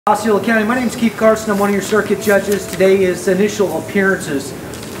Osceola County. My name is Keith Carson. I'm one of your circuit judges. Today is initial appearances.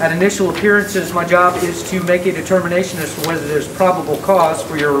 At initial appearances, my job is to make a determination as to whether there's probable cause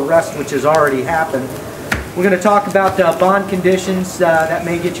for your arrest, which has already happened. We're going to talk about bond conditions that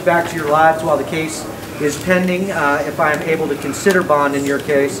may get you back to your lives while the case is pending, if I am able to consider bond in your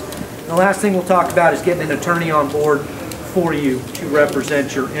case. And the last thing we'll talk about is getting an attorney on board for you to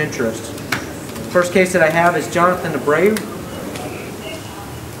represent your interests. First case that I have is Jonathan Abreu.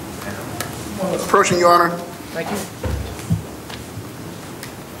 Approaching, Your Honor. Thank you.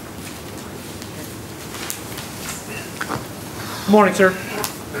 Good morning, sir.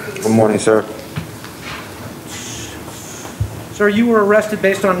 Good morning, sir. Sir, you were arrested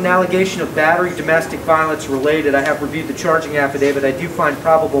based on an allegation of battery, domestic violence related. I have reviewed the charging affidavit. I do find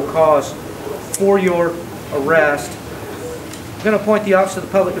probable cause for your arrest. I'm going to appoint the Office of the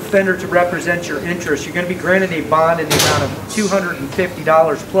Public Defender to represent your interests. You're going to be granted a bond in the amount of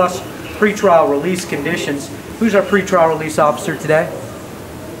 $250 plus pretrial release conditions. Who's our pretrial release officer today?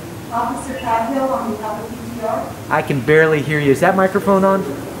 Officer Cahill on behalf of PTR. I can barely hear you. Is that microphone on?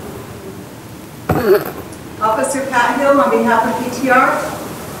 Officer Cahill on behalf of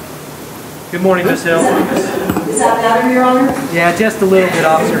PTR. Good morning, Ms. Hill. Is that better, Your Honor? Yeah, just a little bit,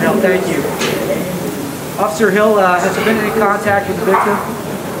 Officer Hill. Thank you. Officer Hill, has there been any contact with the victim?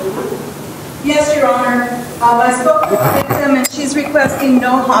 Yes, Your Honor. I spoke with the victim and she's requesting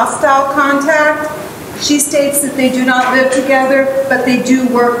no hostile contact. She states that they do not live together, but they do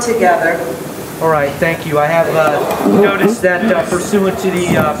work together. All right, thank you. I have noticed that pursuant to the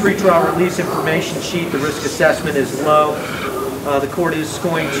pretrial release information sheet, the risk assessment is low. The court is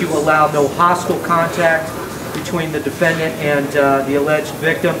going to allow no hostile contact between the defendant and the alleged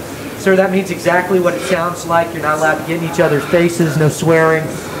victim. Sir, that means exactly what it sounds like. You're not allowed to get in each other's faces, no swearing,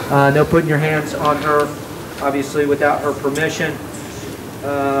 no putting your hands on her, obviously without her permission.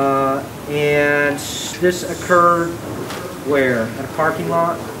 And this occurred where? At a parking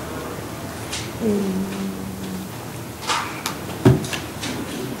lot?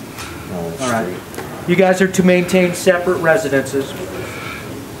 All right. You guys are to maintain separate residences.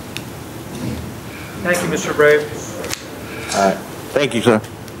 Thank you, Mr. Brave. All right. Thank you, sir.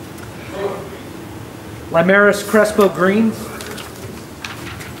 Limaris Crespo Green.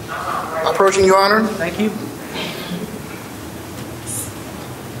 Approaching, Your Honor. Thank you.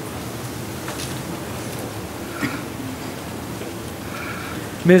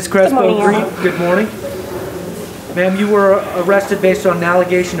 Ms. Crespo Green, good morning. Ma'am, you were arrested based on an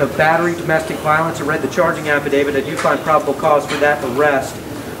allegation of battery, domestic violence. I read the charging affidavit. I do find probable cause for that arrest.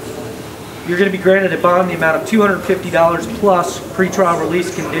 You're going to be granted a bond in the amount of $250 plus pretrial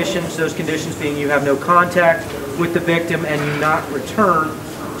release conditions. Those conditions being you have no contact with the victim and you not return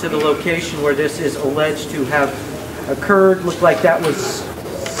to the location where this is alleged to have occurred. Looked like that was...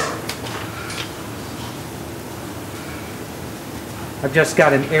 I've just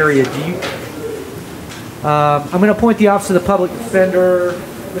got an area. I'm going to appoint the Office of the Public Defender.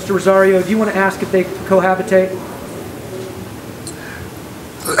 Mr. Rosario, do you want to ask if they cohabitate?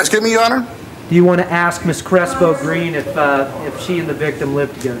 Excuse me, Your Honor. Do you want to ask Ms. Crespo Green if she and the victim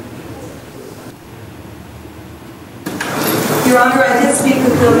live together? Your Honor, I did speak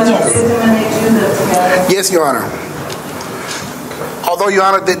with them and the victim and they do live together. Yes, Your Honor. Although, Your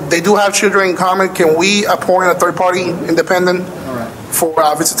Honor, they do have children in common, can we appoint a third-party independent for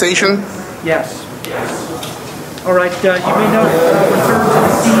visitation? Yes. All right. You may note return to the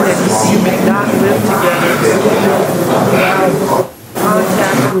scene that you may not live together without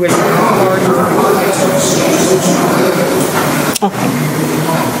contact through a third party.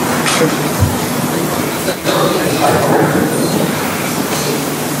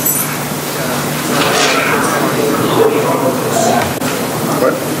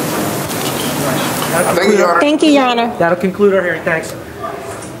 Thank you, Your Honor. Thank you, Your Honor. That'll conclude our hearing. Thanks.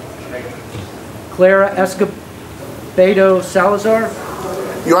 Clara Escobedo Salazar.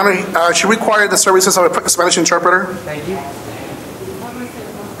 Your Honor, she required the services of a Spanish interpreter. Thank you.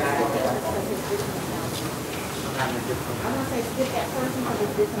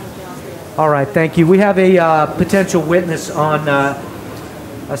 All right, thank you. We have a potential witness on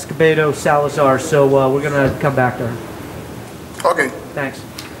Escobedo Salazar, so we're going to come back to her. Okay. Thanks.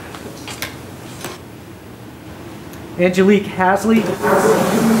 Angelique Hasley.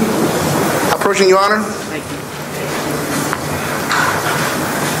 Approaching, Your Honor. Thank you.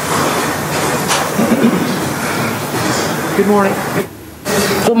 Good morning.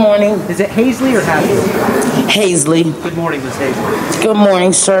 Good morning. Is it Hazley or Hasley? Hazley. Good morning, Ms. Hazley. Good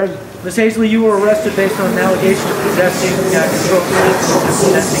morning, sir. Ms. Hazley, you were arrested based on an allegation of possessing controlled substances and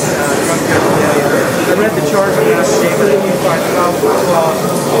possessing drug paraphernalia. I read the charge of the affidavit that you find probable cause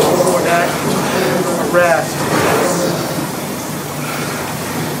for that arrest.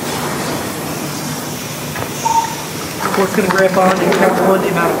 The court's going to grant bond in count 1 the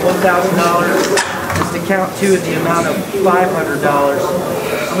amount of $1,000. As to count 2 in the amount of $500.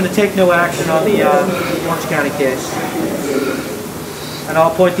 I'm going to take no action on the Orange County case. And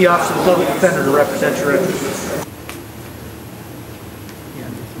I'll appoint the Office of the Public Defender to represent your interests.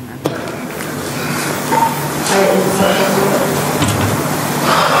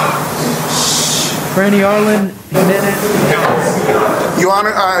 Franny Arlen Jimenez. Your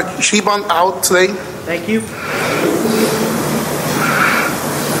Honor, she bond out today. Thank you.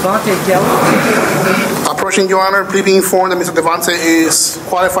 Devontae Kelly. Approaching Your Honor, please be informed that Mr. Devontae is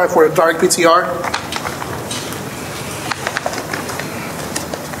qualified for a direct PTR.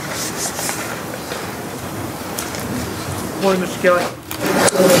 Good morning, Mr. Kelly.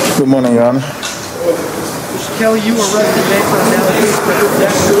 Good morning, Your Honor. Mr. Kelly, you were arrested based on an allegation of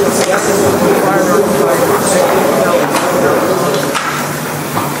possession of weapons or firearms by a convicted felon.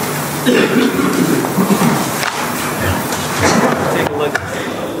 Take a look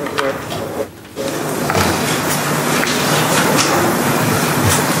real quick.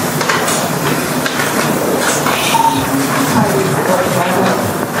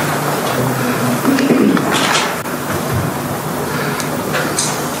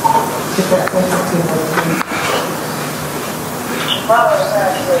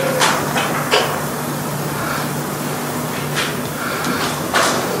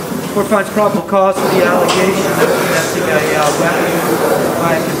 Court finds probable cause for the allegation of possessing a weapon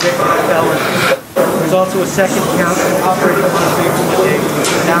by a convicted felon. There's also a second count of operating on a vehicle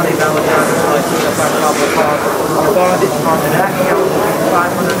without a valid driver's license. I find probable cause. The bond on that count will be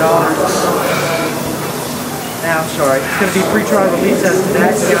 $500. Now, I'm sorry, it's going to be pretrial release as to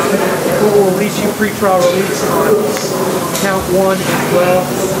that count. The court will release you pretrial release on count 1 as well,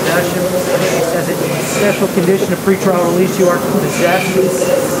 possession. As a special condition of pretrial release, you are to possess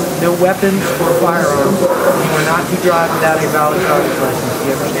no weapons or firearms. You are not to drive without a valid driver's license. Do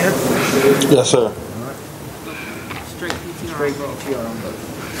you understand? Yes, sir. Straight PTR on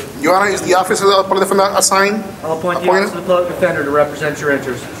both. Your Honor, is the Office of the Public Defender assigned? I'll appoint the Office of the Public Defender to represent your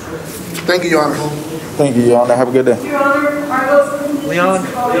interests. Thank you, Your Honor. Thank you, Your Honor. Have a good day. Your Honor, are those... Leon,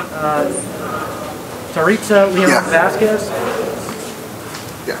 Taritza Leon Yeah. Vasquez.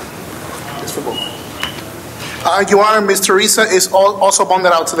 Yeah, it's for both. Your Honor, Ms. Teresa is also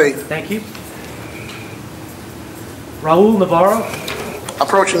bonded out today. Thank you. Raul Navarro.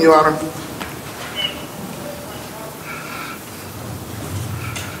 Approaching, Your Honor.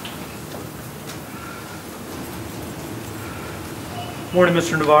 Morning,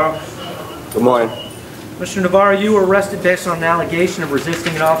 Mr. Navarro. Good morning. Mr. Navarro, you were arrested based on an allegation of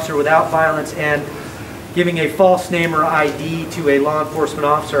resisting an officer without violence and giving a false name or ID to a law enforcement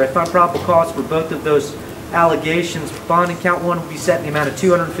officer. I find probable cause for both of those allegations. Bond in count 1 will be set in the amount of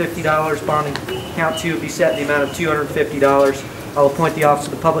 $250. Bond in count 2 will be set in the amount of $250. I'll appoint the Office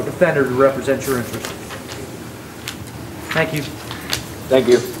of the Public Defender to represent your interests. Thank you. Thank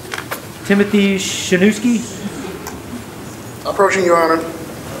you. Timothy Shanuski. Approaching, Your Honor.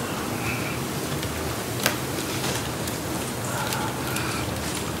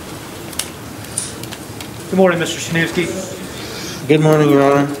 Good morning, Mr. Shanuski. Good morning, Your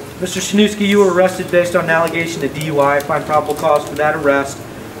Honor. Mr. Shanuski, you were arrested based on an allegation of DUI. I find probable cause for that arrest.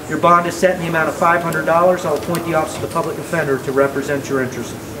 Your bond is set in the amount of $500. I'll appoint the Office of the Public Defender to represent your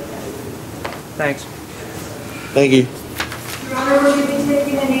interests. Thanks. Thank you. Your Honor, will you be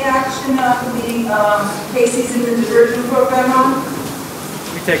taking any action on the cases in the diversion program on?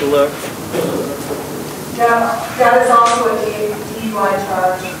 Let me take a look. That is also a DUI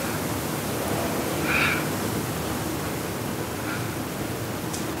charge.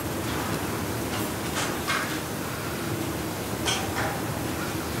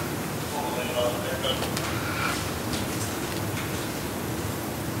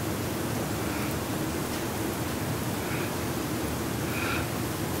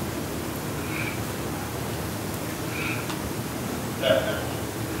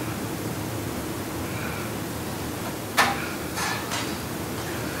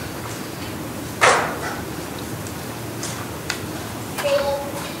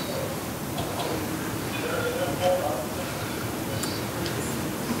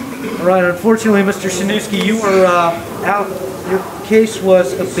 All right, unfortunately, Mr. Shanuski, you were out. Your case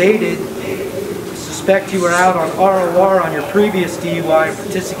was abated. I suspect you were out on ROR on your previous DUI,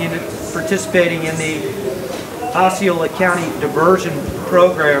 participating in the Osceola County diversion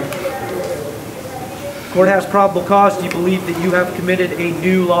program. Court has probable cause. Do you believe that you have committed a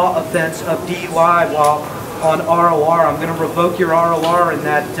new law offense of DUI while on ROR? I'm going to revoke your ROR in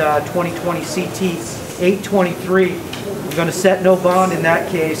that 2020 CT 823. I'm going to set no bond in that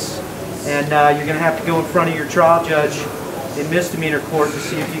case, and you're going to have to go in front of your trial judge in misdemeanor court to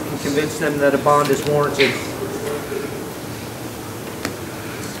see if you can convince them that a bond is warranted.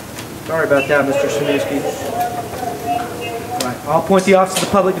 Sorry about that, Mr. Swinicki. Right. I'll appoint the Office of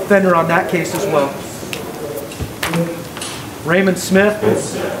the Public Defender on that case as well. Raymond Smith.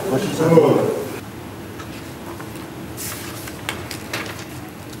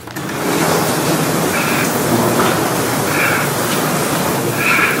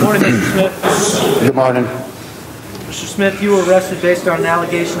 Morning, Mr. Smith. Good morning. Mr. Smith, you were arrested based on an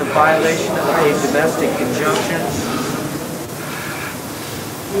allegation of violation of a domestic injunction.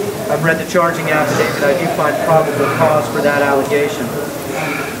 I've read the charging affidavit. I do find probable cause for that allegation.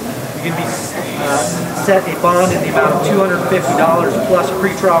 You can be set a bond in the amount of $250 plus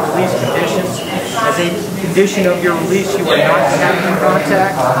pretrial release conditions. As a condition of your release, you are not having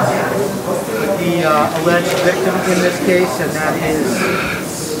contact with the alleged victim in this case, and that is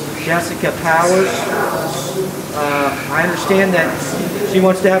Jessica Powers. I understand that she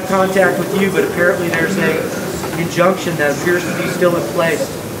wants to have contact with you, but apparently there's an injunction that appears to be still in place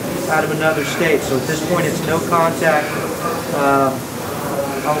out of another state. So at this point, it's no contact.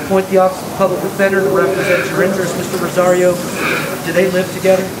 I'll appoint the Office of the Public Defender to represent your interests. Mr. Rosario, do they live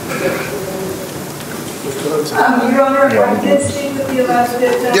together? Your Honor, I did speak with the alleged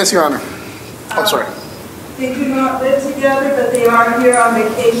victim. Yes, Your Honor. I'm sorry. They do not live together, but they are here on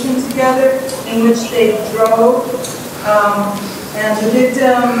vacation together, in which they drove. And the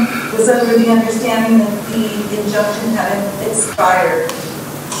victim was under the understanding that the injunction had expired.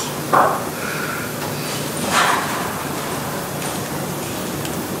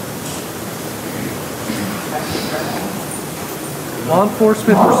 Law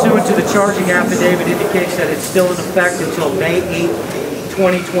enforcement pursuant to the charging affidavit indicates that it's still in effect until May 8,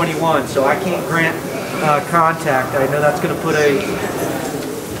 2021, so I can't grant contact. I know that's going to put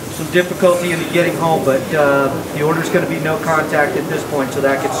some difficulty into getting home, but the order's going to be no contact at this point, so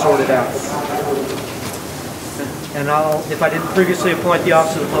that gets sorted out. And if I didn't previously appoint the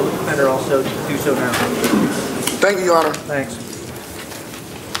Office of the Public Defender, I'll also do so now. Thank you, Your Honor. Thanks.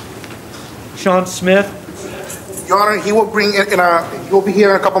 Sean Smith. Your Honor, he will bring he will be here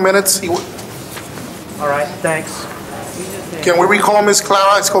in a couple minutes. All right, thanks. Can we recall Ms.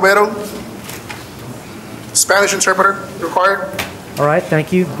 Clara Escobedo? Spanish interpreter required. All right,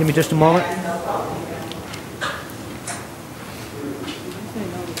 thank you. Give me just a moment.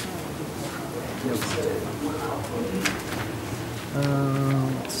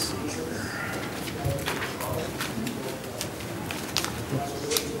 Let's see here.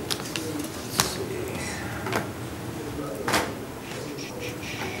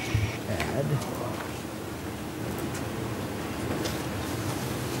 Add.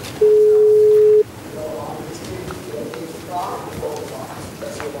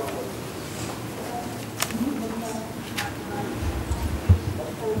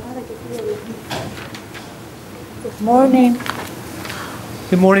 Good morning.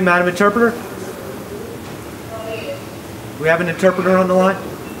 Good morning, Madam Interpreter. We have an interpreter on the line?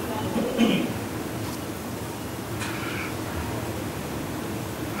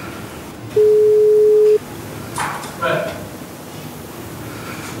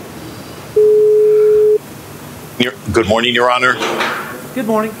 Good morning, Your Honor. Good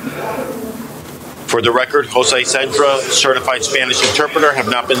morning. For the record, Jose Sandra, certified Spanish interpreter, have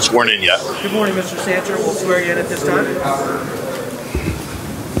not been sworn in yet. Good morning, Mr. Sancher. We'll swear you in at this time.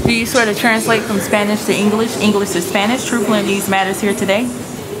 Do you swear to translate from Spanish to English, English to Spanish, truthfully in these matters here today?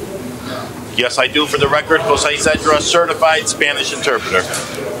 Yes, I do. For the record, Jose Sandra, certified Spanish interpreter.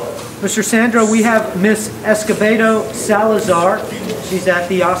 Mr. Sandro, we have Miss Escobedo Salazar. She's at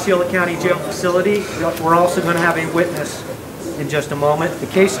the Osceola County Jail facility. We're also going to have a witness in just a moment. The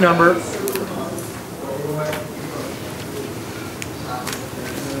case number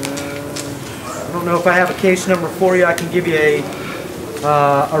I don't know if I have a case number for you. I can give you a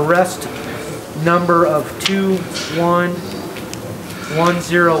arrest number of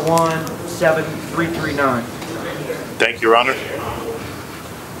 211017339. Thank you, Your Honor.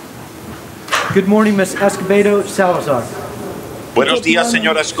 Good morning, Miss Escobedo Salazar. Buenos días,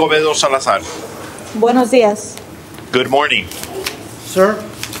 señora Escobedo Salazar. Buenos días. Good morning. Sir,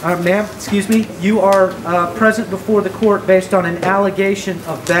 ma'am, excuse me, you are present before the court based on an allegation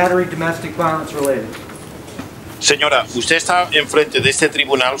of battery domestic violence related. Señora, usted está enfrente de este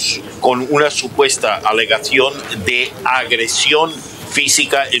tribunal con una supuesta alegación de agresión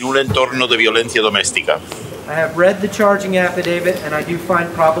física en un entorno de violencia doméstica. I have read the charging affidavit and I do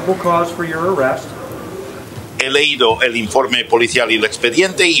find probable cause for your arrest. He leído el informe policial y el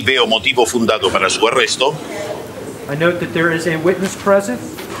expediente y veo motivo fundado para su arresto. I note that there is a witness present.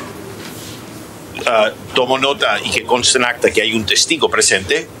 Tomo nota y que consta en acta que hay un testigo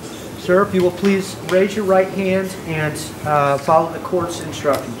presente. Sir, if you will please raise your right hand and follow the court's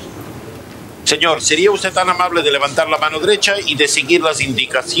instructions. Señor, ¿sería usted tan amable de levantar la mano derecha y de seguir las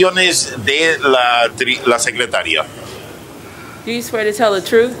indicaciones de la secretaria? Do you swear to tell the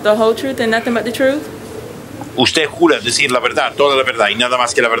truth, the whole truth, and nothing but the truth? ¿Usted jura decir la verdad, toda la verdad y nada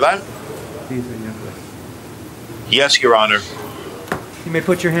más que la verdad? Sí, señor. Yes, Your Honor. You may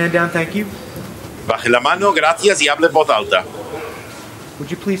put your hand down, thank you. Baje la mano, gracias, y hable en voz alta. Would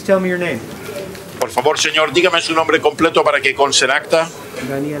you please tell me your name? Por favor, señor, dígame su nombre completo para que conste en acta.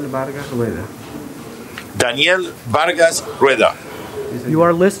 Daniel Vargas Rueda. Daniel Vargas Rueda. You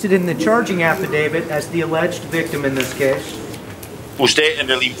are listed in the charging affidavit as the alleged victim in this case. Usted en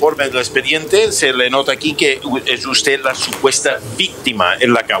el informe del expediente se le nota aquí que es usted la supuesta víctima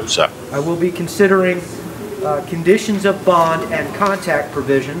en la causa. I will be considering conditions of bond and contact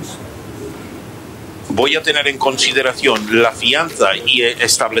provisions. Voy a tener en consideración la fianza y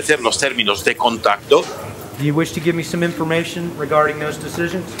establecer los términos de contacto. Do you wish to give me some information regarding those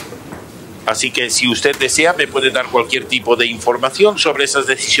decisions? Así que si usted desea me puede dar cualquier tipo de información sobre esas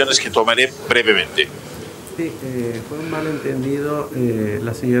decisiones que tomaré brevemente. Sí, fue un malentendido.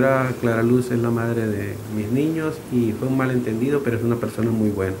 La señora Clara Luz es la madre de mis niños y fue un malentendido, pero es una persona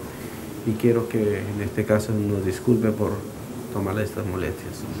muy buena. Y quiero que en este caso nos disculpe por tomarle estas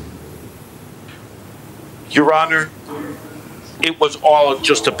molestias. Your Honor, it was all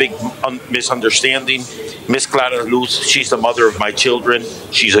just a big misunderstanding. Miss Clara Luz, she's the mother of my children.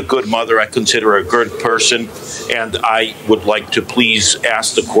 She's a good mother. I consider her a good person. And I would like to please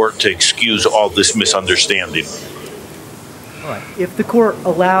ask the court to excuse all this misunderstanding. All right. If the court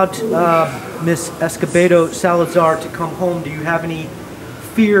allowed Miss Escobedo Salazar to come home, do you have any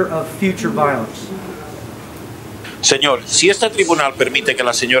fear of future violence? Señor, si este tribunal permite que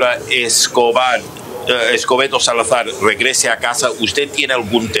la señora Escobedo Salazar regrese a casa, ¿usted tiene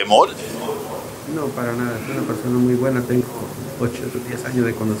algún temor? No, para nada. Es una persona muy buena. Tengo 8 o 10 años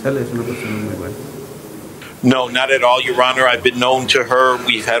de conocerla. Es una persona muy buena. No, not at all, Your Honor. I've been known to her.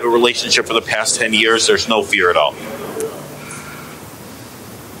 We've had a relationship for the past 10 years. There's no fear at all.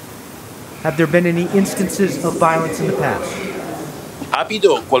 Have there been any instances of violence in the past? ¿Ha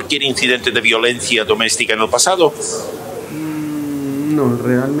habido cualquier incidente de violencia doméstica en el pasado? No,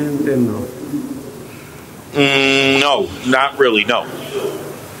 realmente no. No, not really, no.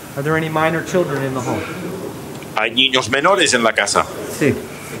 Are there any minor children in the home? ¿Hay niños menores en la casa? Sí.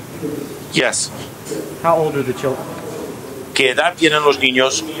 Yes. How old are the children? ¿Qué edad tienen los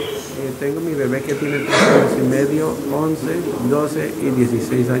niños? Tengo mi bebé que tiene 3 años y medio, 11, 12 y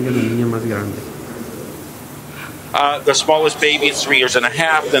 16 años, la niña más grande. The smallest baby is 3 years and a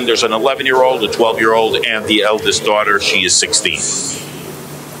half. Then there's an 11-year-old, a 12-year-old, and the eldest daughter, she is 16.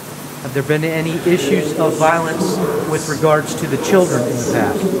 Have there been any issues of violence with regards to the children in the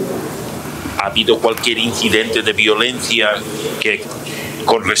past? ¿Ha habido cualquier incidente de violencia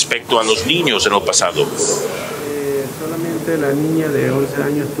con respecto a los niños en el pasado? Solamente la niña de 11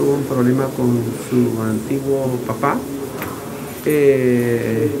 años tuvo un problema con su antiguo papá.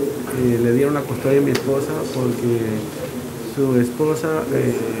 Le dieron la custodia a mi esposa porque su esposa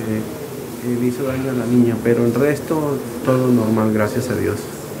le hizo daño a la niña, pero el resto todo normal, gracias a Dios.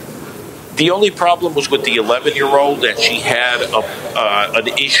 The only problem was with the 11-year-old that she had an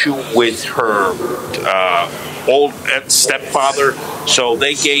issue with her old stepfather, so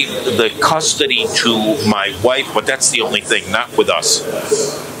they gave the custody to my wife, but that's the only thing, not with us.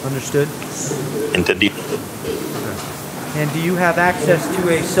 Understood. Entendido. And do you have access to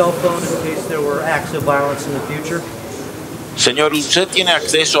a cell phone in case there were acts of violence in the future? Señor, ¿usted tiene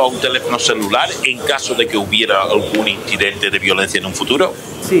acceso a un teléfono celular en caso de que hubiera algún incidente de violencia en un futuro?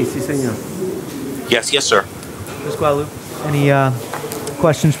 Sí, sí, señor. Yes, yes, sir. Ms. Guadalupe, any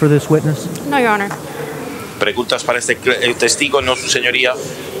questions for this witness? No, Your Honor. ¿Preguntas para este testigo? No, su señoría.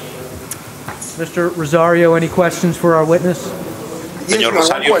 Mr. Rosario, any questions for our witness? Señor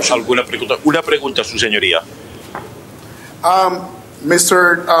Rosario, ¿alguna pregunta? Una pregunta, su señoría.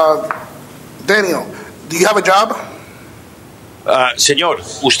 Mr. Daniel, do you have a job? Señor,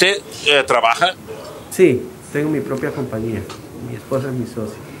 ¿usted trabaja? Sí, tengo mi propia compañía. Mi esposa es mi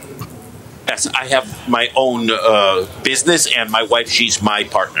socia. Yes, I have my own business, and my wife, she's my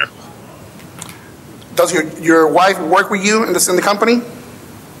partner. Does your wife work with you in the company?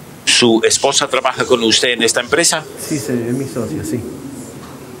 ¿Su esposa trabaja con usted en esta empresa? Sí, es mi socia, sí.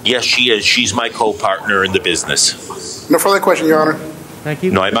 Yes, she is. She's my co-partner in the business. No further question, Your Honor. Thank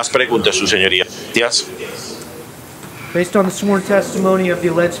you. No hay más preguntas, su señoría. Yes. Based on the sworn testimony of the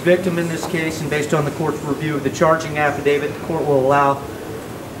alleged victim in this case and based on the court's review of the charging affidavit, the court will allow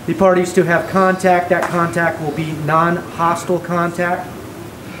the parties to have contact. That contact will be non-hostile contact.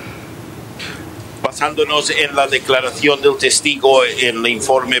 Basándonos en la declaración del testigo, en el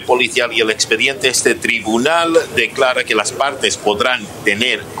informe policial y el expediente, este tribunal declara que las partes podrán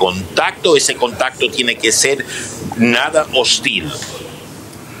tener contacto. Ese contacto tiene que ser nada hostil.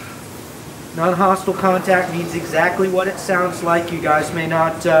 Non-hostile contact means exactly what it sounds like. You guys may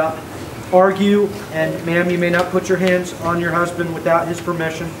not argue, and ma'am, you may not put your hands on your husband without his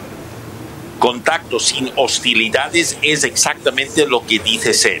permission. Contacto sin hostilidades es exactamente lo que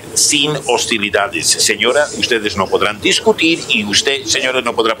dice ser, sin hostilidades. Señora, ustedes no podrán discutir y usted, señora,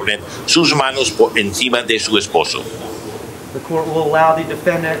 no podrá poner sus manos por encima de su esposo. The court will allow the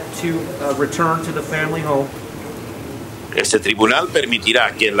defendant to return to the family home. Este tribunal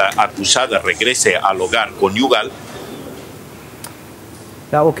permitirá que la acusada regrese al hogar conyugal.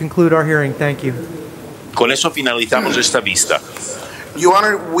 That will conclude our hearing. Thank you. Con eso finalizamos esta vista. Your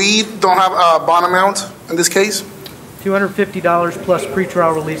Honor, we don't have a bond amount in this case. $250 plus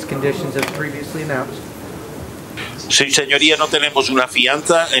pretrial release conditions as previously announced. Sí, señoría, no tenemos una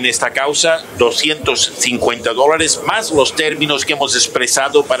fianza en esta causa, $250 más los términos que hemos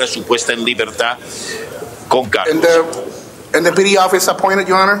expresado para su puesta en libertad con cargos. And the PD office appointed,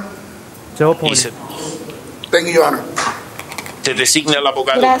 Your Honor? So Y appointed. Thank you, Your Honor. se designa el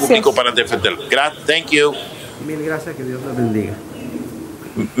abogado Gracias. público para defender. Thank you. Mil gracias, que Dios los bendiga.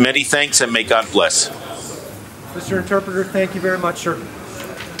 Many thanks and may God bless. Mr. Interpreter, thank you very much, sir.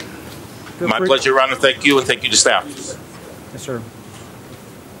 Feel My free- pleasure, Your Honor. Thank you, and thank you to staff. Yes, sir.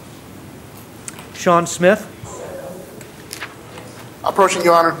 Sean Smith. Approaching,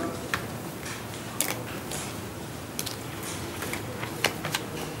 Your Honor.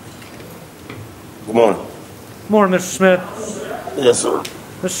 Good morning. Morning, Mr. Smith. Yes, sir.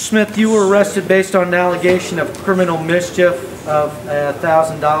 Mr. Smith, you were arrested based on an allegation of criminal mischief of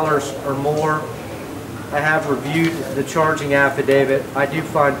 $1,000 or more. I have reviewed the charging affidavit. I do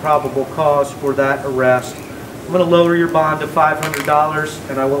find probable cause for that arrest. I'm going to lower your bond to $500,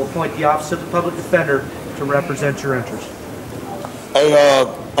 and I will appoint the Office of the Public Defender to represent your interests. Hey,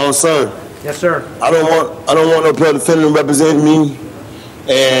 sir. Yes, sir. I don't want no public defender to represent me,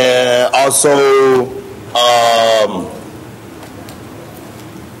 and also,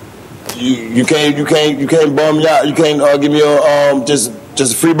 you can't bum me out. You can't give me a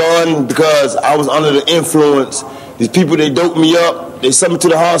just a free bond because I was under the influence. These people, they doped me up. They sent me to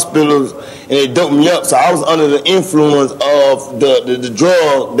the hospitals and they doped me up. So I was under the influence of the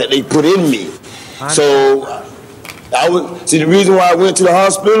drug that they put in me. So the reason why I went to the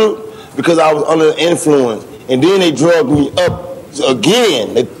hospital because I was under the influence, and then they drugged me up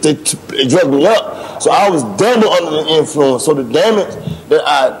again. They drugged me up. So I was double under the influence. So the damage that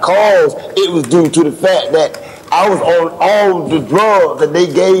I caused, it was due to the fact that I was on all the drugs that they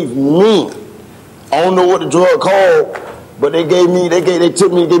gave me. I don't know what the drug called, but they took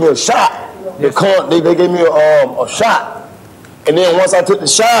me, gave me a shot. They gave me a shot. And then once I took the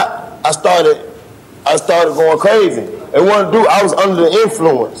shot, I started going crazy. And what to do, I was under the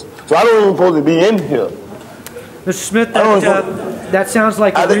influence. So I don't even supposed to be in here. Mr. Smith, that sounds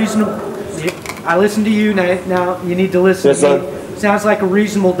like a reasonable... I listen to you, now you need to listen to me. Sounds like a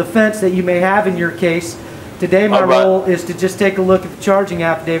reasonable defense that you may have in your case. Today my role is to just take a look at the charging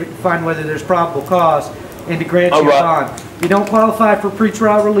affidavit and find whether there's probable cause and to grant you a bond. You don't qualify for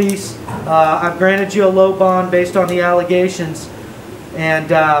pretrial release. I've granted you a low bond based on the allegations,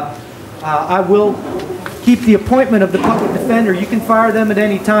 and I will keep the appointment of the public defender. You can fire them at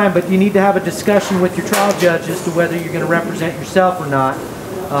any time, but you need to have a discussion with your trial judge as to whether you're going to represent yourself or not.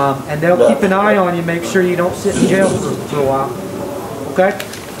 And they'll keep an eye on you, make sure you don't sit in jail for a while. Okay?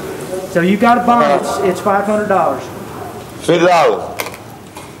 So you got a bond. It's $500. $50.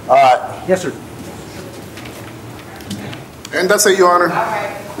 All right. Yes, sir. And that's it, Your Honor.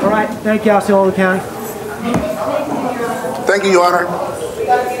 All right. Thank you, Osceola County. Thank you, Your Honor.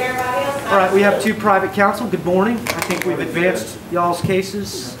 All right. We have two private counsel. Good morning. I think we've advanced y'all's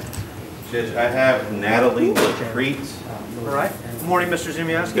cases. Judge, I have Natalie Lacrete. All right. Good morning, Mr.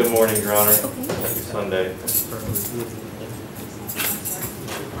 Zimiaski. Good morning, Your Honor. Happy Sunday.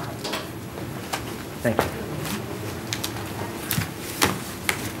 Thank you.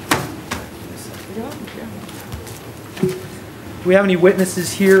 Do we have any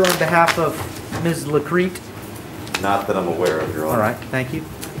witnesses here on behalf of Ms. Lacrete? Not that I'm aware of, Your Honor. All right, thank you.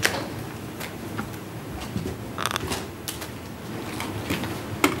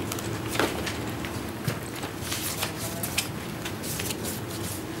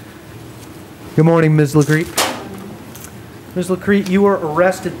 Good morning, Ms. Lacrete. Ms. Lacrete, you were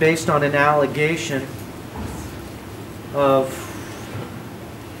arrested based on an allegation of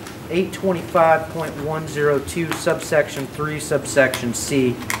 825.102 subsection 3 subsection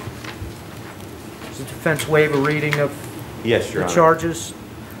C. Does the defense waive a reading of Yes, Your the Honor. charges?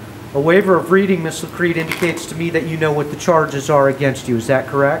 A waiver of reading, Ms. Lacrete, indicates to me that you know what the charges are against you. Is that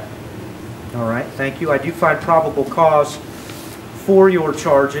correct? All right, thank you. I do find probable cause for your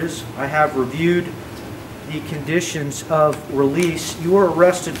charges. I have reviewed the conditions of release. You were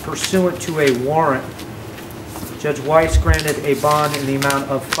arrested pursuant to a warrant. Judge Weiss granted a bond in the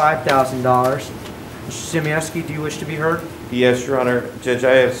amount of $5,000. Mr. Simieski, do you wish to be heard? Yes, Your Honor. Judge,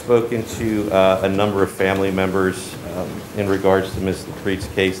 I have spoken to a number of family members in regards to Ms. Lacrete's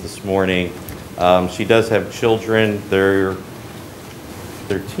case this morning. She does have children. They're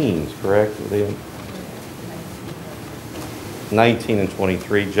teens, correct? Are they 19 and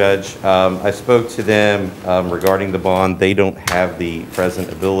 23, Judge. I spoke to them regarding the bond. They don't have the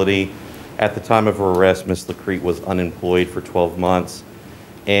present ability. At the time of her arrest, Ms. Lacrete was unemployed for 12 months.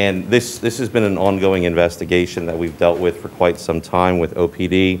 And this has been an ongoing investigation that we've dealt with for quite some time with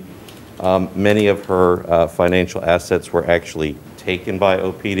OPD. Many of her financial assets were actually taken by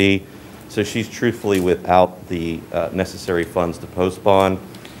OPD, so she's truthfully without the necessary funds to post bond.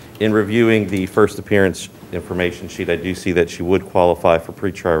 In reviewing the first appearance information sheet, I do see that she would qualify for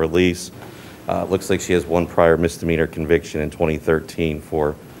pretrial release. Looks like she has one prior misdemeanor conviction in 2013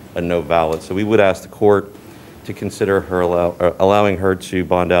 for a no valid. So we would ask the court to consider her allowing her to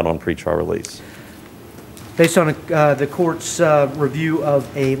bond out on pretrial release. Based on the court's review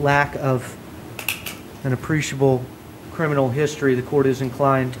of a lack of an appreciable criminal history, the court is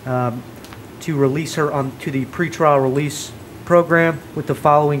inclined to release her to the pretrial release program with the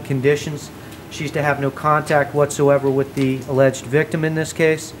following conditions. She's to have no contact whatsoever with the alleged victim in this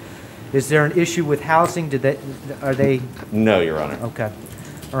case. Is there an issue with housing? Are they? No, Your Honor. Okay.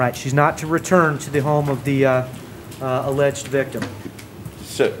 All right. She's not to return to the home of the alleged victim.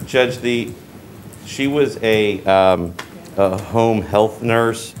 So, Judge, she was a home health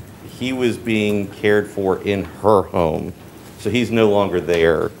nurse. He was being cared for in her home, so he's no longer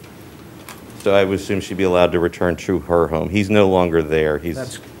there. So I would assume she'd be allowed to return to her home. He's no longer there.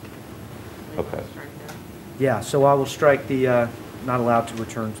 That's okay. Yeah. So I will strike the not allowed to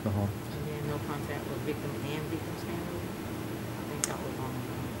return to the home. And then no contact with victim and victim's family? I think that was on.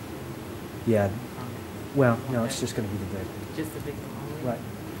 Yeah. Well, no, it's just going to be the victim. Just the victim only? Right.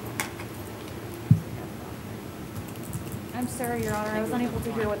 I'm sorry, Your Honor, I was unable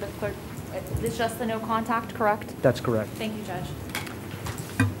to hear what the clerk, it's just the no contact, correct? That's correct. Thank you, Judge.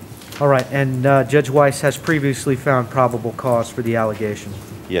 All right, and Judge Weiss has previously found probable cause for the allegation.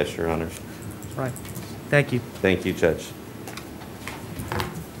 Yes, Your Honor. All right. Thank you. Thank you, Judge.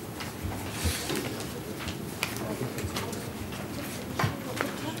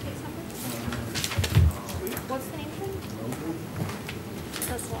 What's the name of him?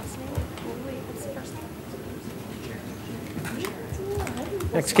 That's the last name? Wait, what's the first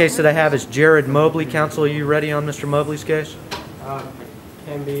name? Next case that I have is Jared Mobley. Counsel, are you ready on Mr. Mobley's case?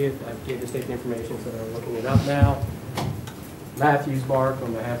 Can be. I gave the state the information, so they're looking it up now. Matthews Bark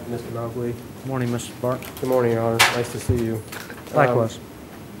on behalf of Mr. Mobley. Good morning, Mr. Bark. Good morning, Your Honor. Nice to see you. Likewise.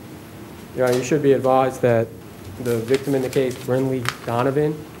 Your Honor, you should be advised that the victim in the case, Brinley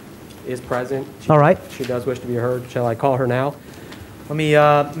Donovan, is present. All right. She does wish to be heard. Shall I call her now? Let me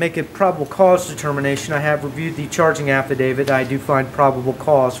make a probable cause determination. I have reviewed the charging affidavit. I do find probable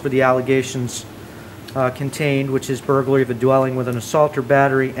cause for the allegations contained, which is burglary of a dwelling with an assault or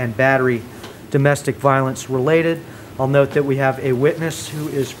battery and battery domestic violence related. I'll note that we have a witness who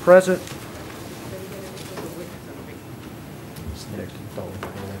is present.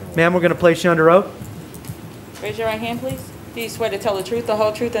 Ma'am, we're going to place you under oath. Raise your right hand, please. Do you swear to tell the truth, the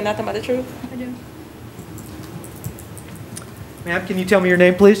whole truth, and nothing but the truth? I do. Ma'am, can you tell me your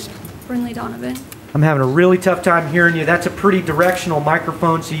name, please? Brinley Donovan. I'm having a really tough time hearing you. That's a pretty directional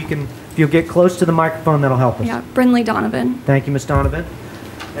microphone, so you can, if you'll get close to the microphone, that'll help us. Yeah, Brinley Donovan. Thank you, Ms. Donovan.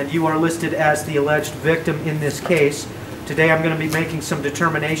 And you are listed as the alleged victim in this case. Today I'm going to be making some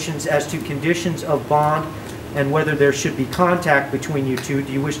determinations as to conditions of bond and whether there should be contact between you two.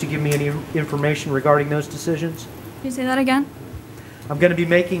 Do you wish to give me any information regarding those decisions? Can you say that again? I'm going to be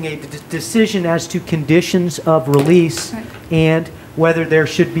making a decision as to conditions of release and whether there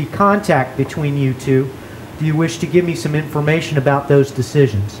should be contact between you two. Do you wish to give me some information about those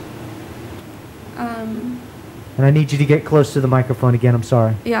decisions? And I need you to get close to the microphone again. I'm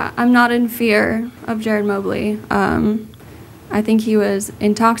sorry. Yeah, I'm not in fear of Jared Mobley. I think he was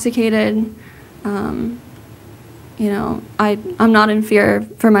intoxicated. I'm not in fear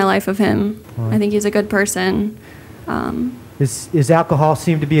for my life of him. Right. I think he's a good person. Is alcohol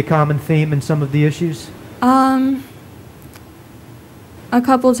seem to be a common theme in some of the issues? A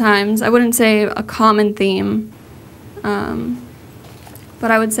couple times. I wouldn't say a common theme,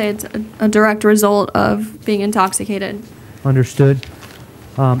 but I would say it's a direct result of being intoxicated. Understood.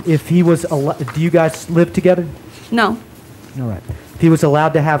 If he was, do you guys live together? No. All right. If he was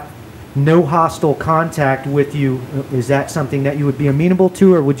allowed to have no hostile contact with you, is that something that you would be amenable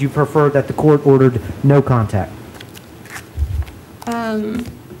to, or would you prefer that the court ordered no contact?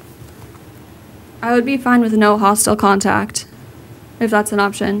 I would be fine with no hostile contact, if that's an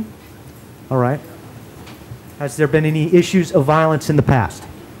option. All right. Has there been any issues of violence in the past?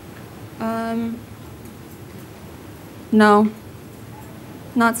 No.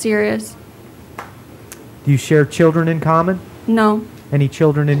 Not serious. Do you share children in common? No. Any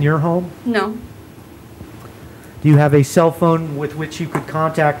children in your home? No. Do you have a cell phone with which you could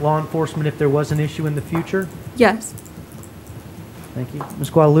contact law enforcement if there was an issue in the future? Yes. Thank you. Ms.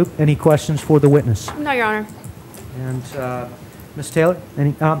 Guadalupe, any questions for the witness? No, Your Honor. And Ms. Taylor,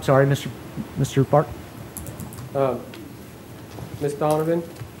 I'm sorry, Mr. Park? Ms. Donovan,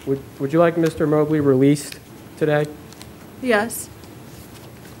 would you like Mr. Mobley released today? Yes.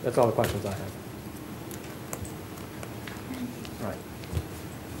 That's all the questions I have. Right.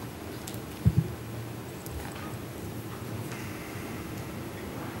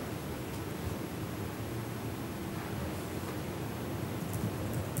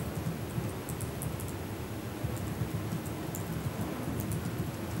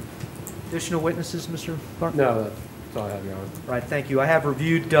 Additional witnesses, Mr. Park? No, that's all I have, Your Honor. Right, thank you. I have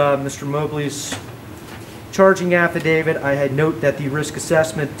reviewed Mr. Mobley's charging affidavit. I had note that the risk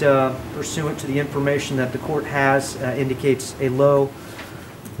assessment pursuant to the information that the court has indicates a low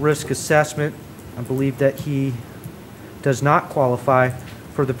risk assessment. I believe that he does not qualify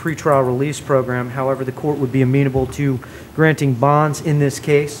for the pretrial release program. However, the court would be amenable to granting bonds in this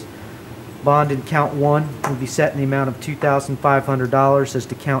case. Bond in count 1 will be set in the amount of $2,500 as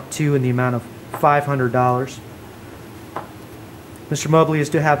to count 2 in the amount of $500. Mr. Mobley is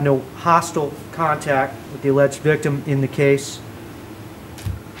to have no hostile contact with the alleged victim in the case.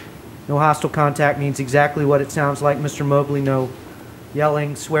 No hostile contact means exactly what it sounds like, Mr. Mobley. No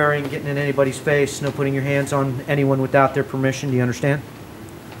yelling, swearing, getting in anybody's face, no putting your hands on anyone without their permission. Do you understand?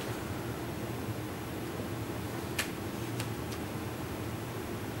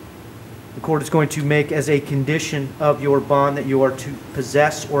 The court is going to make as a condition of your bond that you are to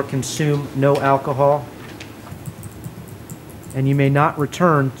possess or consume no alcohol, and you may not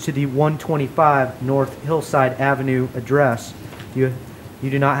return to the 125 North Hillside Avenue address. You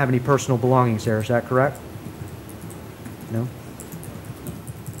do not have any personal belongings there, is that correct? No?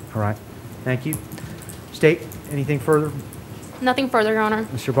 All right. Thank you. State, anything further? Nothing further, Your Honor.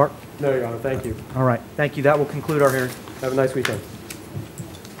 Mr. Bart? No, Your Honor, thank you. All right. Thank you. That will conclude our hearing. Have a nice weekend.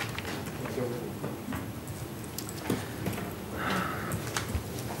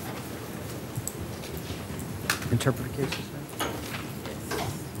 Interpreter cases now?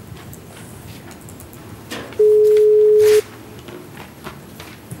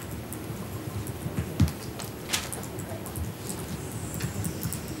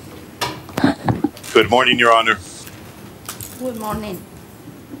 Good morning, Your Honor. Good morning.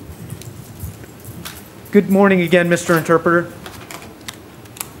 Good morning again, Mr. Interpreter.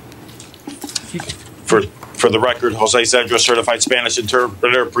 For the record, Jose Sandro, certified Spanish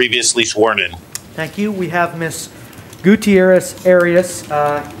interpreter, previously sworn in. Thank you. We have Ms. Gutierrez Arias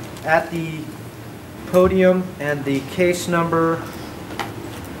at the podium, and the case number.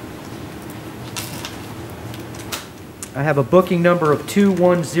 I have a booking number of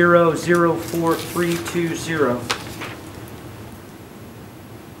 210-04320.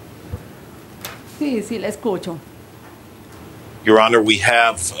 Sí, la escucho. Your Honor, we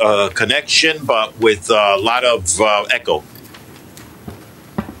have a connection, but with a lot of echo.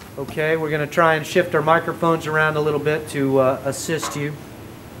 Okay, we're going to try and shift our microphones around a little bit to assist you.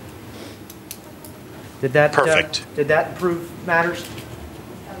 Did that Perfect. Did that improve matters?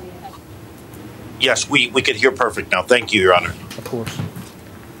 Yes, we can hear perfect now. Thank you, Your Honor. Of course.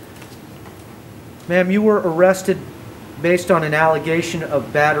 Ma'am, you were arrested based on an allegation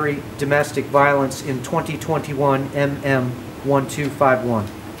of battery domestic violence in 2021 MM 1251.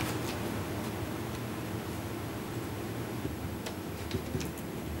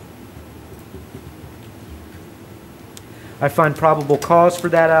 I find probable cause for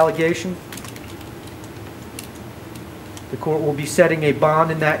that allegation. The court will be setting a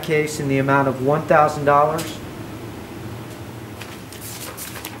bond in that case in the amount of $1,000.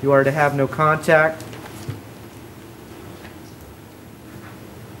 You are to have no contact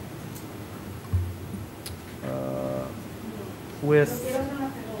with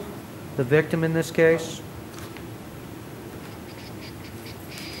the victim in this case.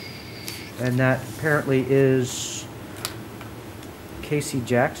 And that apparently is Casey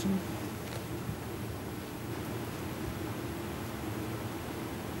Jackson.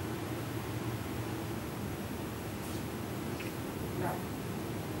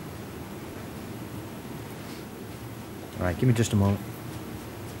 All right, give me just a moment.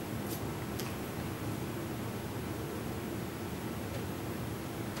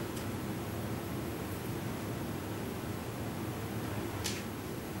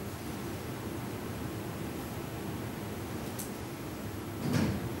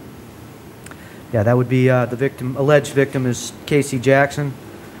 Yeah, that would be the victim. Alleged victim is Casey Jackson.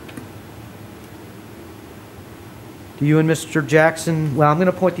 Do you and Mr. Jackson, well, I'm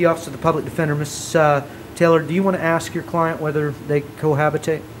going to appoint the Office of the Public Defender. Ms. Taylor, do you want to ask your client whether they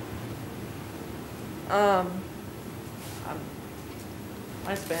cohabitate? My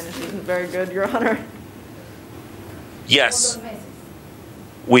Spanish isn't very good, Your Honor. Yes.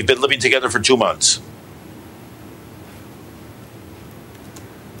 We've been living together for 2 months.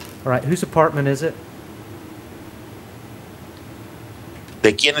 All right, whose apartment is it?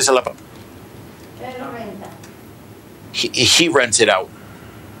 ¿De quién es el apartamento? He rents it out.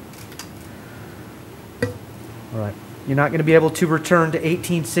 All right. You're not going to be able to return to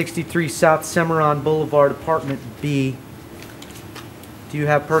 1863 South Cimarron Boulevard, Apartment B. Do you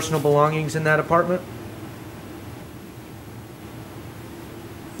have personal belongings in that apartment?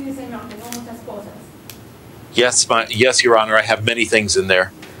 Yes, Your Honor. I have many things in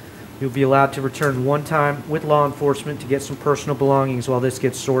there. You'll be allowed to return one time with law enforcement to get some personal belongings while this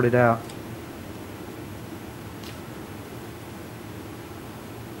gets sorted out.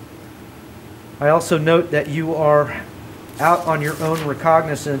 I also note that you are out on your own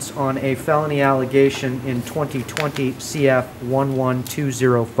recognizance on a felony allegation in 2020 CF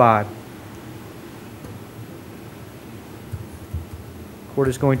 11205. Court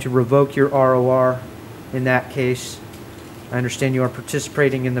is going to revoke your ROR in that case. I understand you are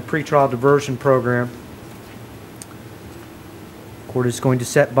participating in the pretrial diversion program. Court is going to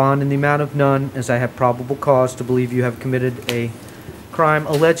set bond in the amount of none, as I have probable cause to believe you have committed a crime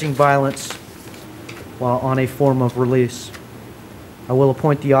alleging violence while on a form of release. I will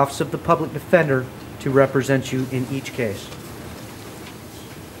appoint the Office of the Public Defender to represent you in each case.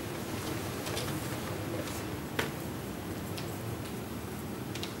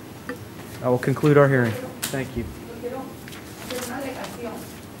 I will conclude our hearing. Thank you.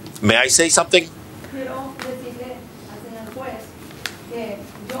 May I say something? Quiero decirle al señor juez que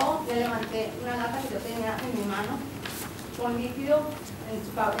yo le levanté una lata que yo tenía en mi mano con líquido en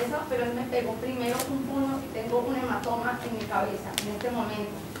su cabeza, pero él me pegó primero un puño y tengo un hematoma en mi cabeza en este momento,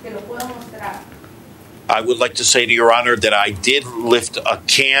 que lo puedo mostrar. I would like to say to Your Honor that I did lift a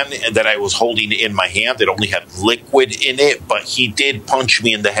can that I was holding in my hand. It only had liquid in it, but he did punch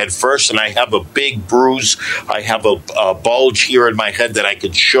me in the head first, and I have a big bruise. I have a bulge here in my head that I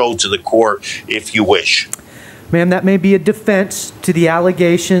could show to the court if you wish. Ma'am, that may be a defense to the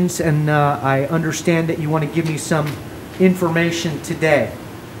allegations, and I understand that you want to give me some information today.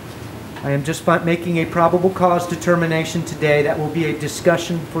 I am just making a probable cause determination today. That will be a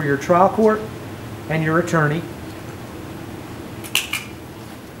discussion for your trial court and your attorney.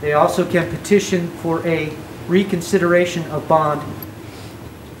 They also can petition for a reconsideration of bond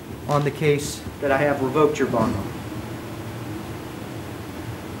on the case that I have revoked your bond on.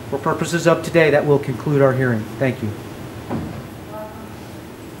 For purposes of today, that will conclude our hearing. Thank you.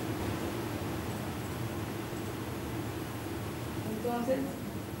 Entonces,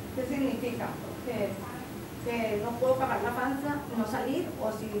 ¿qué significa? Que no puedo pagar la fianza, no salir,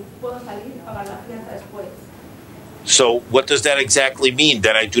 o si puedo salir y pagar la fianza después. So what does that exactly mean?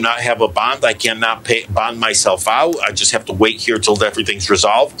 That I do not have a bond? I cannot bond myself out? I just have to wait here till everything's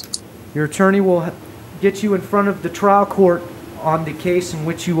resolved? Your attorney will get you in front of the trial court on the case in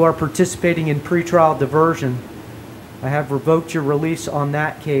which you are participating in pretrial diversion. I have revoked your release on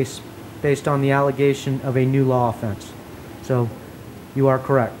that case based on the allegation of a new law offense. So you are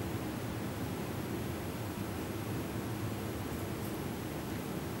correct.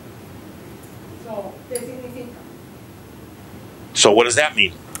 So what does that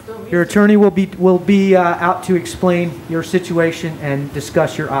mean? Your attorney will be out to explain your situation and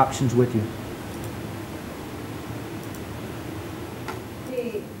discuss your options with you.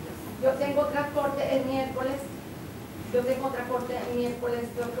 Sí, yo tengo otra corte el miércoles. Yo tengo otra corte el miércoles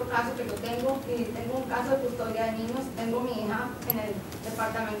de otro caso que yo tengo, y tengo un caso de custodia de niños. Tengo mi hija en el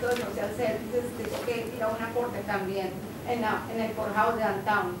departamento de Social Services. Tengo que ir a una corte también en el courthouse de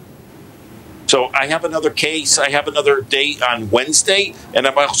downtown. So I have another case. I have another date on Wednesday, and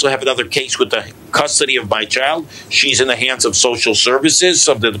I also have another case with the custody of my child. She's in the hands of social services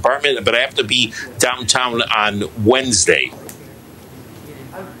of the department, but I have to be downtown on Wednesday.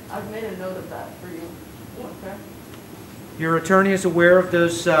 I've made a note of that for you. Okay. Your attorney is aware of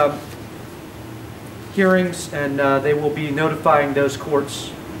those hearings, and they will be notifying those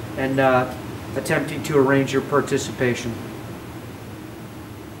courts and attempting to arrange your participation.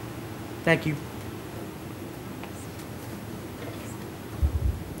 Thank you.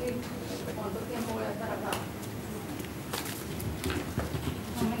 ¿Cuánto tiempo voy a estar acá?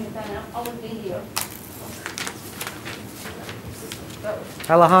 How many times? I will be here.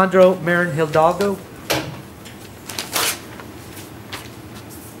 Alejandro Marin Hidalgo.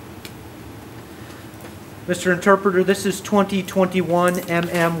 Mr. Interpreter, this is 2021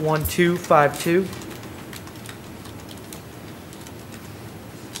 MM1252.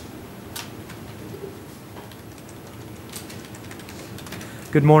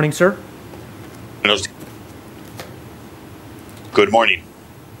 Good morning, sir. Good morning.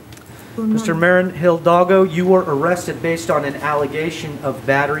 Mr. Marin Hidalgo, you were arrested based on an allegation of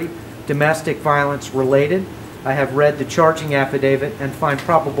battery, domestic violence related. I have read the charging affidavit and find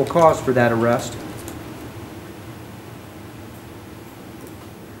probable cause for that arrest.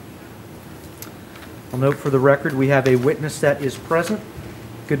 I'll note for the record we have a witness that is present.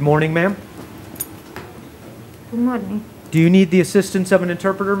 Good morning, ma'am. Good morning. Do you need the assistance of an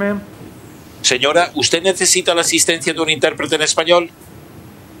interpreter, ma'am? Señora, ¿usted necesita la asistencia de un intérprete en español?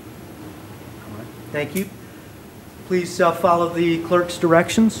 Thank you. Please follow the clerk's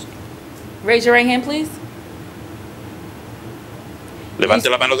directions. Raise your right hand, please. Levante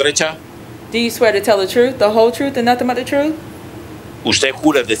la mano derecha. Do you swear to tell the truth, the whole truth, and nothing but the truth? ¿Usted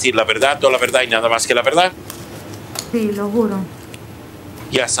jura decir la verdad, toda la verdad y nada más que la verdad? Sí, lo juro.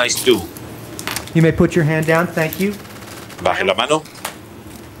 Yes, I do. You may put your hand down. Thank you. Baje la mano.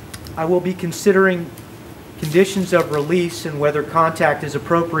 I will be considering conditions of release and whether contact is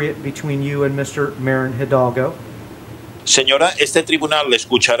appropriate between you and Mr. Marin Hidalgo. Señora, este tribunal le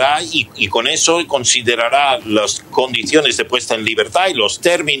escuchará y con eso considerará las condiciones de puesta en libertad y los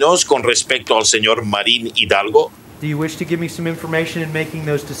términos con respecto al señor Marín Hidalgo. Do you wish to give me some information in making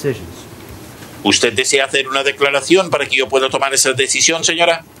those decisions? ¿Usted desea hacer una declaración para que yo pueda tomar esa decisión,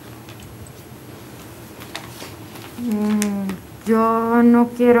 señora? Yo no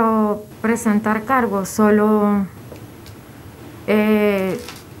quiero presentar cargos, solo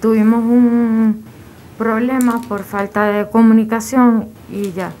tuvimos un problema por falta de comunicación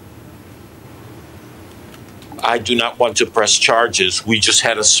y ya. I do not want to press charges. We just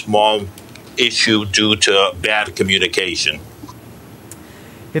had a small issue due to bad communication.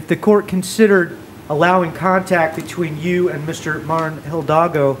 If the court considered allowing contact between you and Mr. Marin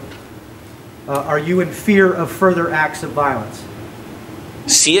Hidalgo, are you in fear of further acts of violence?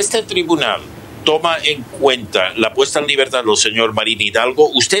 Si este tribunal toma en cuenta la puesta en libertad del señor Marín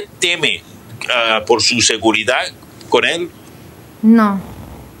Hidalgo, ¿usted teme por su seguridad con él? No.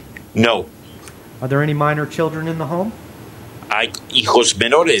 No. Are there any minor children in the home? ¿Hay hijos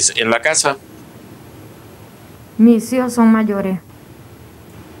menores en la casa? Mis hijos son mayores.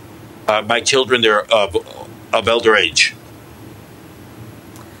 My children, they're of elder age.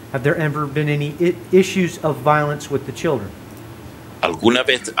 Have there ever been any issues of violence with the children? ¿Alguna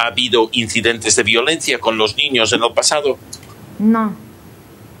vez ha habido incidentes de violencia con los niños en el pasado? No.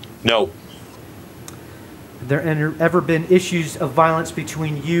 No. Have there ever been issues of violence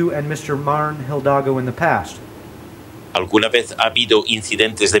between you and Mr. Marin Hidalgo in the past? ¿Alguna vez ha habido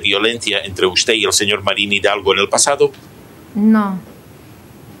incidentes de violencia entre usted y el señor Marín Hidalgo en el pasado? No.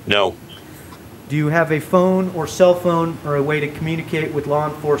 No. Do you have a phone or cell phone or a way to communicate with law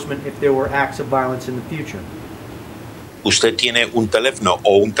enforcement if there were acts of violence in the future? ¿Usted tiene un teléfono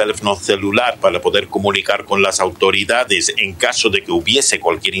o un teléfono celular para poder comunicar con las autoridades en caso de que hubiese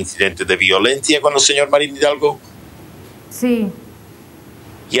cualquier incidente de violencia con el señor Marín Hidalgo? Sí.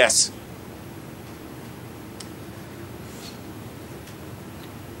 Yes.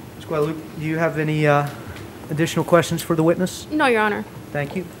 Ms. Guadalupe, do you have any additional questions for the witness? No, Your Honor.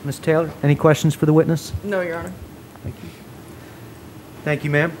 Thank you. Ms. Taylor, any questions for the witness? No, Your Honor. Thank you. Thank you,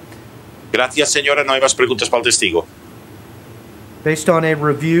 ma'am. Gracias, señora. No hay más preguntas para el testigo. Based on a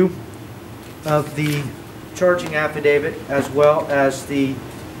review of the charging affidavit as well as the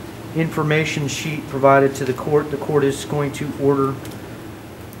information sheet provided to the court is going to order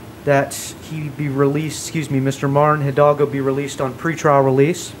that he be released, Mr. Marin Hidalgo be released on pretrial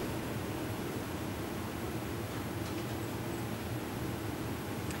release.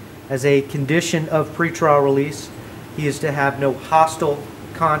 As a condition of pretrial release, he is to have no hostile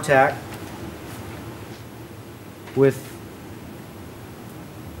contact with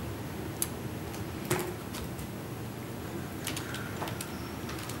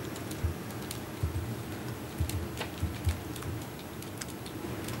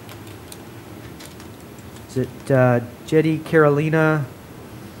is it Jetty Carolina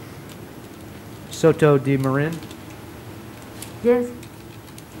Soto de Marin? Yes.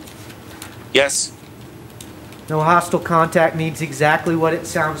 Yes. No hostile contact means exactly what it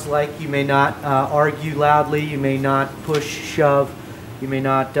sounds like. You may not argue loudly. You may not push, shove. You may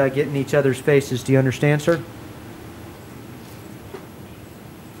not get in each other's faces. Do you understand, sir?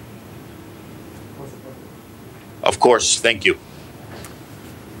 Of course. Thank you.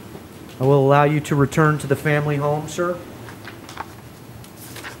 I will allow you to return to the family home, sir.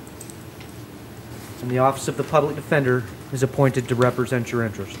 And the Office of the Public Defender is appointed to represent your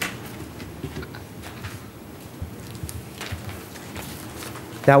interests.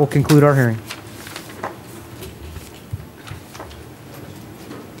 That will conclude our hearing.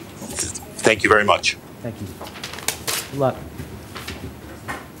 Thank you very much. Thank you. Good luck.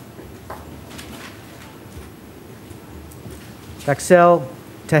 Baxel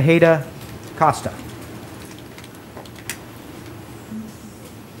Tejeda Costa.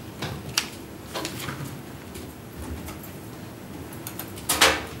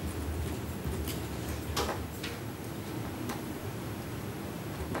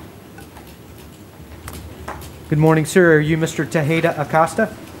 Good morning, sir. Are you Mr. Tejeda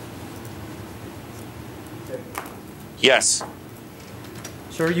Acosta? Yes.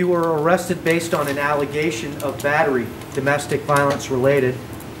 Sir, you were arrested based on an allegation of battery, domestic violence related.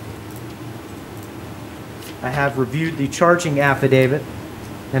 I have reviewed the charging affidavit,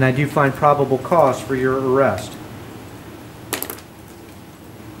 and I do find probable cause for your arrest.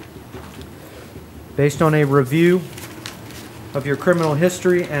 Based on a review of your criminal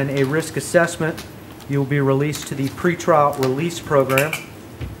history and a risk assessment, you will be released to the pretrial release program.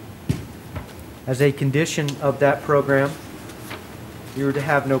 As a condition of that program, you are to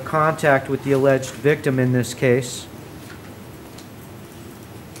have no contact with the alleged victim in this case.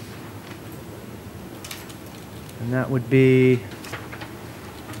 And that would be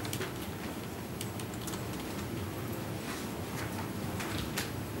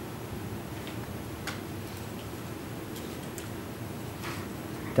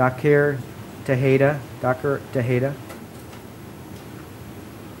Dr. Tejeda. Dr. Tejeda.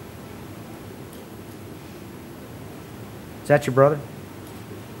 Is that your brother?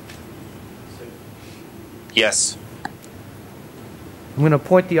 Yes. I'm going to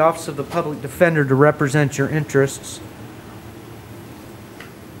appoint the Office of the Public Defender to represent your interests.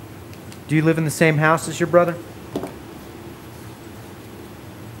 Do you live in the same house as your brother?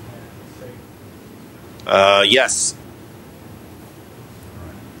 Yes.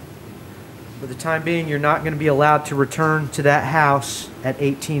 For the time being, you're not going to be allowed to return to that house at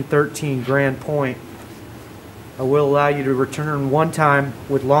 1813 Grand Point. I will allow you to return one time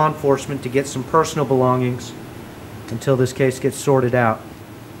with law enforcement to get some personal belongings until this case gets sorted out.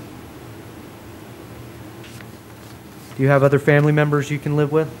 Do you have other family members you can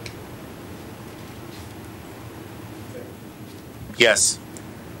live with? Yes.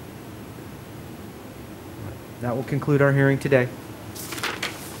 That will conclude our hearing today.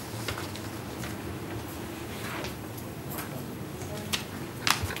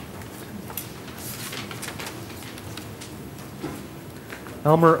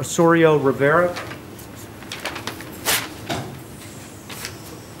 Elmer Osorio Rivera.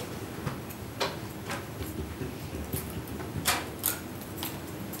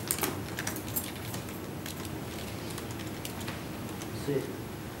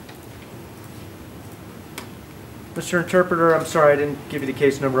 Mr. Interpreter, I'm sorry I didn't give you the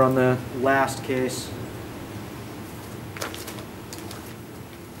case number on the last case.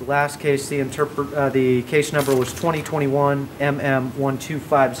 The last case, the case number was 2021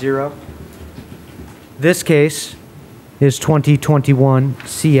 MM1250. This case is 2021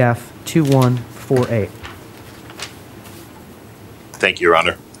 CF2148. Thank you, Your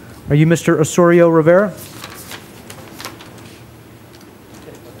Honor. Are you Mr. Osorio Rivera?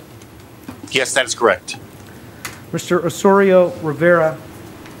 Yes, that is correct. Mr. Osorio Rivera,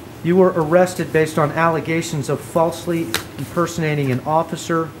 you were arrested based on allegations of falsely impersonating an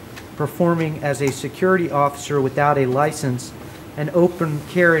officer, performing as a security officer without a license, and open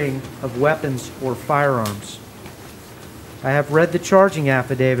carrying of weapons or firearms. I have read the charging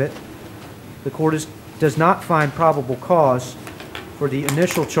affidavit. The court does not find probable cause for the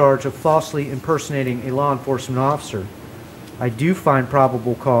initial charge of falsely impersonating a law enforcement officer. I do find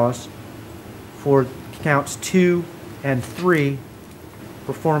probable cause for counts 2 and 3 for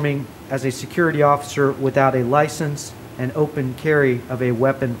performing as a security officer without a license and open carry of a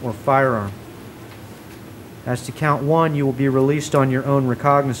weapon or firearm. As to count 1, you will be released on your own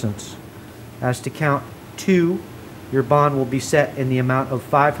recognizance. As to count 2, your bond will be set in the amount of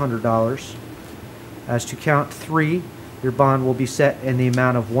 $500. As to count 3, your bond will be set in the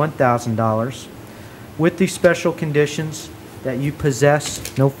amount of $1,000, with the special conditions that you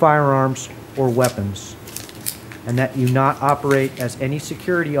possess no firearms or weapons, and that you not operate as any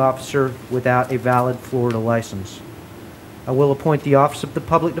security officer without a valid Florida license. I will appoint the Office of the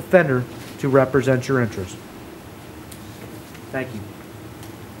Public Defender to represent your interests. Thank you.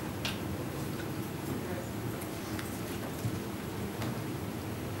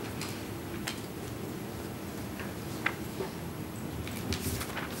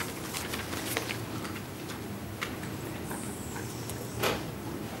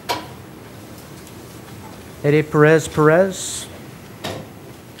 Eddie Perez.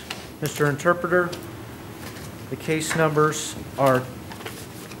 Mr. Interpreter, the case numbers are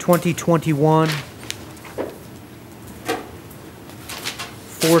 2021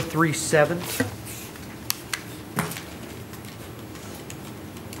 437.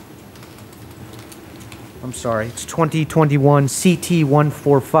 I'm sorry, it's 2021 CT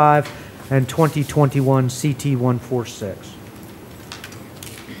 145 and 2021 CT 146.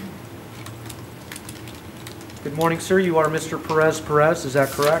 Good morning, sir. You are Mr. Perez, is that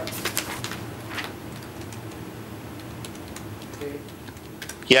correct?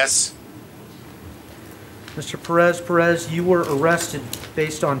 Yes. Mr. Perez, you were arrested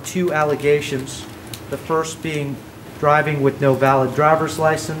based on 2 allegations. The first being driving with no valid driver's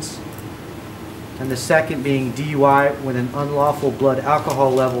license, and the second being DUI with an unlawful blood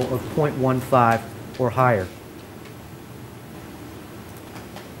alcohol level of 0.15 or higher.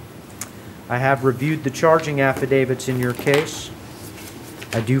 I have reviewed the charging affidavits in your case.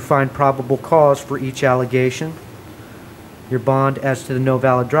 I do find probable cause for each allegation. Your bond as to the no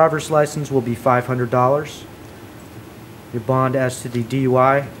valid driver's license will be $500. Your bond as to the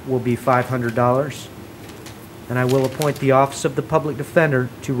DUI will be $500. And I will appoint the Office of the Public Defender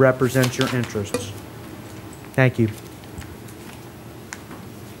to represent your interests. Thank you.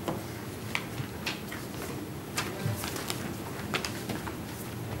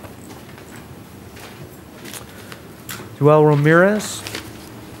 Joel Ramirez.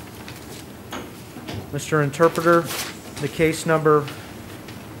 Mr. Interpreter, the case number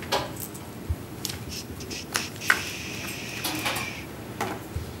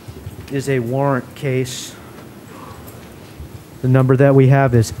is a warrant case. The number that we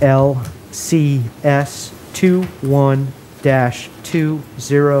have is LCS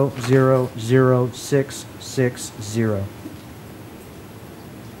 21-2000660.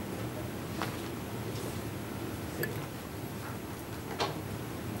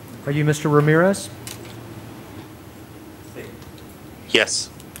 Are you Mr. Ramirez? Yes.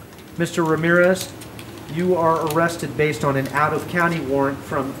 Mr. Ramirez, you are arrested based on an out-of-county warrant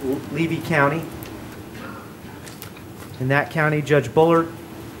from Levy County. In that county, Judge Bullard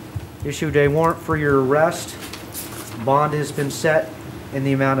issued a warrant for your arrest. Bond has been set in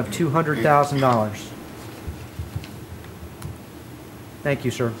the amount of $200,000. Thank you,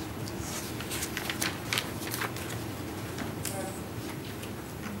 sir.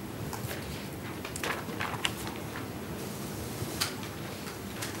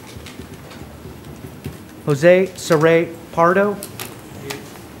 Jose Saray Pardo.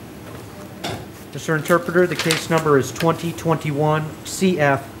 Mr. Interpreter, the case number is 2021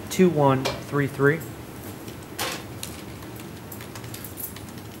 CF 2133.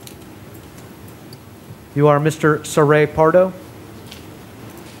 You are Mr. Saray Pardo?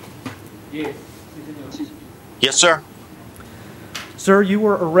 Yes. Yes, sir. Sir, you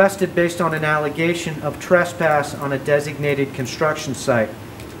were arrested based on an allegation of trespass on a designated construction site.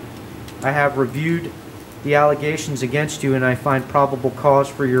 I have reviewed the allegations against you and I find probable cause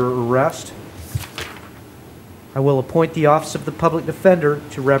for your arrest. I will appoint the Office of the Public Defender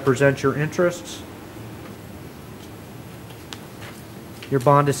to represent your interests. Your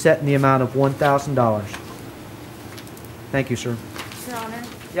bond is set in the amount of $1,000. Thank you, sir. Your Honor,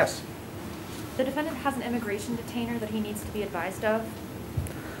 Yes. the defendant has an immigration detainer that he needs to be advised of.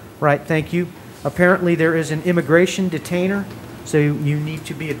 Right, thank you. Apparently there is an immigration detainer, so you need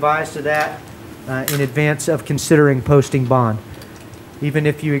to be advised of that in advance of considering posting bond. Even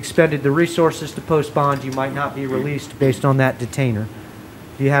if you expended the resources to post bond, you might not be released based on that detainer.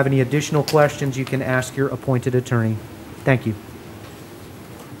 If you have any additional questions, you can ask your appointed attorney. Thank you.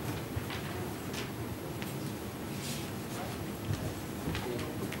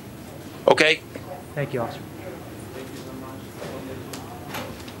 Okay. Thank you, officer.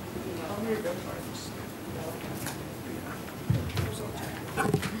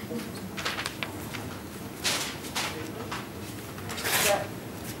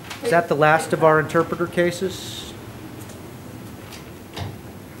 that the last of our interpreter cases? I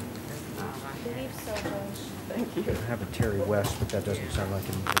believe so, Judge. Thank you. I have a Terry West, but that doesn't sound like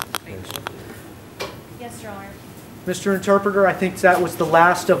an interpreter case. Yes, Your Honor. Mr. Interpreter, I think that was the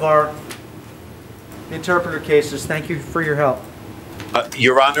last of our interpreter cases. Thank you for your help.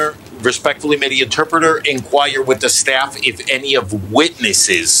 Your Honor, respectfully, may the interpreter inquire with the staff if any of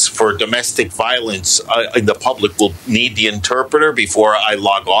witnesses for domestic violence in the public will need the interpreter before I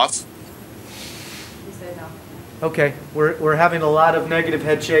log off? He said no. Okay, we're having a lot of negative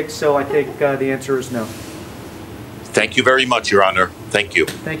head shakes, so I think the answer is no. Thank you very much, Your Honor. Thank you.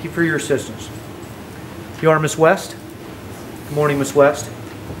 Thank you for your assistance. You are Ms. West? Good morning, Ms. West.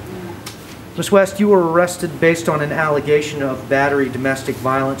 Ms. West, you were arrested based on an allegation of battery domestic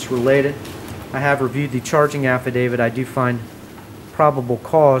violence related. I have reviewed the charging affidavit. I do find probable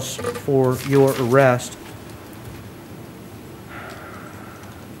cause for your arrest.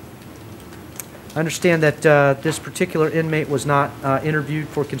 I understand that this particular inmate was not interviewed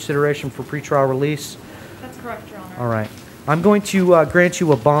for consideration for pretrial release. That's correct, Your Honor. All right. I'm going to grant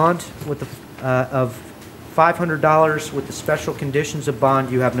you a bond with the, of $500 with the special conditions of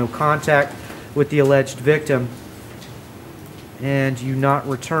bond. You have no contact with the alleged victim, and you not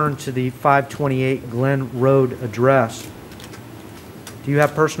return to the 528 Glen Road address. Do you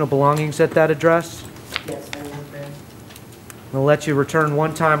have personal belongings at that address? Yes, I will, ma'am. We'll let you return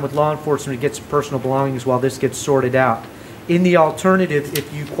one time with law enforcement to get some personal belongings while this gets sorted out. In the alternative,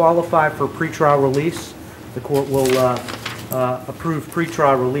 if you qualify for pretrial release, the court will approve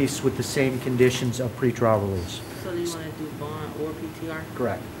pretrial release with the same conditions of pretrial release. So do you want to do bond or PTR?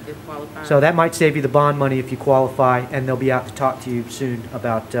 Correct. If qualified? So that might save you the bond money if you qualify, and they'll be out to talk to you soon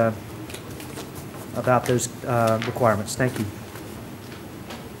about those requirements. Thank you.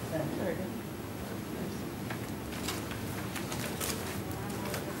 Very good.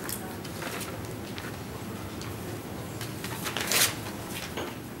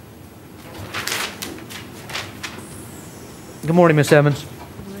 Good morning, Ms. Evans.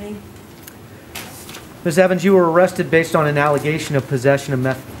 Good morning. Ms. Evans, you were arrested based on an allegation of possession of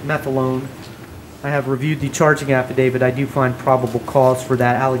methadone. I have reviewed the charging affidavit. I do find probable cause for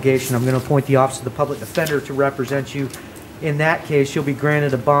that allegation. I'm going to appoint the Office of the Public Defender to represent you. In that case, you'll be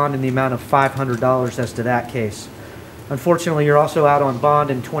granted a bond in the amount of $500 as to that case. Unfortunately, you're also out on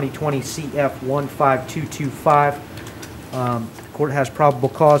bond in 2020 CF 15225. The court has probable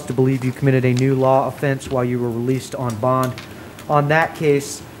cause to believe you committed a new law offense while you were released on bond. On that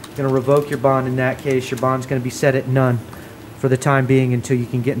case, going to revoke your bond. In that case, your bond's going to be set at none for the time being until you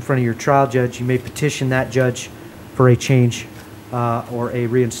can get in front of your trial judge. You may petition that judge for a change or a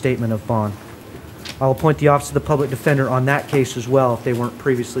reinstatement of bond. I'll appoint the Office of the Public Defender on that case as well if they weren't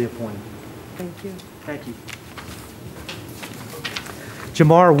previously appointed. Thank you. Thank you.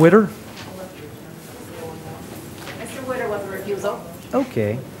 Jamar Witter? Mr. Witter was a refusal.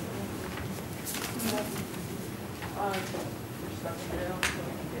 Okay.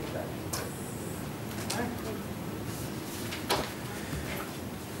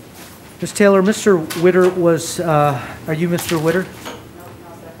 Ms. Taylor, Mr. Witter was, are you Mr. Witter?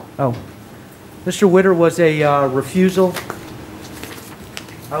 Oh. Mr. Witter was a refusal.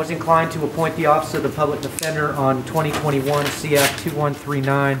 I was inclined to appoint the Office of the Public Defender on 2021 CF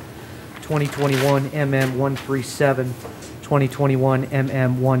 2139, 2021 MM 137, 2021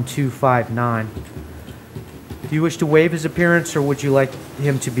 MM 1259. Do you wish to waive his appearance, or would you like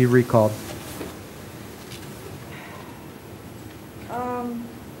him to be recalled?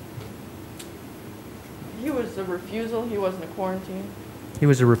 He was a refusal. He wasn't a quarantine. He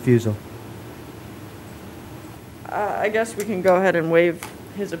was a refusal. I guess we can go ahead and waive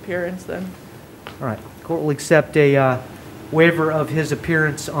his appearance then. All right. Court will accept a waiver of his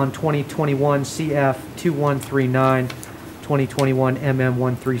appearance on 2021 CF 2139, 2021 MM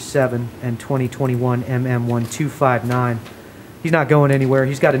 137, and 2021 MM 1259. He's not going anywhere.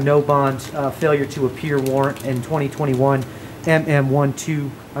 He's got a no bond failure to appear warrant in 2021 MM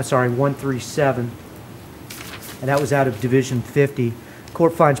 137, and that was out of Division 50.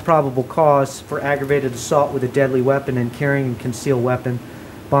 Court finds probable cause for aggravated assault with a deadly weapon and carrying a concealed weapon.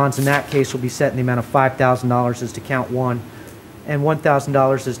 Bonds in that case will be set in the amount of $5,000 as to count 1 and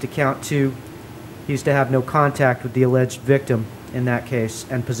 $1,000 as to count 2. He's to have no contact with the alleged victim in that case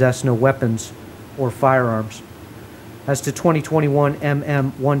and possess no weapons or firearms. As to 2021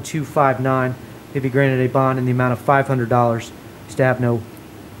 MM 1259, he'll be granted a bond in the amount of $500. He's to have no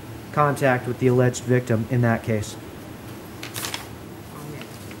contact with the alleged victim in that case.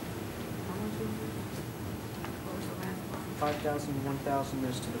 5,000, 1,000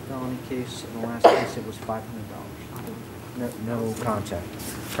 is to the felony case. In the last case, it was $500. No contact.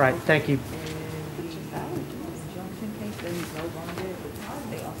 All right, thank you.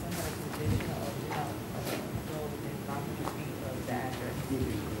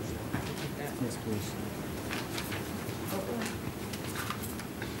 Yes, please.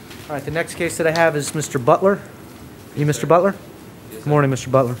 All right, the next case that I have is Mr. Butler. Are you Mr. Butler? Good morning,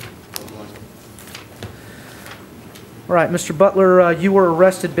 Mr. Butler. All right, Mr. Butler, you were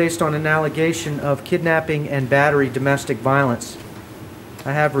arrested based on an allegation of kidnapping and battery domestic violence.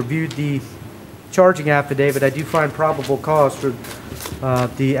 I have reviewed the charging affidavit. I do find probable cause for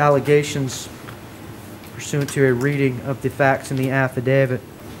the allegations pursuant to a reading of the facts in the affidavit.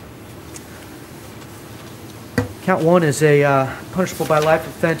 Count 1 is a punishable by life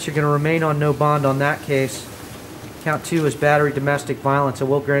offense. You're going to remain on no bond on that case. Count 2 is battery domestic violence. I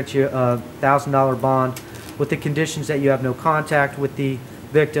will grant you a $1,000 bond with the conditions that you have no contact with the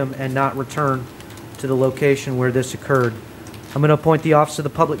victim and not return to the location where this occurred. I'm going to appoint the Office of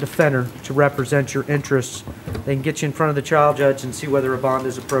the Public Defender to represent your interests. They can get you in front of the trial judge and see whether a bond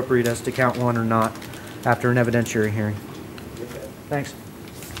is appropriate as to count 1 or not after an evidentiary hearing. Thanks.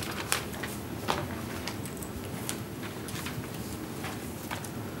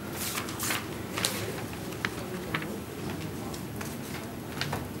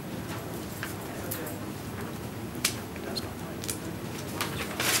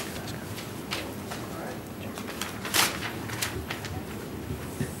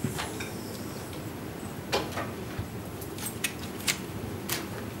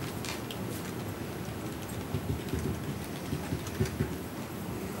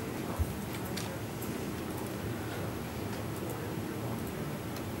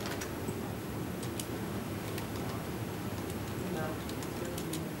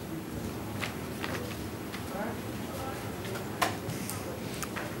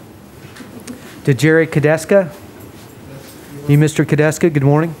 To Jerry Kadeska. You, Mr. Kadeska, good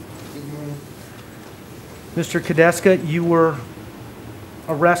morning. Mr. Kadeska, you were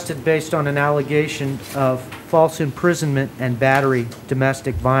arrested based on an allegation of false imprisonment and battery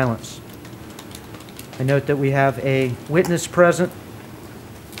domestic violence. I note that we have a witness present.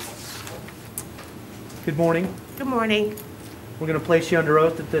 Good morning. Good morning. We're going to place you under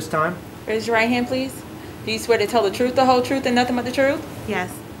oath at this time. Raise your right hand, please. Do you swear to tell the truth, the whole truth, and nothing but the truth?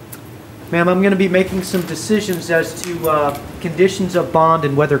 Yes. Ma'am, I'm going to be making some decisions as to conditions of bond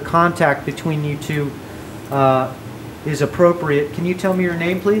and whether contact between you two is appropriate. Can you tell me your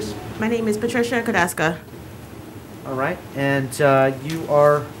name, please? My name is Patricia Kadeska. All right. And you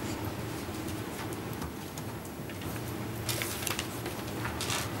are...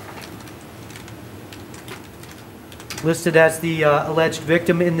 listed as the alleged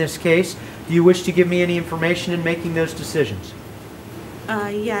victim in this case. Do you wish to give me any information in making those decisions?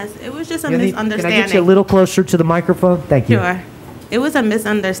 Yes, it was just a misunderstanding. Can I get you a little closer to the microphone? Thank you. Sure. It was a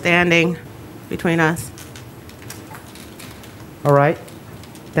misunderstanding between us. All right.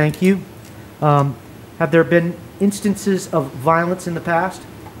 Thank you. Have there been instances of violence in the past?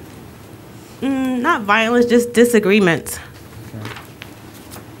 Not violence, just disagreements. Okay.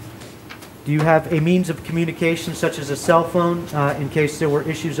 Do you have a means of communication such as a cell phone in case there were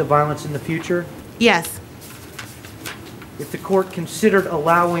issues of violence in the future? Yes. If the court considered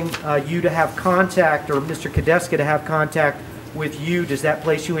allowing you to have contact, or Mr. Kadeska to have contact with you, does that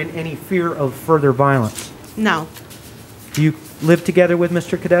place you in any fear of further violence? No. Do you live together with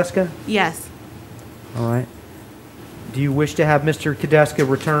Mr. Kadeska? Yes. All right. Do you wish to have Mr. Kadeska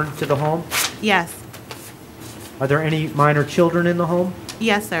return to the home? Yes. Are there any minor children in the home?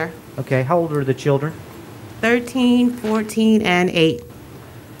 Yes, sir. Okay. How old are the children? 13, 14, and 8.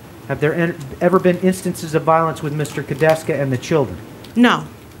 Have there ever been instances of violence with Mr. Kadeska and the children? No.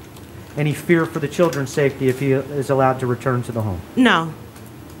 Any fear for the children's safety if he is allowed to return to the home? No.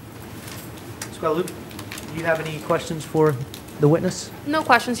 Ms. Guadalupe, do you have any questions for the witness? No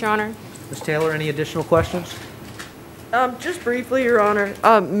questions, Your Honor. Ms. Taylor, any additional questions? Just briefly, Your Honor.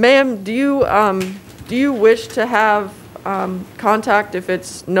 Ma'am, do you wish to have contact if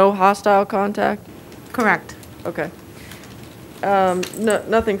it's no hostile contact? Correct. Okay. No,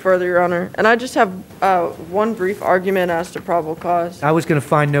 nothing further, Your Honor. And I just have one brief argument as to probable cause. I was going to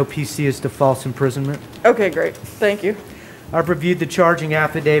find no PC as to false imprisonment. Okay, great. Thank you. I've reviewed the charging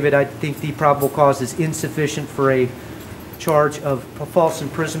affidavit. I think the probable cause is insufficient for a charge of false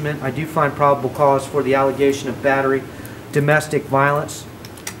imprisonment. I do find probable cause for the allegation of battery, domestic violence.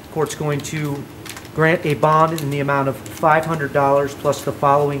 The court's going to grant a bond in the amount of $500 plus the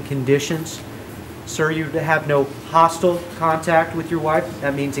following conditions. Sir, you have no hostile contact with your wife.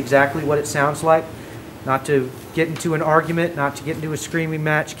 That means exactly what it sounds like. Not to get into an argument, not to get into a screaming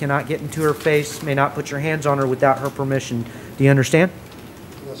match, cannot get into her face, may not put your hands on her without her permission. Do you understand?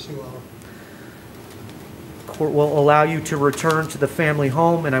 Yes, Your Honor. Court will allow you to return to the family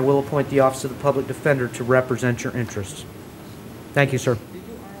home, and I will appoint the Office of the Public Defender to represent your interests. Thank you, sir.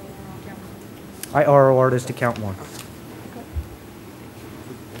 I ROR'd as to count one.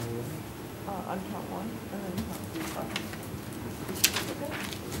 On count one, and then count two.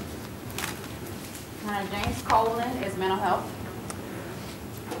 James Colin is mental health.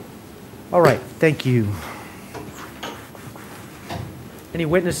 All right, thank you. Any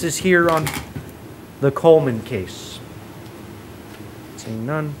witnesses here on the Coleman case? Seeing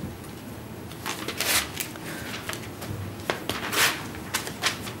none.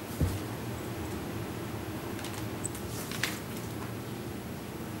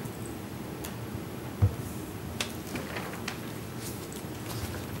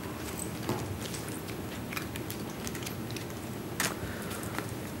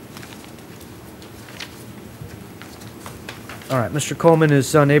 All right, Mr. Coleman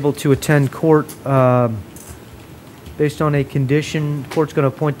is unable to attend court based on a condition. Court's going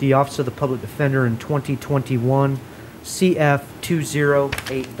to appoint the Office of the Public Defender in 2021, CF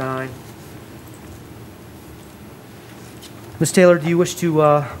 2089. Ms. Taylor, do you wish to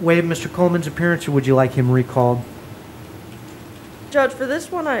waive Mr. Coleman's appearance, or would you like him recalled? Judge, for this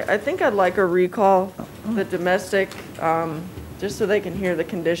one, I think I'd like a recall, the domestic, just so they can hear the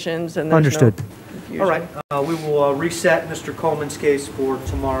conditions and there's Understood. no confusion. All right, we will reset Mr. Coleman's case for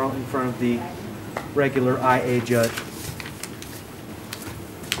tomorrow in front of the regular IA judge.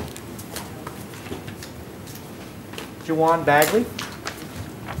 Jawan Bagley.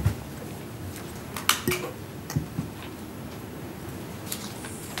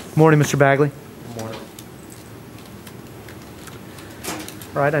 Morning, Mr. Bagley. Morning.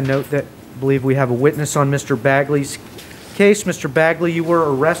 All right, I note that I believe we have a witness on Mr. Bagley's case. Mr. Bagley, you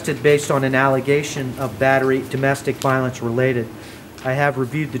were arrested based on an allegation of battery, domestic violence related. I have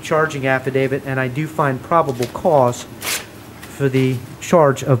reviewed the charging affidavit, and I do find probable cause for the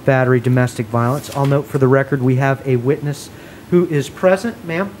charge of battery, domestic violence. I'll note for the record we have a witness who is present.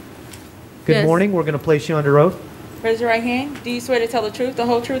 Ma'am, good Yes. morning. We're going to place you under oath. Raise your right hand. Do you swear to tell the truth, the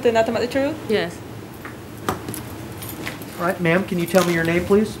whole truth, and nothing but the truth? Yes. All right, ma'am, can you tell me your name,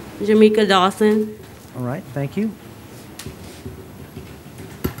 please? Jamaica Dawson. All right, thank you.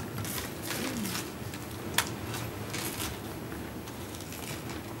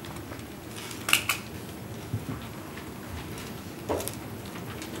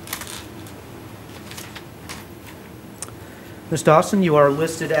 Ms. Dawson, you are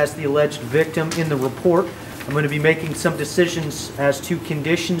listed as the alleged victim in the report. I'm going to be making some decisions as to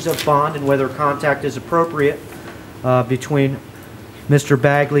conditions of bond and whether contact is appropriate between Mr.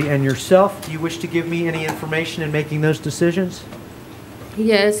 Bagley and yourself. Do you wish to give me any information in making those decisions?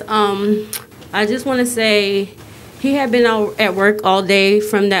 Yes. I just want to say he had been out at work all day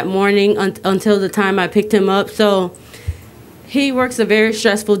from that morning until the time I picked him up. So he works a very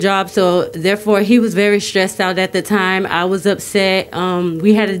stressful job, so therefore he was very stressed out at the time. I was upset.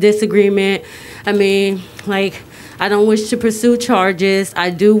 We had a disagreement. I mean, like, I don't wish to pursue charges.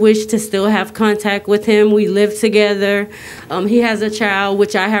 I do wish to still have contact with him. We live together. He has a child,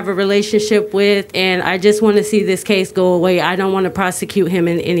 which I have a relationship with, and I just want to see this case go away. I don't want to prosecute him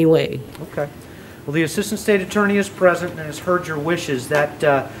in any way. Okay. Well, the Assistant State Attorney is present and has heard your wishes.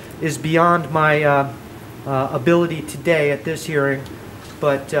 That is beyond my ability today at this hearing,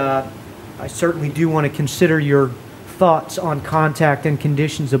 but I certainly do want to consider your thoughts on contact and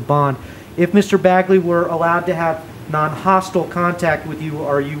conditions of bond. If Mr. Bagley were allowed to have non-hostile contact with you,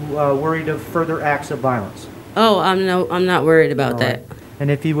 are you worried of further acts of violence? Oh, I'm not worried about that. And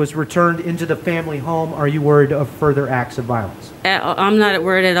if he was returned into the family home, are you worried of further acts of violence? I'm not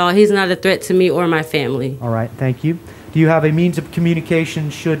worried at all. He's not a threat to me or my family. All right, thank you. Do you have a means of communication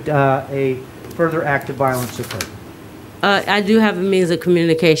should a further act of violence occur? I do have a means of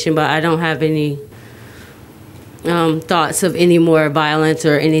communication, but I don't have any thoughts of any more violence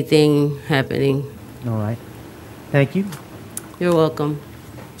or anything happening. All right. Thank you. You're welcome.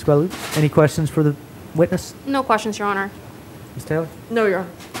 Ms. Guadalupe, any questions for the witness? No questions, Your Honor. Ms. Taylor? No, Your Honor.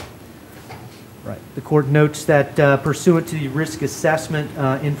 Right. The court notes that pursuant to the risk assessment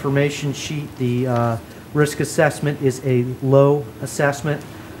information sheet, the risk assessment is a low assessment.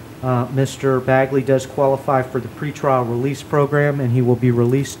 Mr. Bagley does qualify for the pretrial release program, and he will be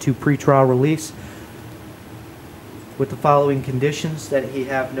released to pretrial release with the following conditions: that he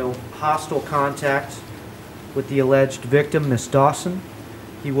have no hostile contact with the alleged victim, Ms. Dawson.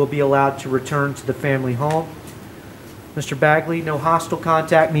 He will be allowed to return to the family home. Mr. Bagley, no hostile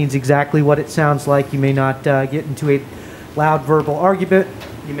contact means exactly what it sounds like. You may not get into a loud verbal argument.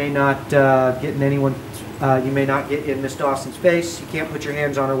 You may not get in anyone. You may not get in Miss Dawson's face. You can't put your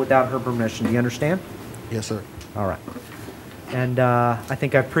hands on her without her permission. Do you understand? Yes, sir. All right. And I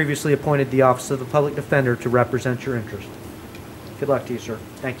think I've previously appointed the Office of the Public Defender to represent your interest. Good luck to you, sir.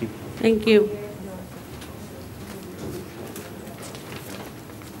 Thank you. Thank you.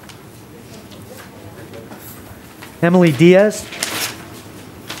 Emily Diaz.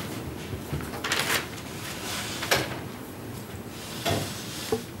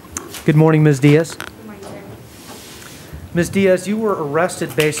 Good morning, Ms. Diaz. Ms. Diaz, you were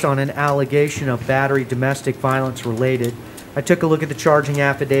arrested based on an allegation of battery domestic violence related. I took a look at the charging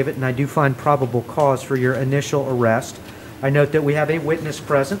affidavit and I do find probable cause for your initial arrest. I note that we have a witness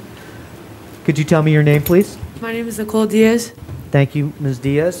present. Could you tell me your name, please? My name is Nicole Diaz. Thank you, Ms.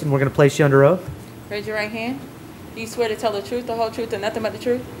 Diaz, and we're going to place you under oath. Raise your right hand. Do you swear to tell the truth, the whole truth, and nothing but the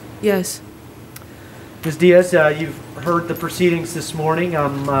truth? Yes. Ms. Diaz, you've heard the proceedings this morning.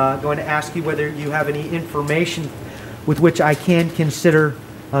 I'm going to ask you whether you have any information with which I can consider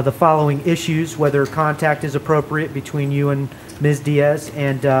the following issues, whether contact is appropriate between you and Ms. Diaz,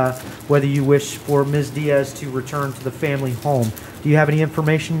 and whether you wish for Ms. Diaz to return to the family home. Do you have any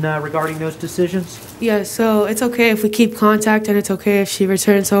information regarding those decisions? Yeah, so it's okay if we keep contact and it's okay if she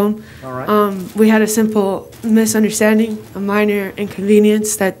returns home. All right. We had a simple misunderstanding, a minor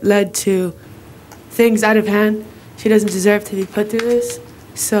inconvenience that led to things out of hand. She doesn't deserve to be put through this.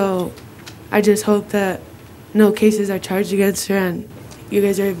 So I just hope that no cases are charged against her and you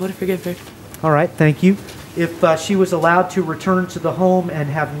guys are able to forgive her. All right, thank you. If she was allowed to return to the home and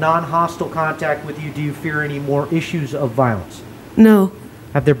have non-hostile contact with you, do you fear any more issues of violence? No.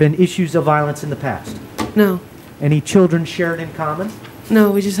 Have there been issues of violence in the past? No. Any children shared in common?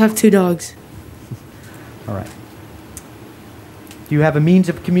 No, we just have 2 dogs. All right. Do you have a means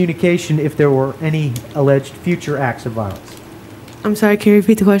of communication if there were any alleged future acts of violence? I'm sorry, can you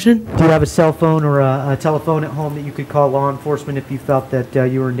repeat the question? Do you have a cell phone or a telephone at home that you could call law enforcement if you felt that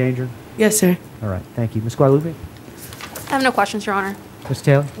you were in danger? Yes, sir. All right, thank you. Ms. Guadalupe? I have no questions, Your Honor. Ms.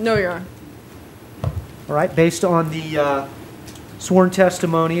 Taylor? No, Your Honor. All right, based on the sworn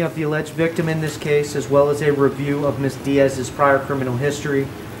testimony of the alleged victim in this case, as well as a review of Ms. Diaz's prior criminal history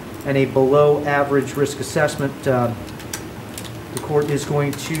and a below-average risk assessment, the court is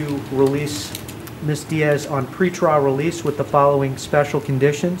going to release Ms. Diaz on pretrial release with the following special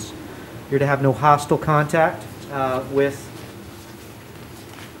conditions. You're to have no hostile contact with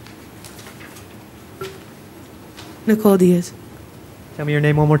Nicole Diaz. Tell me your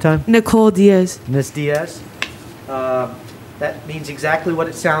name one more time. Nicole Diaz. Ms. Diaz. That means exactly what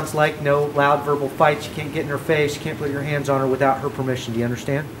it sounds like. No loud verbal fights. You can't get in her face. You can't put your hands on her without her permission. Do you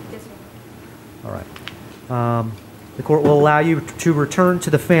understand? Yes, sir. All right. The court will allow you to return to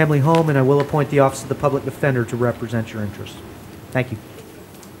the family home, and I will appoint the Office of the Public Defender to represent your interests. Thank you.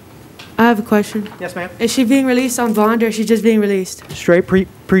 I have a question. Yes, ma'am. Is she being released on bond or is she just being released? Straight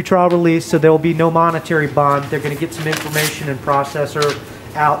pre-trial release, so there will be no monetary bond. They're going to get some information and process her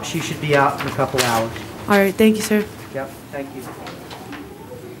out. She should be out in a couple hours. All right, thank you, sir. Yep, thank you.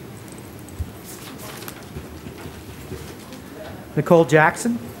 Nicole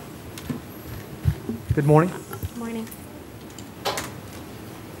Jackson. Good morning. Good morning.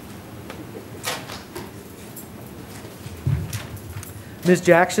 Ms.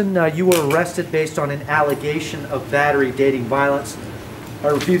 Jackson, you were arrested based on an allegation of battery dating violence. I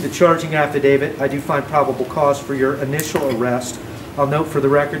reviewed the charging affidavit. I do find probable cause for your initial arrest. I'll note for the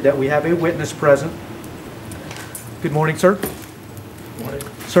record that we have a witness present. Good morning, sir. Good morning.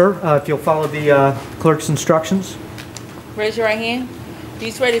 Sir, if you'll follow the clerk's instructions. Raise your right hand. Do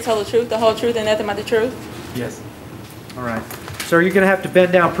you swear to tell the truth, the whole truth, and nothing but the truth? Yes. All right. Sir, you're going to have to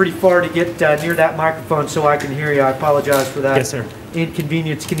bend down pretty far to get near that microphone so I can hear you. I apologize for that. Yes, sir.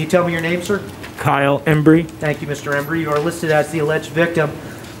 Inconvenience. Can you tell me your name, sir? Kyle Embry. Thank you, Mr. Embry. You are listed as the alleged victim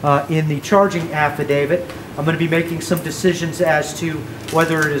in the charging affidavit. I'm going to be making some decisions as to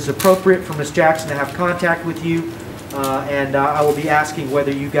whether it is appropriate for Ms. Jackson to have contact with you, and I will be asking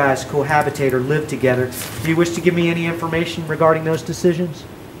whether you guys cohabitate or live together. Do you wish to give me any information regarding those decisions?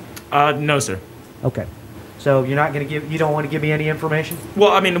 No, sir. Okay. So you're not going to give, you don't want to give me any information?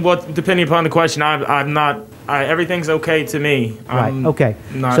 Well, I mean, depending upon the question, I'm not, everything's okay to me. Right, okay.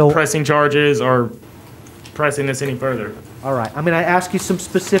 Not So- pressing charges or pressing this any further. All right. I'm going to ask you some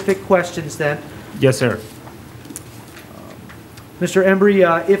specific questions then. Yes, sir. Mr.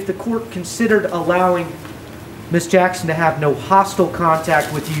 Embry, if the court considered allowing Ms. Jackson to have no hostile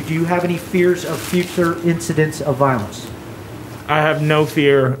contact with you, do you have any fears of future incidents of violence? I have no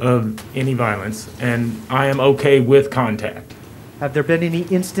fear of any violence, and I am okay with contact. Have there been any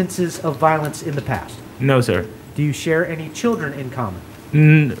instances of violence in the past? No, sir. Do you share any children in common?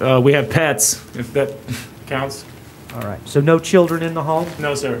 We have pets, if that counts. All right. So no children in the home?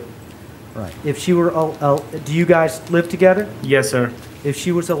 No, sir. All right. If she were, do you guys live together? Yes, sir. If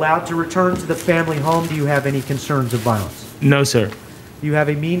she was allowed to return to the family home, do you have any concerns of violence? No, sir. Do you have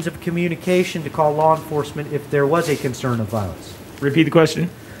a means of communication to call law enforcement if there was a concern of violence? Repeat the question.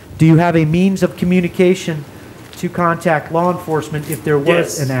 Do you have a means of communication to contact law enforcement if there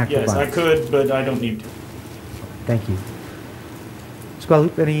was an act of Yes, I violence? could, but I don't need to. Thank you. Ms.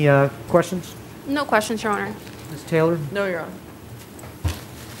 Guadalupe, any questions? No questions, Your Honor. Ms. Taylor? No, Your Honor.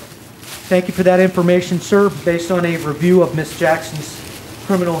 Thank you for that information, sir. Based on a review of Ms. Jackson's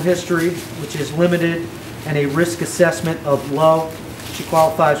criminal history, which is limited, and a risk assessment of low, she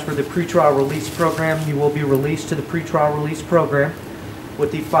qualifies for the pretrial release program. You will be released to the pretrial release program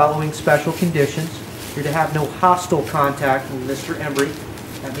with the following special conditions. You're to have no hostile contact with Mr. Embry.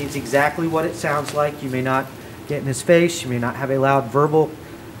 That means exactly what it sounds like. You may not get in his face. You may not have a loud verbal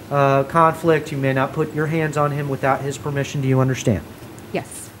conflict. You may not put your hands on him without his permission. Do you understand?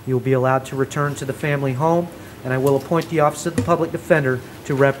 Yes. You will be allowed to return to the family home, and I will appoint the Office of the Public Defender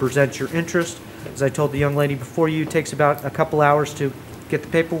to represent your interest. As I told the young lady before you, it takes about a couple hours to get the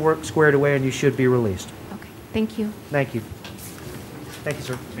paperwork squared away, and you should be released. Okay. Thank you. Thank you. Thank you,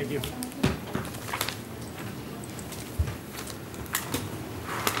 sir. Thank you.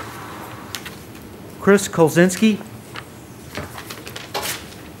 Chris Kolzinski.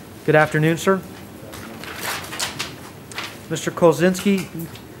 Good afternoon, sir. Mr. Kolzinski,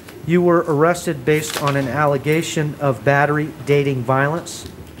 you were arrested based on an allegation of battery dating violence.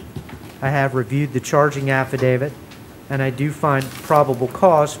 I have reviewed the charging affidavit, and I do find probable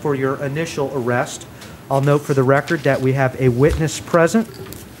cause for your initial arrest. I'll note for the record that we have a witness present.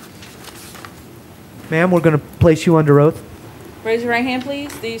 Ma'am, we're going to place you under oath. Raise your right hand,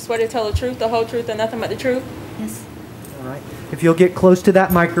 please. Do you swear to tell the truth, the whole truth, and nothing but the truth? Yes. All right. If you'll get close to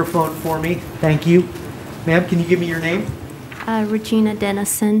that microphone for me, thank you. Ma'am, can you give me your name? Regina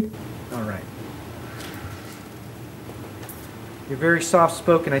Dennison. All right. You're very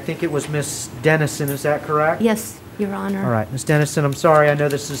soft-spoken. I think it was Miss Dennison. Is that correct? Yes, Your Honor. All right. Miss Dennison, I'm sorry. I know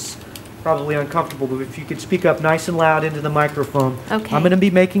this is probably uncomfortable, but if you could speak up nice and loud into the microphone. Okay. I'm going to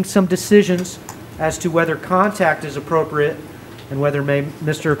be making some decisions as to whether contact is appropriate and whether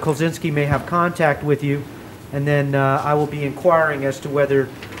Mr. Kolzinski may have contact with you. And then I will be inquiring as to whether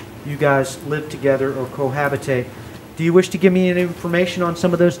you guys live together or cohabitate. Do you wish to give me any information on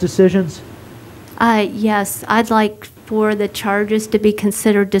some of those decisions? Yes, I'd like for the charges to be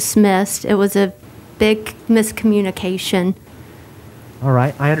considered dismissed. It was a big miscommunication. All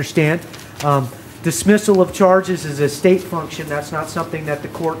right, I understand. Dismissal of charges is a state function. That's not something that the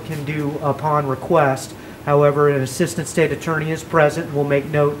court can do upon request. However, an assistant state attorney is present and will make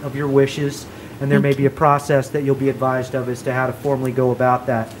note of your wishes, and there may be a process that you'll be advised of as to how to formally go about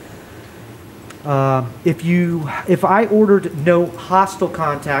that. If I ordered no hostile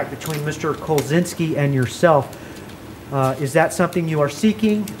contact between Mr. Kolzinski and yourself, is that something you are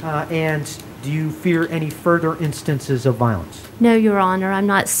seeking? And do you fear any further instances of violence? No, Your Honor, I'm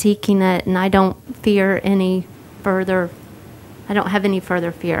not seeking it, and I don't fear any further. I don't have any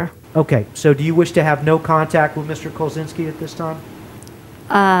further fear. Okay, so do you wish to have no contact with Mr. Kolzinski at this time?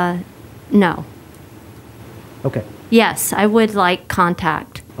 No. Okay. Yes, I would like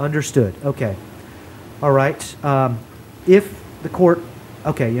contact. Understood. Okay. All right. If the court,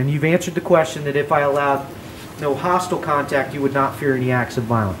 okay, and you've answered the question that if I allowed no hostile contact, you would not fear any acts of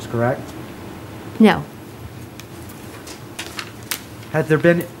violence, correct? No. Has there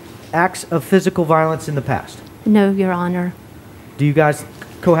been acts of physical violence in the past? No, Your Honor. Do you guys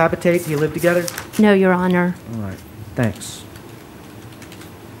cohabitate? Do you live together? No, Your Honor. All right. Thanks.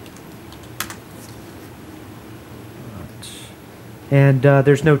 All right. And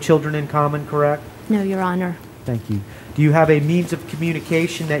there's no children in common, correct? No, Your Honor. Thank you. Do you have a means of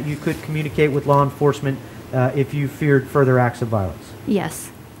communication that you could communicate with law enforcement if you feared further acts of violence?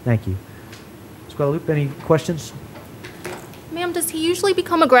 Yes. Thank you. Ms. Guadalupe, any questions? Ma'am, does he usually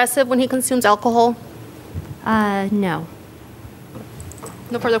become aggressive when he consumes alcohol? No.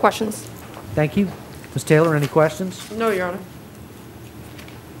 No further questions. Thank you. Ms. Taylor, any questions? No, Your Honor.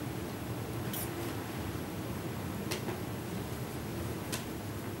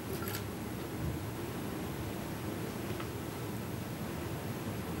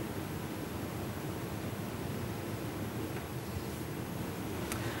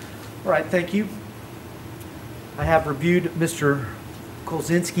 All right, thank you. I have reviewed Mr.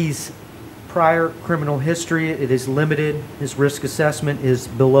 Kolzinski's prior criminal history. It is limited. His risk assessment is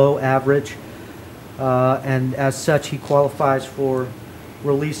below average. And as such, he qualifies for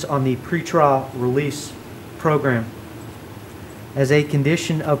release on the pretrial release program. As a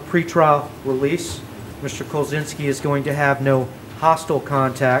condition of pretrial release, Mr. Kolzinski is going to have no hostile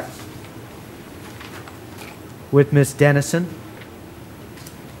contact with Ms. Dennison.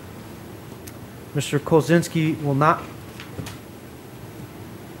 Mr. Kolzinski will not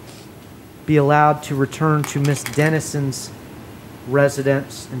be allowed to return to Ms. Dennison's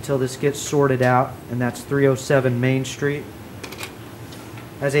residence until this gets sorted out, and that's 307 Main Street.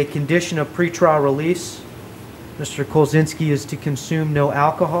 As a condition of pretrial release, Mr. Kolzinski is to consume no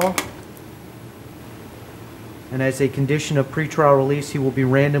alcohol. And as a condition of pretrial release, he will be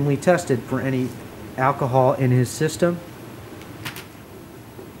randomly tested for any alcohol in his system.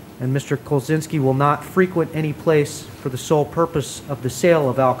 And Mr. Kolzinski will not frequent any place for the sole purpose of the sale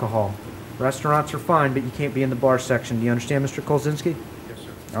of alcohol. Restaurants are fine, but you can't be in the bar section. Do you understand, Mr. Kolzinski? Yes,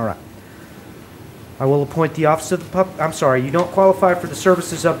 sir. All right. I will appoint the Office of the I'm sorry, you don't qualify for the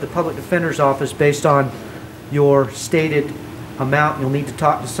services of the Public Defender's Office based on your stated amount. You'll need to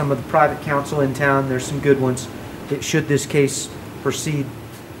talk to some of the private counsel in town. There's some good ones that should this case proceed.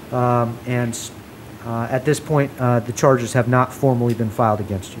 At this point, the charges have not formally been filed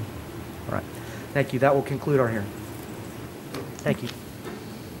against you. All right. Thank you. That will conclude our hearing. Thank you.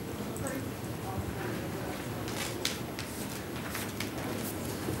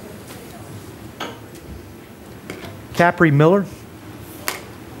 Capri Miller.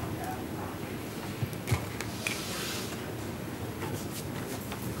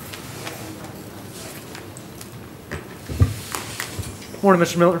 Morning,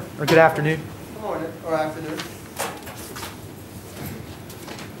 Mr. Miller, or good afternoon. Good morning, or afternoon.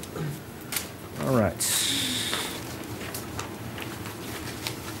 All right.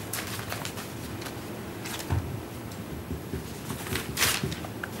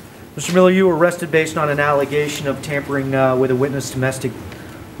 Mr. Miller, you were arrested based on an allegation of tampering with a witness domestic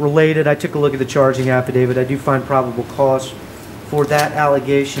related. I took a look at the charging affidavit. I do find probable cause for that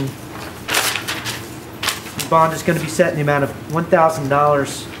allegation. The bond is going to be set in the amount of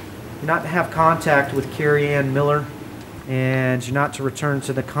 $1,000. You're not to have contact with Carrie Ann Miller, and you're not to return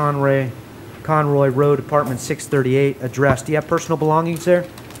to the Conroy Road, apartment 638 address. Do you have personal belongings there?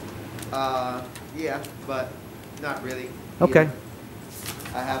 Yeah, but not really. Okay.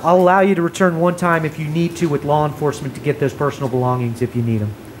 I'll allow you to return one time if you need to with law enforcement to get those personal belongings if you need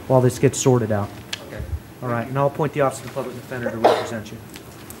them while this gets sorted out. Okay. All right, and I'll appoint the Office of the Public Defender to represent you.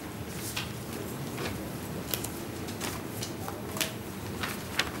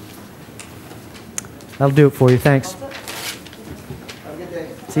 That'll do it for you. Thanks. Have a good day.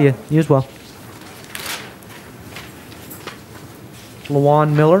 See you. You as well.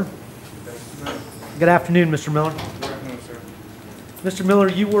 Lawan Miller. Good afternoon, Mr. Miller. Mr. Miller,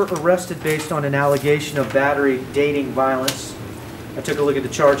 you were arrested based on an allegation of battery, dating, violence. I took a look at the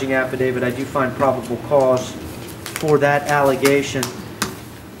charging affidavit. I do find probable cause for that allegation.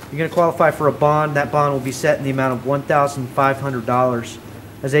 You're going to qualify for a bond. That bond will be set in the amount of $1,500.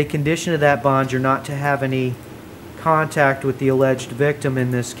 As a condition of that bond, you're not to have any contact with the alleged victim in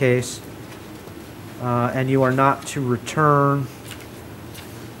this case, and you are not to return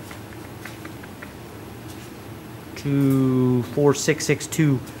to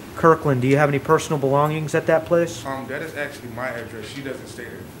 4662 Kirkland. Do you have any personal belongings at that place? That is actually my address. She doesn't stay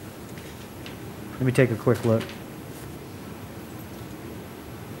there. Let me take a quick look.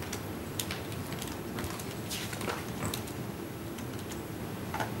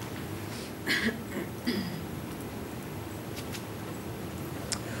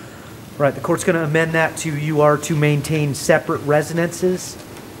 Right, the court's going to amend that to you are to maintain separate residences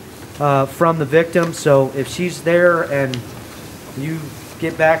from the victim. So if she's there and you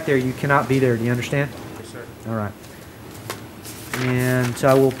get back there, you cannot be there. Do you understand? Yes, sir. All right. And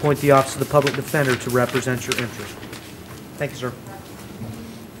I will appoint the Office of the Public Defender to represent your interest. Thank you, sir.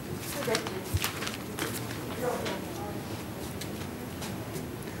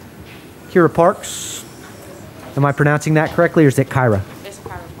 Kira Parks. Am I pronouncing that correctly, or is it Kyra? It's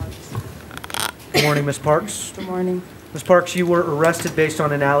Kyra Parks. Good morning, Ms. Parks. Good morning. Ms. Parks, you were arrested based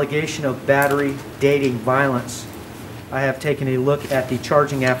on an allegation of battery, dating, violence. I have taken a look at the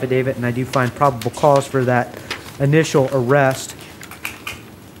charging affidavit, and I do find probable cause for that initial arrest.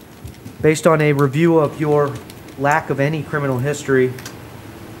 Based on a review of your lack of any criminal history,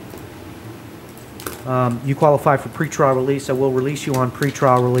 you qualify for pretrial release. I will release you on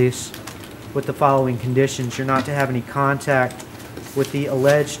pretrial release with the following conditions. You're not to have any contact with the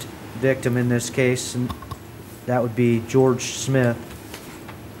alleged victim in this case, and that would be George Smith.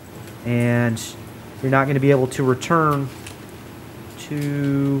 and you're not going to be able to return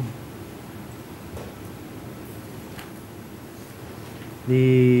to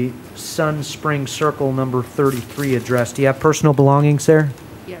the Sun Spring Circle number 33 address. Do you have personal belongings there?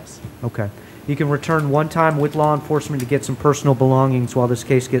 Yes. Okay. You can return one time with law enforcement to get some personal belongings while this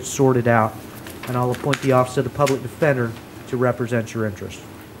case gets sorted out, and I'll appoint the Office of the Public Defender to represent your interests.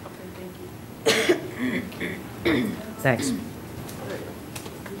 Okay, thank you. Thanks.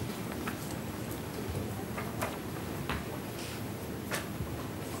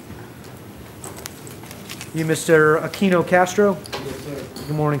 You, Mr. Aquino Castro? Yes, sir.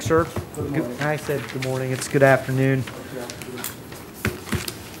 Good morning, sir. Good morning. I said good morning. It's good afternoon.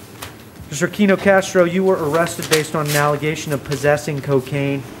 Mr. Aquino Castro, you were arrested based on an allegation of possessing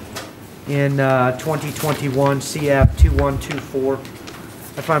cocaine in 2021 CF 2124.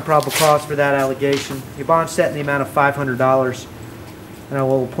 I find probable cause for that allegation. Your bond set in the amount of $500, and I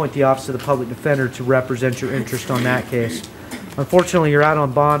will appoint the Office of the Public Defender to represent your interest on that case. Unfortunately, you're out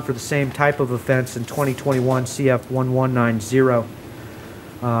on bond for the same type of offense in 2021 CF 1190.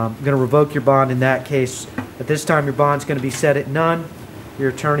 I'm going to revoke your bond in that case. At this time, your bond's going to be set at none. Your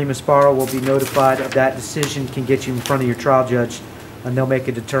attorney, Ms. Barrow, will be notified of that decision, can get you in front of your trial judge, and they'll make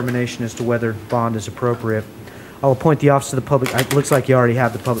a determination as to whether bond is appropriate. I'll appoint the Office of the Public, it looks like you already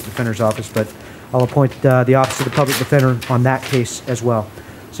have the Public Defender's Office, but I'll appoint the Office of the Public Defender on that case as well.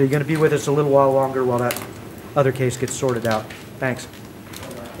 So you're going to be with us a little while longer while that other case gets sorted out. Thanks.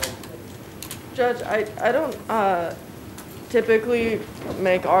 Judge, I don't typically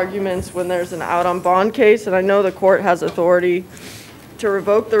make arguments when there's an out on bond case, and I know the court has authority to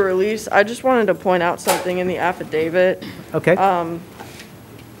revoke the release. I just wanted to point out something in the affidavit. Okay.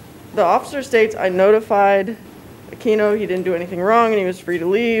 The officer states, I notified Aquino he didn't do anything wrong and he was free to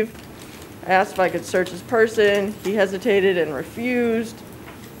leave. I asked if I could search his person. He hesitated and refused.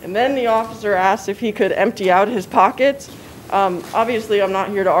 And then the officer asked if he could empty out his pockets. Obviously, I'm not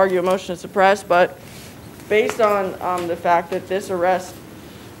here to argue a motion to suppress, but based on the fact that this arrest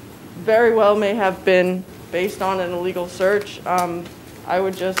very well may have been based on an illegal search, I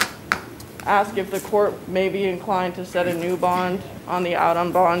would just ask if the court may be inclined to set a new bond on the out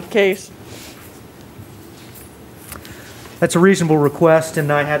on bond case. That's a reasonable request,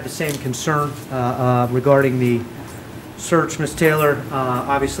 and I had the same concern regarding the search, Ms. Taylor.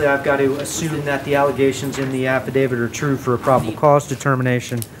 Obviously, I've got to assume that the allegations in the affidavit are true for a probable cause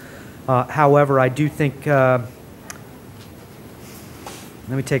determination. However, I do think, let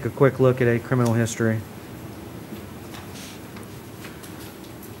me take a quick look at a criminal history.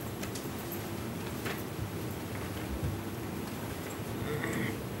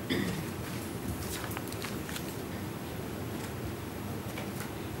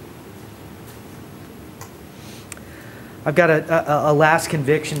 I've got a last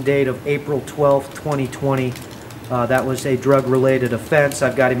conviction date of April 12th, 2020. That was a drug-related offense.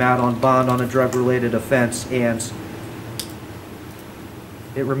 I've got him out on bond on a drug-related offense, and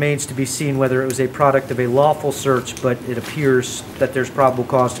it remains to be seen whether it was a product of a lawful search, but it appears that there's probable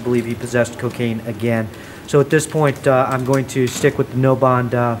cause to believe he possessed cocaine again. So at this point, I'm going to stick with the no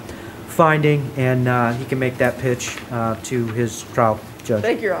bond finding, and he can make that pitch to his trial judge.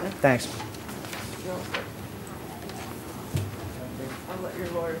 Thank you, Your Honor. Thanks. I'll let your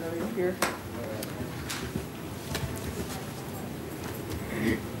lawyer know you're here.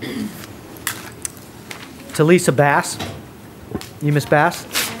 Talisa Bass. You, Miss Bass?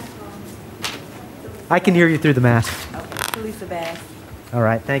 I can hear you through the mask. Talisa Bass. All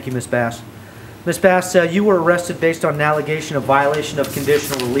right. Thank you, Miss Bass. Miss Bass, you were arrested based on an allegation of violation of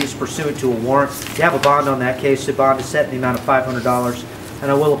conditional release pursuant to a warrant. You have a bond on that case. The bond is set in the amount of $500,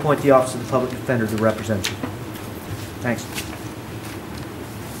 and I will appoint the Office of the Public Defender to represent you. Thanks.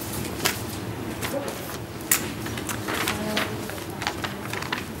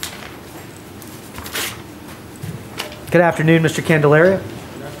 Good afternoon, Mr. Candelaria.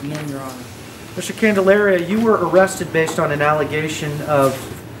 Good afternoon, Your Honor. Mr. Candelaria, you were arrested based on an allegation of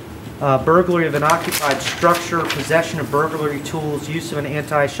burglary of an occupied structure, possession of burglary tools, use of an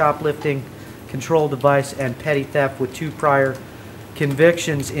anti-shoplifting control device, and petty theft with 2 prior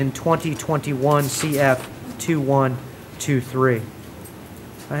convictions in 2021 CF 2123.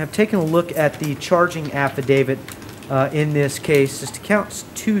 I have taken a look at the charging affidavit in this case. As to counts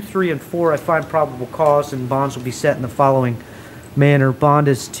 2, 3, and 4, I find probable cause, and bonds will be set in the following manner. Bond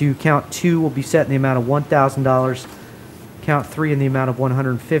is to count 2 will be set in the amount of $1,000, count 3 in the amount of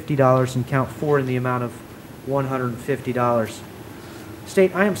 $150, and count 4 in the amount of $150.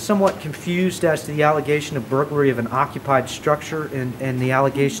 State, I am somewhat confused as to the allegation of burglary of an occupied structure and the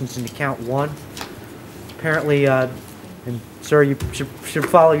allegations in count 1. Apparently, and Sir, you should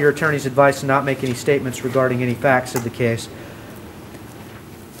follow your attorney's advice and not make any statements regarding any facts of the case.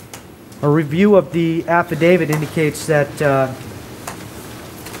 A review of the affidavit indicates that a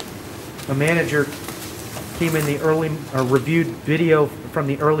manager came in the reviewed video from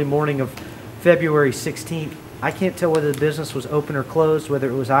the early morning of February 16th. I can't tell whether the business was open or closed, whether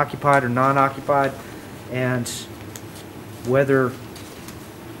it was occupied or non-occupied, and whether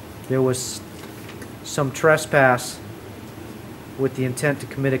there was some trespass with the intent to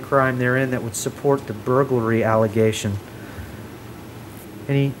commit a crime therein that would support the burglary allegation.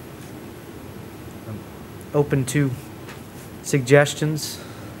 Any open to suggestions?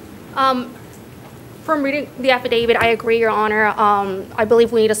 From reading the affidavit, I agree, Your Honor. I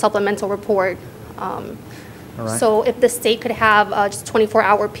believe we need a supplemental report. All right. So if the state could have just a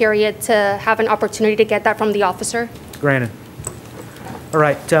 24-hour period to have an opportunity to get that from the officer. Granted. All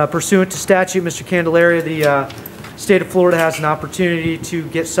right. Pursuant to statute, Mr. Candelaria, the state of Florida has an opportunity to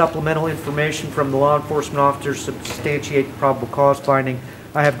get supplemental information from the law enforcement officers to substantiate the probable cause finding.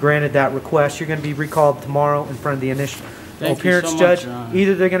 I have granted that request. You're going to be recalled tomorrow in front of the initial appearance judge.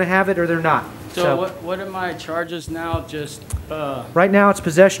 Either they're going to have it or they're not. So what are my charges now? Just right now, it's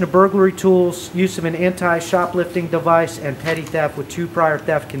possession of burglary tools, use of an anti-shoplifting device, and petty theft with 2 prior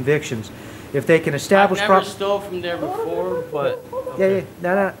theft convictions. If they can establish, I've never stole from there before, but yeah.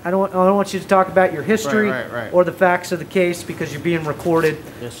 No, I don't want you to talk about your history Right. or the facts of the case because you're being recorded.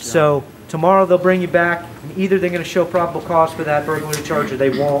 Yes, Your so tomorrow they'll bring you back, and either they're going to show probable cause for that burglary charge or they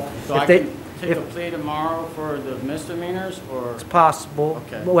won't. So I can take a plea tomorrow for the misdemeanors, or it's possible.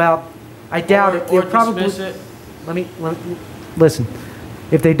 Okay. Well, I doubt it. Or They'll probably dismiss it. Let me listen.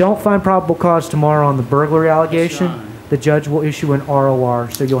 If they don't find probable cause tomorrow on the burglary allegation, the judge will issue an ROR,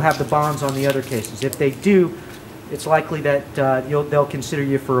 so you'll have the bonds on the other cases. If they do, it's likely that they'll consider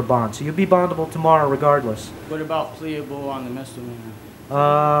you for a bond. So you'll be bondable tomorrow regardless. What about pleable on the misdemeanor?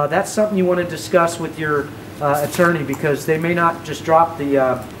 That's something you want to discuss with your attorney because they may not just drop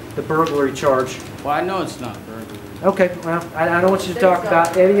the burglary charge. Well, I know it's not burglary. Okay, well, I don't want you to talk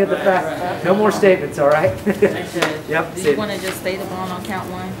about any of the facts. No more statements, all right? Yep. Do you want to just stay the bond on count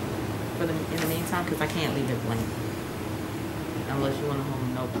 1 for in the meantime? Because I can't leave it blank. Unless you want to hold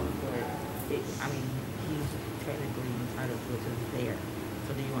him no, but I mean, he's technically entitled to it because it's there.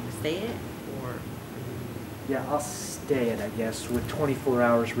 So do you want to stay it or? Yeah, I'll stay it, I guess, with 24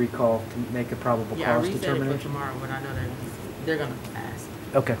 hours recall to make a probable cause reset determination. it for tomorrow, but I know that they're going to ask.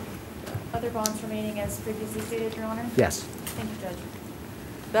 Okay. Other bonds remaining as previously stated, Your Honor? Yes. Thank you, Judge.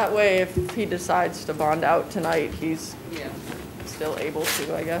 That way, if he decides to bond out tonight, he's still able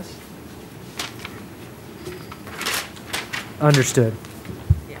to, I guess. Understood.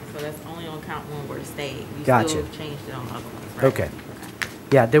 Yeah, so that's only on count 1 where it stayed. You Gotcha. still changed it on the other ones, right? Okay.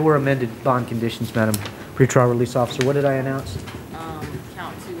 Yeah, there were amended bond conditions, Madam Pretrial Release Officer. What did I announce?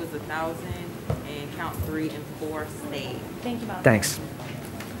 Count 2 was 1,000 and count 3 and 4 stayed. Thank you, Madam. Thanks.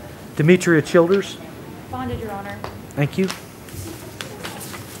 Demetria Childers. Bonded, Your Honor. Thank you.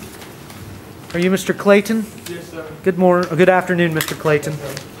 Are you Mr. Clayton? Yes, sir. Good morning, good afternoon, Mr. Clayton.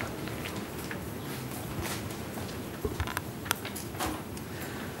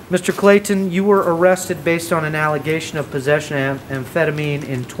 Mr. Clayton, you were arrested based on an allegation of possession of amphetamine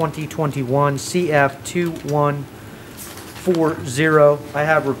in 2021 CF 2140. I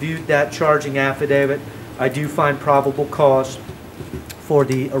have reviewed that charging affidavit. I do find probable cause for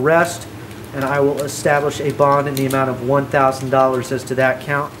the arrest, and I will establish a bond in the amount of $1,000 as to that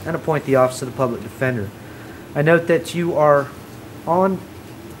count and appoint the Office of the Public Defender. I note that you are on,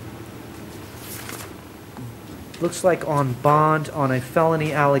 looks like on bond on a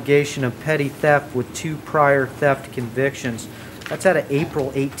felony allegation of petty theft with 2 prior theft convictions. That's out of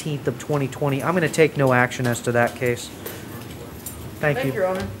April 18th of 2020. I'm going to take no action as to that case. Thank you. Thank you, Your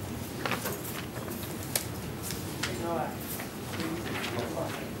Honor.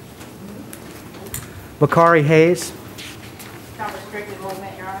 Bakari Hayes. Unrestricted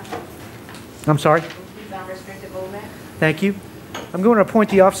movement, Your Honor. I'm sorry. He's unrestricted movement. Thank you. I'm going to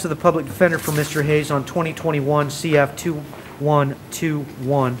appoint the Office of the Public Defender for Mr. Hayes on 2021 CF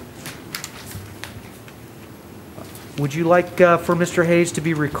 2121. Would you like for Mr. Hayes to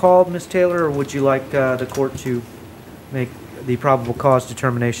be recalled, Ms. Taylor, or would you like the court to make the probable cause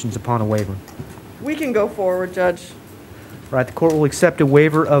determinations upon a waiver? We can go forward, Judge. Right, the court will accept a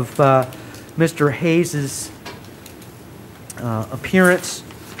waiver of Mr. Hayes's appearance.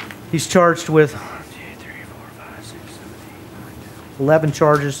 He's charged with 11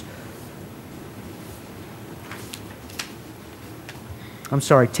 charges. I'm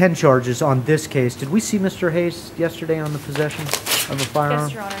sorry, 10 charges on this case. Did we see Mr. Hayes yesterday on the possession of a firearm?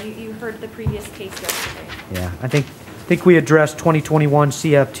 Yes, Your Honor. You heard the previous case yesterday. Yeah, I think think we addressed 2021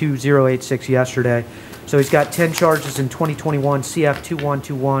 CF2086 yesterday. So he's got 10 charges in 2021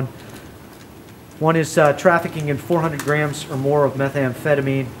 CF2121. One is trafficking in 400 grams or more of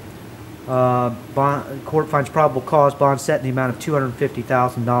methamphetamine. Court finds probable cause, bond set in the amount of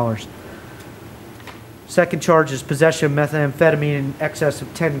 $250,000. Second charge is possession of methamphetamine in excess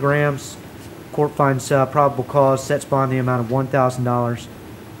of 10 grams. Court finds probable cause, sets bond in the amount of $1,000.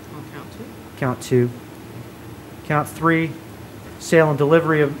 Count two. Count three, sale and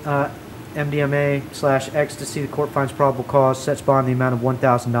delivery of MDMA/ecstasy. The court finds probable cause, sets bond in the amount of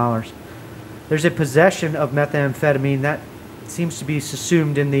 $1,000. There's a possession of methamphetamine that seems to be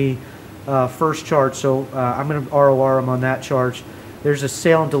subsumed in the first charge, so I'm going to ROR him on that charge. There's a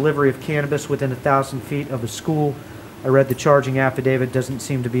sale and delivery of cannabis within 1,000 feet of a school. I read the charging affidavit. Doesn't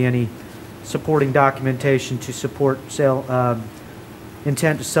seem to be any supporting documentation to support sale,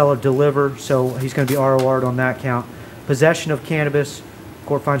 intent to sell or deliver, so he's going to be ROR'd on that count. Possession of cannabis,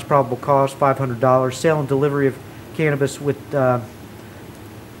 court finds probable cause, $500. Sale and delivery of cannabis with, I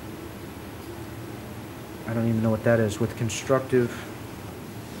don't even know what that is, with constructive,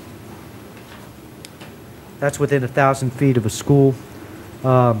 that's within 1,000 feet of a school.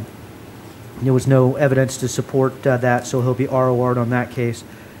 There was no evidence to support that, so he'll be ROR'd on that case.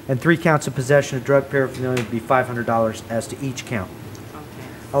 And 3 counts of possession of drug paraphernalia would be $500 as to each count.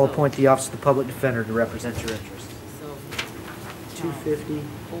 I'll appoint the Office of the Public Defender to represent your interests. So, 250.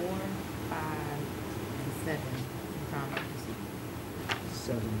 4, 5, and 7. Found no PC.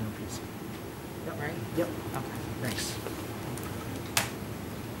 7, no PC. Yep. Right? Yep. Okay. Thanks.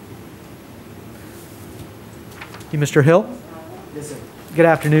 You, Mr. Hill? Yes, sir. Good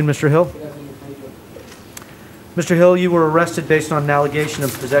afternoon, Mr. Hill. Good afternoon. How you doing? Mr. Hill, you were arrested based on an allegation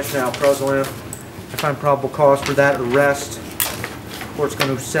of possession of alprazolam. I find probable cause for that arrest. The court's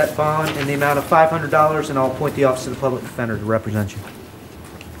going to set bond in the amount of $500, and I'll appoint the Office of the Public Defender to represent you.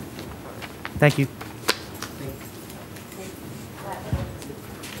 Thank you.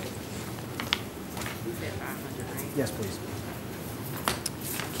 Yes, please.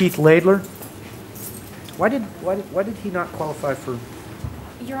 Keith Laidler. Why did he not qualify for?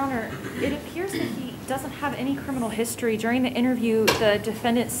 Your Honor, it appears that he doesn't have any criminal history. During the interview, the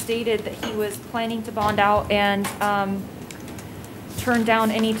defendant stated that he was planning to bond out and turn down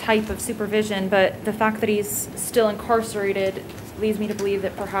any type of supervision, but the fact that he's still incarcerated leads me to believe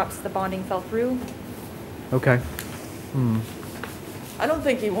that perhaps the bonding fell through. Okay. I don't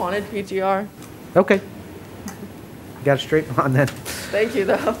think he wanted PTR. Okay. Got a straight bond then. Thank you,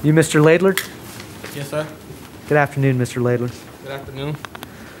 though. You, Mr. Laidler? Yes, sir. Good afternoon, Mr. Laidler. Good afternoon.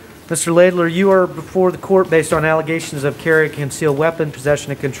 Mr. Laidler, you are before the court based on allegations of carry a concealed weapon,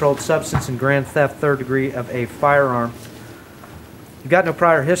 possession of controlled substance, and grand theft, third degree, of a firearm. You've got no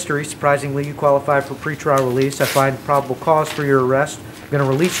prior history. Surprisingly, you qualify for pretrial release. I find probable cause for your arrest. I'm going to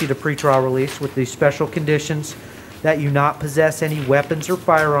release you to pretrial release with the special conditions that you not possess any weapons or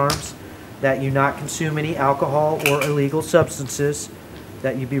firearms, that you not consume any alcohol or illegal substances,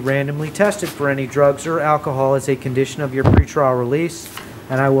 that you be randomly tested for any drugs or alcohol as a condition of your pretrial release,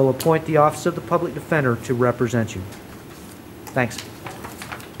 and I will appoint the Office of the Public Defender to represent you. Thanks.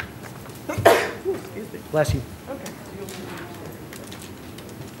 Bless you.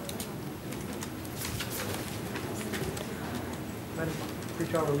 Madam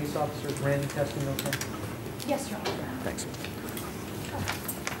Pretrial Release Officer, is random testing okay? Yes, Your Honor. Thanks.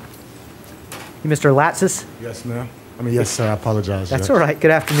 You, Mr. Latsis? Yes, ma'am. I mean, yes, sir. I apologize. That's Judge. all right. Good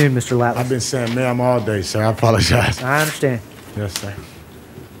afternoon, Mr. Latsis. I've been saying ma'am all day, sir. I apologize. I understand. Yes, sir.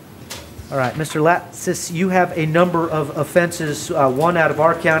 All right, Mr. Latsis, you have a number of offenses, one out of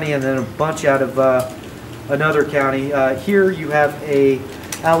our county and then a bunch out of another county. Here you have a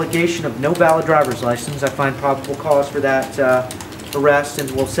allegation of no valid driver's license. I find probable cause for that arrest and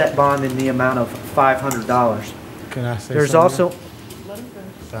will set bond in the amount of $500. Can I say There's something? also,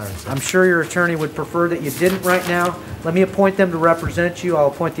 Sorry, sir. I'm sure your attorney would prefer that you didn't right now. Let me appoint them to represent you. I'll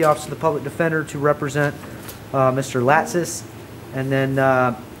appoint the Office of the Public Defender to represent Mr. Latsis, and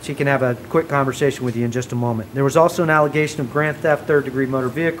then she can have a quick conversation with you in just a moment. There was also an allegation of grand theft, third-degree motor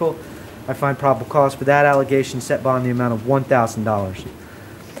vehicle. I find probable cause for that allegation, set bond in the amount of $1,000.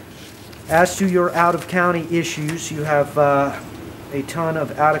 As to your out-of-county issues, you have a ton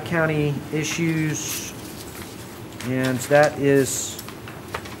of out-of-county issues, and that is,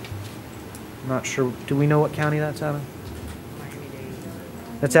 I'm not sure, do we know what county that's out of?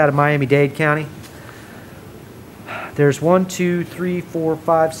 That's out of Miami-Dade County. There's 1, 2, 3, 4,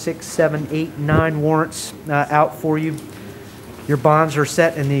 5, 6, 7, 8, 9 warrants out for you. Your bonds are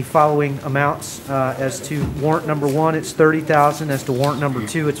set in the following amounts. As to warrant number 1, it's $30,000. As to warrant number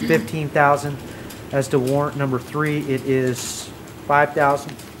 2, it's $15,000. As to warrant number 3, it is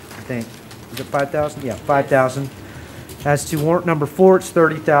 $5,000, I think. Is it $5,000? Yeah, $5,000. As to warrant number 4, it's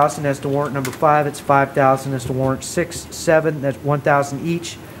 $30,000. As to warrant number 5, it's $5,000. As to warrant 6, 7, that's $1,000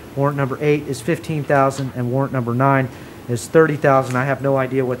 each. Warrant number 8 is $15,000, and warrant number 9 is $30,000. I have no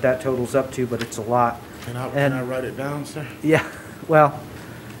idea what that totals up to, but it's a lot. Can I write it down, sir? Yeah, well,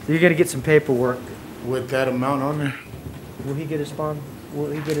 you're going to get some paperwork. With that amount on there? Will he get his bond?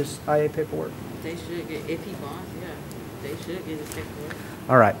 Will he get his IA paperwork? They should get, if he bonds, yeah, they should get his paperwork.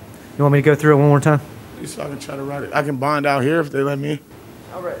 All right. You want me to go through it one more time? So I can try to write it. I can bond out here if they let me.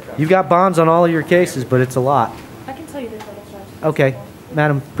 I'll write it down. You've got bonds on all of your cases, but it's a lot. I can tell you the total, Judge. Okay.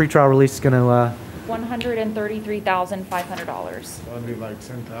 Madam, pretrial release is going to, $133,500. That'd be like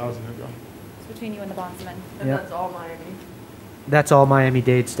 10,000 to go. It's between you and the bondsman. And Yep. that's all Miami. that's all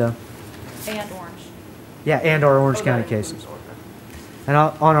Miami-Dade stuff. And Orange. Yeah, and our Orange County cases. And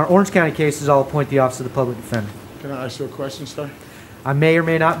on our Orange County cases, I'll appoint the Office of the Public Defender. Can I ask you a question, sir? I may or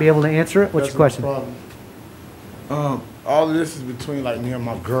may not be able to answer it. What's your question? No problem. All of this is between like me and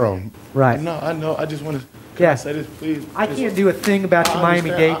my girl. Right. No, I know. I just want to. Yeah. I say this, please? I can't do a thing about your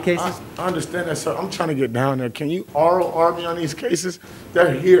Miami-Dade cases. I understand that, sir. I'm trying to get down there. Can you ROR me on these cases?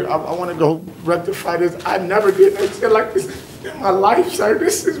 They're here. I want to go rectify this. I never did anything like this in my life, sir.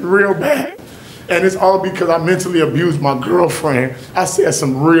 This is real bad. And it's all because I mentally abused my girlfriend. I said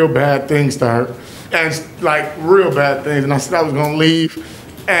some real bad things to her. And like real bad things. And I said I was going to leave.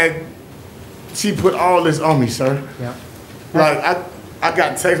 And she put all this on me, sir. Yeah. Like, I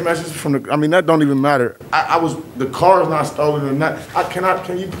got text messages from the, I mean, that don't even matter. The car is not stolen or not.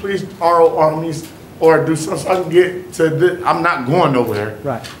 Can you please ROR me or do something so I can get to this? I'm not going nowhere.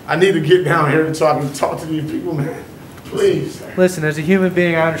 Right. I need to get down here so I can talk to these people, man. Please. Listen, as a human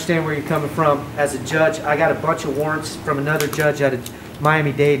being, I understand where you're coming from. As a judge, I got a bunch of warrants from another judge out of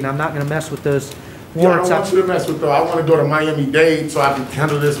Miami-Dade, and I'm not going to mess with those warrants. Yeah, I don't want you to mess with them. I want to go to Miami-Dade so I can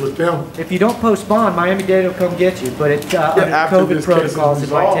handle this with them. If you don't post bond, Miami-Dade will come get you, but under After COVID this protocols, case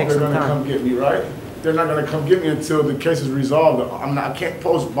is it might resolved, take they're some gonna time. come get me, right? They're not gonna come get me until the case is resolved. I can't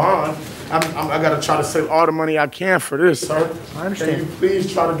post bond. I gotta try to save all the money I can for this, sir. I understand. Can you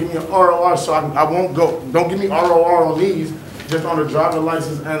please try to give me an ROR so I won't go, don't give me ROR on these, just on the driver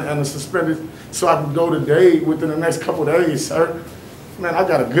license and the suspended, so I can go to Dade within the next couple of days, sir. Man, I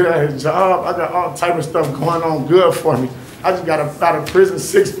got a good ass job. I got all type of stuff going on good for me. I just got out of prison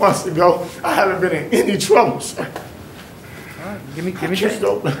 6 months ago. I haven't been in any trouble, sir. All right, give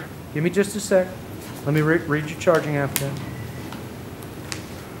me just a sec. Let me read your charging affidavit.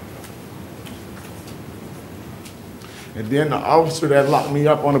 And then the officer that locked me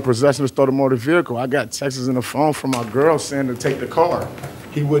up on the possession of stolen motor vehicle, I got texts in the phone from my girl saying to take the car.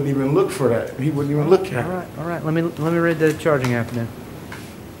 He wouldn't even look for that. He wouldn't even look at it. All right. Let me read the charging affidavit.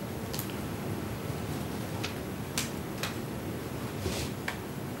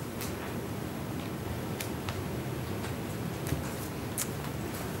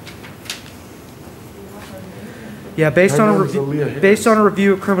 Yeah, based on a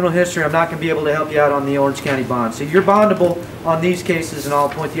review of criminal history, I'm not going to be able to help you out on the Orange County bond. So you're bondable on these cases, and I'll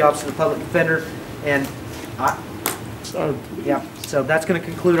appoint the Office of the Public Defender. And sorry. Yeah. So that's going to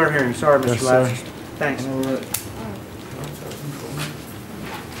conclude our hearing. Sorry, Mr. Yes, Latches. sir. Thanks. All right.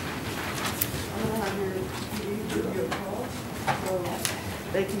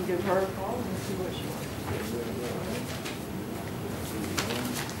 They can give her a call and see what she wants to do.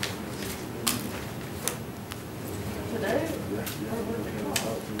 Today?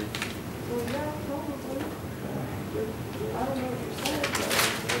 Well, yeah, probably. I don't know what you're saying,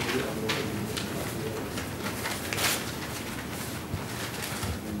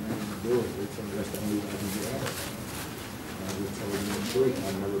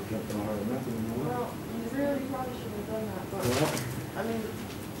 well, you really probably should have done that, but, I mean,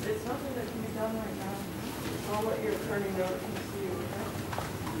 it's nothing that can be done right now. I'll let your attorney know it can see you, okay?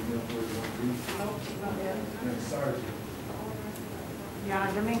 Nope, not yet. Sorry. Your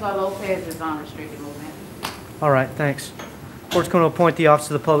Honor, Domingo Lopez is on restricted movement. All right, thanks. Court's going to appoint the Office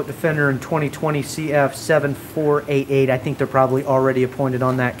of the Public Defender in 2020 CF 7488. I think they're probably already appointed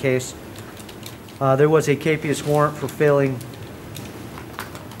on that case. There was a capious warrant for failing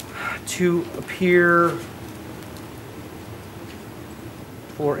to appear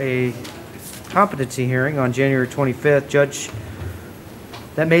for a competency hearing on January 25th. Judge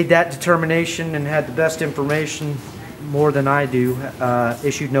that made that determination and had the best information, more than I do,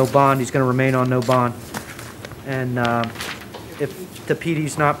 issued no bond. He's going to remain on no bond. And if the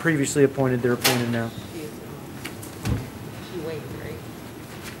PD's not previously appointed, they're appointed now.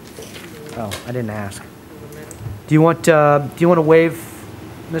 Oh, I didn't ask. Do you want to waive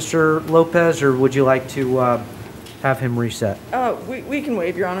Mr. Lopez, or would you like to have him reset? We can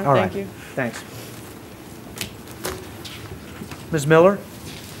waive, Your Honor. All Thank right. you. Thanks. Ms. Miller?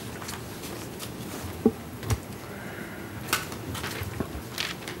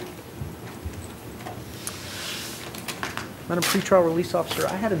 Madam Pretrial Release Officer,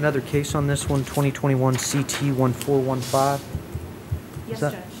 I had another case on this one, 2021 CT 1415. Yes,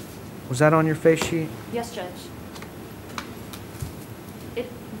 that- Judge. Was that on your face sheet? Yes, Judge.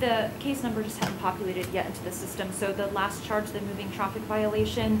 The case number just hadn't populated yet into the system, so the last charge, the moving traffic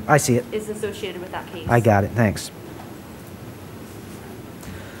violation. I see it. Is associated with that case. I got it, thanks.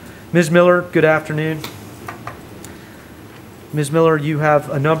 Ms. Miller, good afternoon. Ms. Miller, you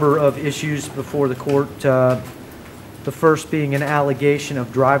have a number of issues before the court. The first being an allegation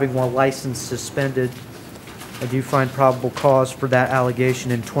of driving while license suspended. I do find probable cause for that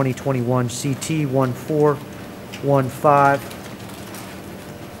allegation in 2021 CT 1415.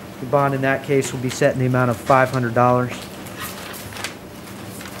 The bond in that case will be set in the amount of $500.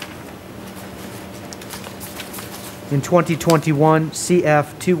 In 2021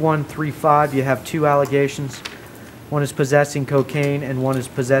 CF 2135, you have two allegations. One is possessing cocaine and one is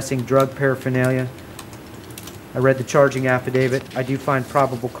possessing drug paraphernalia. I read the charging affidavit. I do find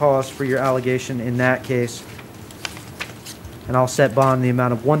probable cause for your allegation in that case. And I'll set bond in the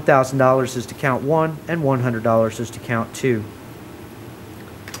amount of $1,000 is to count one and $100 is to count two.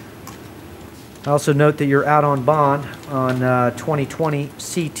 I also note that you're out on bond on 2020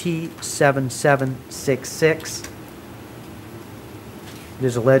 CT 7766. It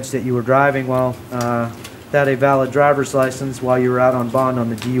is alleged that you were driving while without a valid driver's license while you were out on bond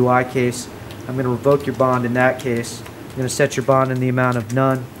on the DUI case. I'm going to revoke your bond in that case. I'm going to set your bond in the amount of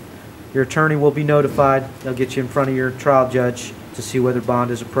none. Your attorney will be notified. They'll get you in front of your trial judge to see whether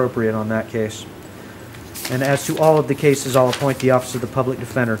bond is appropriate on that case. And as to all of the cases, I'll appoint the Office of the Public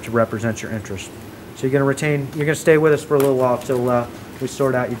Defender to represent your interests. So you're going to stay with us for a little while until we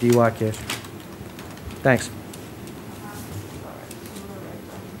sort out your DUI case. Thanks.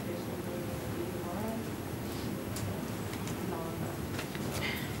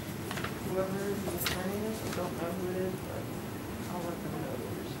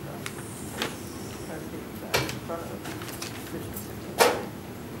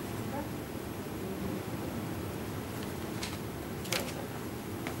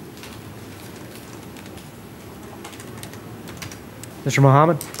 Mr.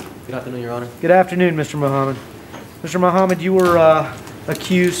 Muhammad? Good afternoon, Your Honor. Good afternoon, Mr. Muhammad. Mr. Muhammad, you were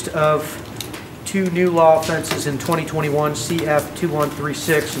accused of two new law offenses in 2021 CF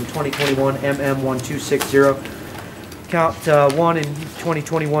 2136 and 2021 MM 1260. Count 1 in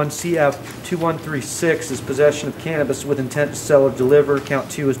 2021 CF 2136 is possession of cannabis with intent to sell or deliver. Count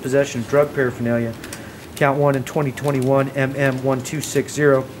 2 is possession of drug paraphernalia. Count 1 in 2021 MM 1260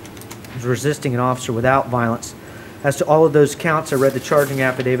 is resisting an officer without violence. As to all of those counts, I read the charging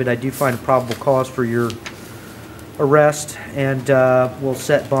affidavit. I do find a probable cause for your arrest, and we'll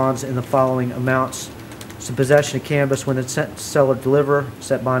set bonds in the following amounts. So possession of cannabis when it's sent to sell or deliver,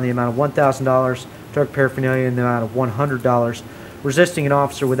 set bond in the amount of $1,000. Drug paraphernalia in the amount of $100. Resisting an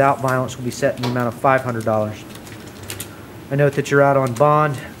officer without violence will be set in the amount of $500. I note that you're out on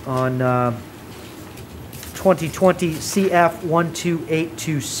bond on 2020 CF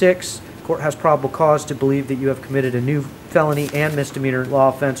 12826. Court has probable cause to believe that you have committed a new felony and misdemeanor law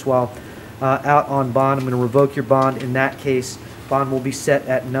offense while out on bond. I'm going to revoke your bond in that case. Bond will be set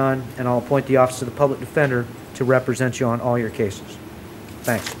at none, and I'll appoint the Office of the Public Defender to represent you on all your cases.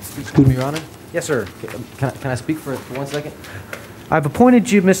 Thanks. Excuse me, Your Honor. Yes, sir. Can I speak for 1 second? I've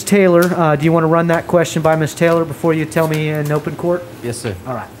appointed you, Ms. Taylor. Do you want to run that question by Ms. Taylor before you tell me in open court? Yes, sir.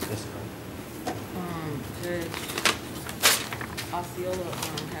 All right. Yes, sir. Judge Osceola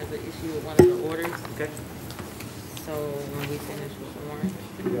has an issue with one of the orders. Okay. So when we finish with the warrant.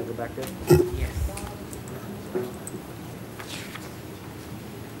 You gotta go back there? Yes.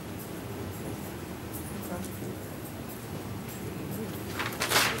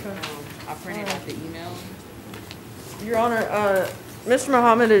 I printed out the email. Your Honor, Mr.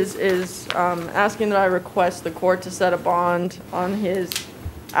 Muhammad is asking that I request the court to set a bond on his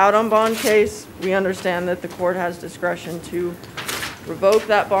out on bond case. We understand that the court has discretion to revoke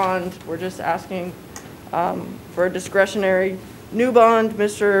that bond. We're just asking for a discretionary new bond.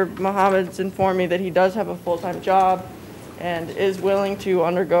 Mr. Muhammad's informed me that he does have a full-time job and is willing to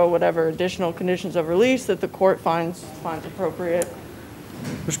undergo whatever additional conditions of release that the court finds appropriate.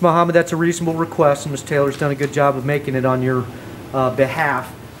 Mr. Muhammad, that's a reasonable request, and Ms. Taylor's done a good job of making it on your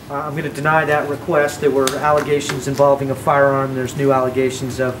behalf. I'm going to deny that request. There were allegations involving a firearm. There's new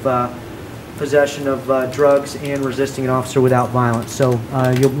allegations of possession of drugs and resisting an officer without violence. So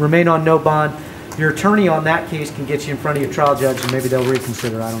you'll remain on no bond. Your attorney on that case can get you in front of your trial judge, and maybe they'll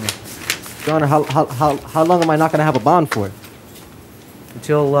reconsider. I don't know. Your Honor, how long am I not going to have a bond for?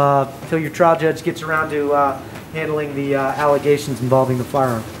 Until your trial judge gets around to handling the allegations involving the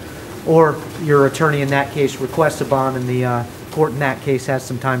firearm. Or your attorney in that case requests a bond, and the court in that case has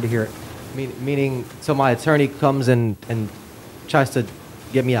some time to hear it. Meaning, so my attorney comes and tries to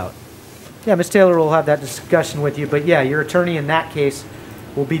get me out? Yeah, Ms. Taylor will have that discussion with you, but yeah, your attorney in that case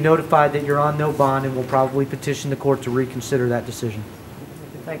will be notified that you're on no bond and will probably petition the court to reconsider that decision.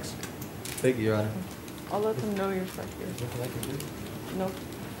 Thanks. Thank you, Your Honor. I'll let them know you're stuck here. No.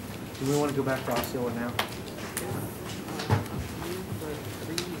 Do we want to go back to Osceola now?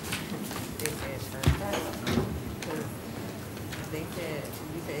 They said,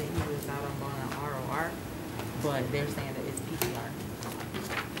 you said he was not on bond on ROR, but they're saying that it's PPR.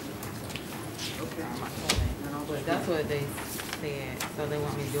 Okay. But that's what they said, so they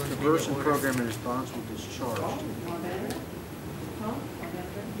want me to do an Diversion order. program in response will discharge.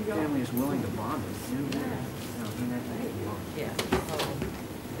 Family is willing to bond it. Yeah, so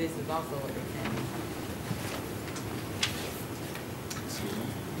this is also what they're saying.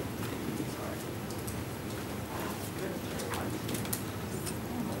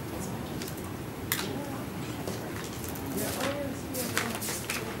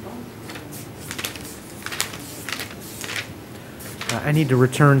 I need to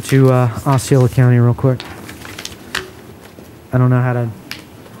return to Osceola County real quick. I don't know how to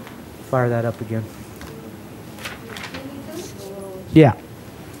fire that up again. Yeah.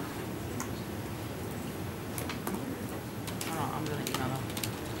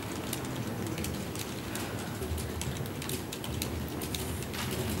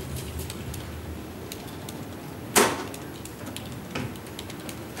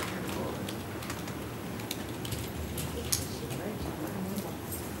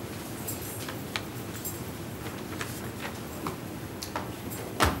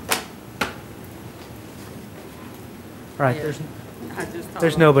 All right,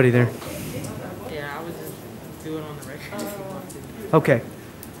 there's nobody there. Yeah, I was just doing on the record. Okay.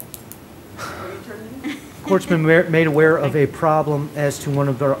 Court's been made aware of a problem as to one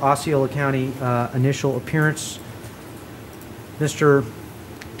of the Osceola County initial appearance. Mr.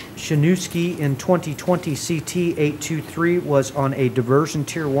 Shinuski in 2020 CT 823 was on a diversion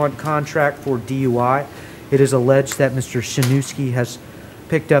tier 1 contract for DUI. It is alleged that Mr. Shinuski has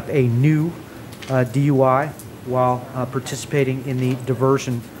picked up a new DUI while participating in the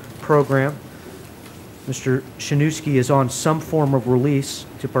diversion program. Mr. Shinuski is on some form of release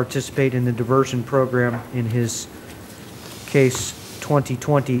to participate in the diversion program in his case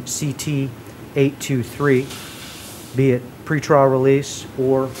 2020 CT 823, be it pretrial release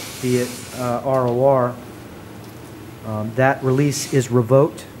or be it ROR. That release is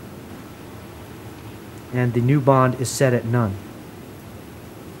revoked and the new bond is set at none.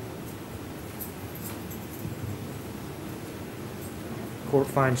 Court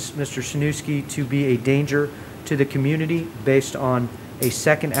finds Mr. Shinuski to be a danger to the community based on a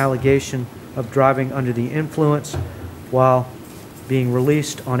second allegation of driving under the influence while being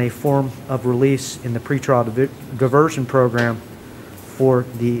released on a form of release in the pretrial diversion program for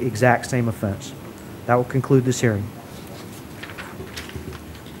the exact same offense. That will conclude this hearing.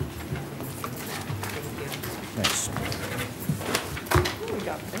 Thanks.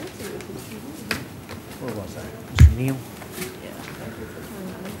 Where was I? Mr. Neal?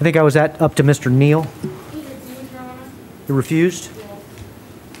 I think I was up to Mr. Neal. You refused?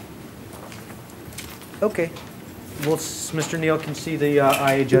 Okay. Well, Mr. Neal can see the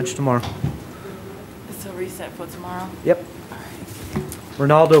IA judge tomorrow. It's a reset for tomorrow? Yep.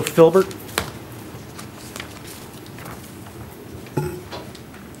 Ronaldo Filbert.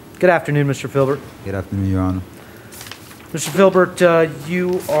 Good afternoon, Mr. Filbert. Good afternoon, Your Honor. Mr. Filbert,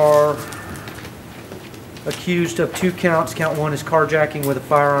 you are accused of 2 counts. Count 1 is carjacking with a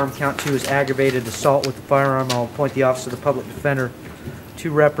firearm. Count 2 is aggravated assault with a firearm. I'll appoint the Office of the Public Defender to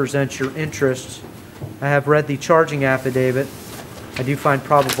represent your interests. I have read the charging affidavit. I do find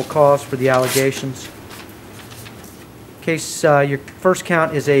probable cause for the allegations. Case, your first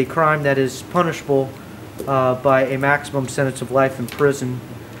count is a crime that is punishable by a maximum sentence of life in prison.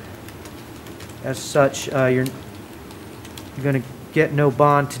 As such, you're going to get no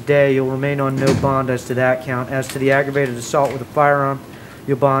bond today. You'll remain on no bond as to that count. As to the aggravated assault with a firearm,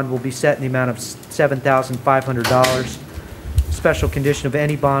 your bond will be set in the amount of $7,500. Special condition of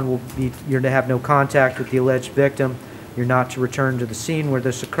any bond will be you're to have no contact with the alleged victim. You're not to return to the scene where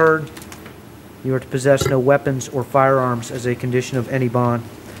this occurred. You are to possess no weapons or firearms as a condition of any bond.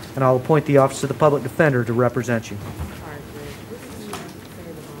 and I'll appoint the Office of the Public Defender to represent you.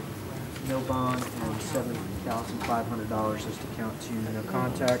 No bond and $7,500 is to count two. No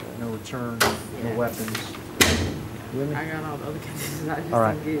contact, no return, no weapons. You with me? I got all the other cases. I just All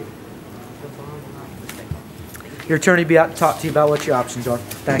right. didn't get the bond amount. Your attorney will be out to talk to you about what your options are.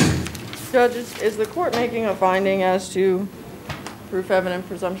 Thank you. Judge, is the court making a finding as to proof evident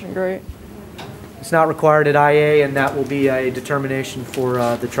presumption great? It's not required at IA, and that will be a determination for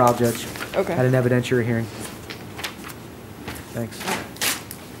the trial judge Okay. at an evidentiary hearing. Thanks.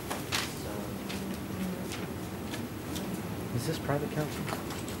 Is this private counsel?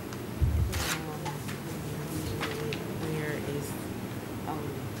 Where is,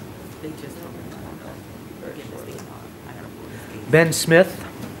 they just told me about get this thing on. I gotta pull this thing. Ben Smith.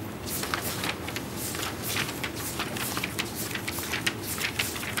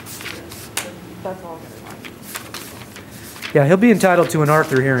 That's all. Yeah, he'll be entitled to an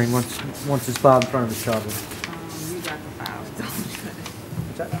Arthur hearing once it's filed in front of the trial judge. You got the files.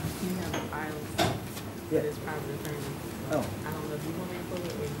 What's that? You have the files. Yeah. It's private attorney. Oh. I don't know if you want me to pull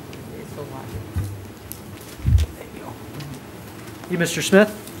it or it's so watch it. You, Mr. Smith?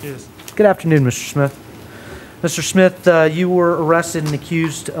 Yes. Good afternoon, Mr. Smith. Mr. Smith, you were arrested and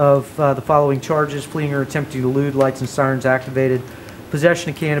accused of the following charges: fleeing or attempting to elude, lights and sirens activated, possession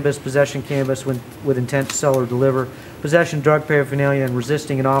of cannabis with intent to sell or deliver, possession of drug paraphernalia, and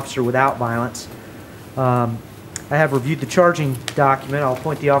resisting an officer without violence. I have reviewed the charging document. I'll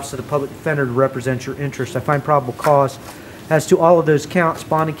appoint the Office of the Public Defender to represent your interest. I find probable cause as to all of those counts.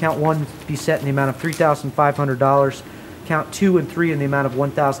 Bonding count 1 be set in the amount of $3,500. Count 2 and 3 in the amount of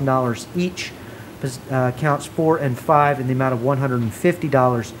 $1,000 each. Counts 4 and 5 in the amount of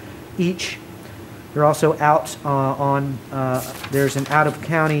 $150 each. You're also out there's an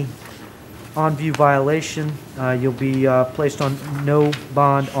out-of-county on-view violation. You'll be placed on no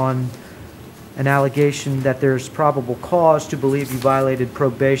bond on an allegation that there's probable cause to believe you violated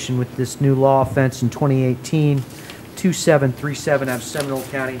probation with this new law offense in 2018, 2737 out of Seminole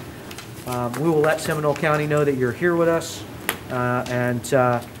County. We will let Seminole County know that you're here with us, and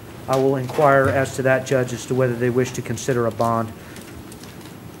I will inquire as to that, Judge, as to whether they wish to consider a bond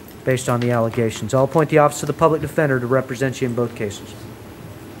based on the allegations. I'll appoint the Office of the Public Defender to represent you in both cases.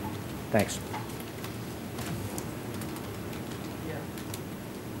 Thanks.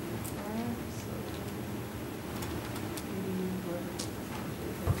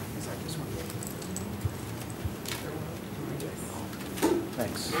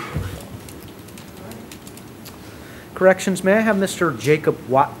 Thanks. Corrections, may I have Mr. Jacob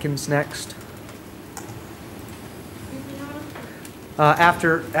Watkins next?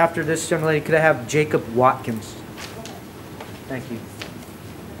 After this young lady, could I have Jacob Watkins? Thank you.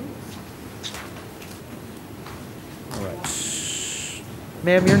 All right.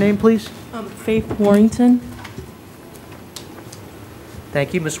 Ma'am, your name, please? Faith Warrington.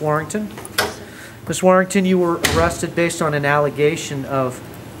 Thank you, Ms. Warrington. Ms. Warrington, you were arrested based on an allegation of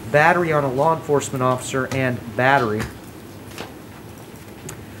battery on a law enforcement officer and battery.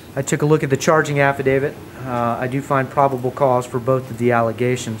 I took a look at the charging affidavit. I do find probable cause for both of the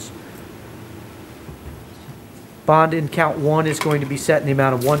allegations. Bond in count 1 is going to be set in the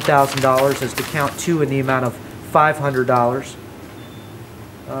amount of $1,000 as to count 2 in the amount of $500.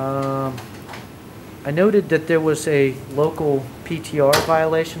 I noted that there was a local PTR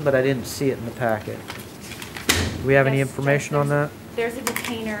violation, but I didn't see it in the packet. Do we have any information on that? There's a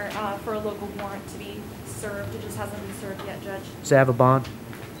detainer for a local warrant to be served. It just hasn't been served yet, Judge. Does it have a bond?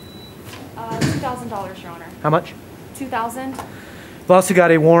 $2,000, Your Honor. How much? $2,000. We've also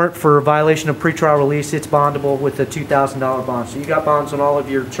got a warrant for violation of pretrial release. It's bondable with a $2,000 bond. So you got bonds on all of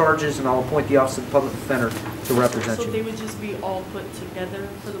your charges, and I'll appoint the Office of the Public Defender to represent you. So they would just be all put together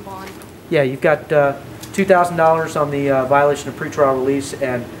for the bond? Yeah, you've got $2,000 on the violation of pretrial release,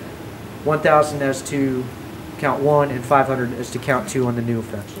 and $1,000 as to count 1, and $500 as to count 2 on the new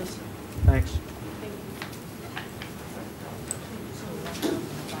offense. Yes. Thanks.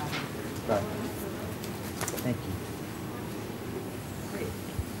 Right. Thank you.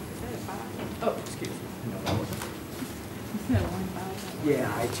 Oh, excuse me.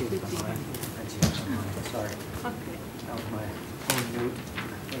 Yeah, I changed my mind. Sorry. That was my own note.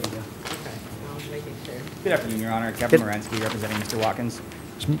 There you go. Good afternoon, Your Honor. Kevin Moransky representing Mr. Watkins.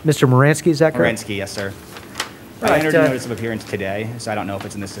 Mr. Moransky, is that correct? Moransky, yes, sir. Right, I entered a notice of appearance today, so I don't know if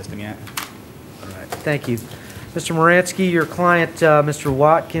it's in the system yet. All right. Thank you. Mr. Moransky, your client, Mr.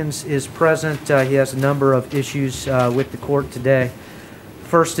 Watkins, is present. He has a number of issues with the court today.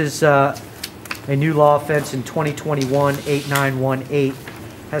 First is a new law offense in 2021, 8918.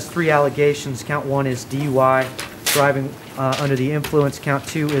 Has 3 allegations. Count 1 is DUI. driving under the influence. Count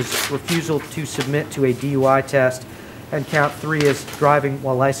 2 is refusal to submit to a DUI test. And count 3 is driving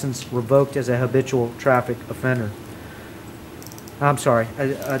while license revoked as a habitual traffic offender. I'm sorry,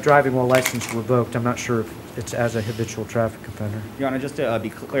 driving while license revoked. I'm not sure if it's as a habitual traffic offender. Your Honor, just to be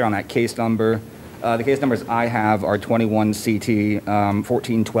clear on that case number, the case numbers I have are 21 CT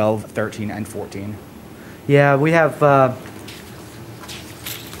 14, 12, 13, and 14. Yeah, we have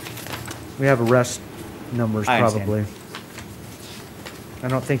arrest numbers I understand. probably. I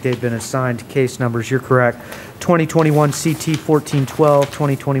don't think they've been assigned case numbers. You're correct. 2021 CT 1412,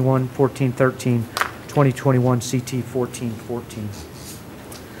 2021 1413, 2021 CT 1414.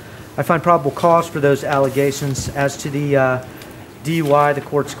 I find probable cause for those allegations. As to the DUI, the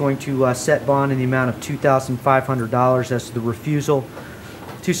court's going to set bond in the amount of $2,500. As to the refusal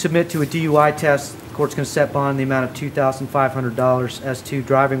to submit to a DUI test, the court's going to set bond in the amount of $2,500. As to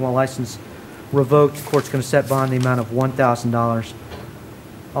driving while license revoked, the court's going to set bond in the amount of $1,000.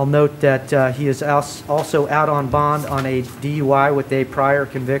 I'll note that he is also out on bond on a DUI with a prior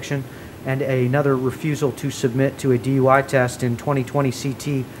conviction and another refusal to submit to a DUI test in 2020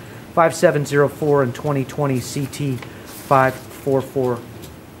 CT 5704 and 2020 CT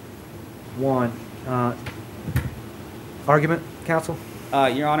 5441. Argument, counsel?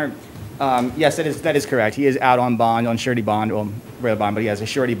 Your Honor, yes, that is correct. He is out on bond, on surety bond, well, regular bond, but he has a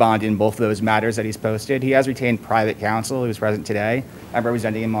surety bond in both of those matters that he's posted. He has retained private counsel who is present today. I'm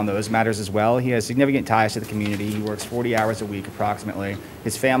representing him on those matters as well. He has significant ties to the community. He works 40 hours a week approximately.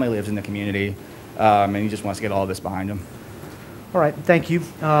 His family lives in the community, and he just wants to get all this behind him. All right, thank you.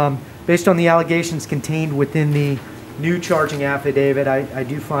 Based on the allegations contained within the new charging affidavit, I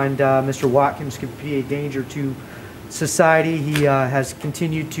do find Mr. Watkins could be a danger to society. He has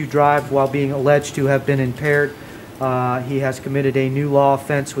continued to drive while being alleged to have been impaired. He has committed a new law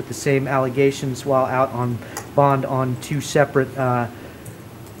offense with the same allegations while out on bond on 2 separate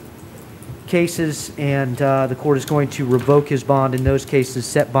cases, and the court is going to revoke his bond in those cases,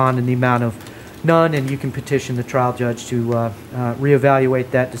 set bond in the amount of none, and you can petition the trial judge to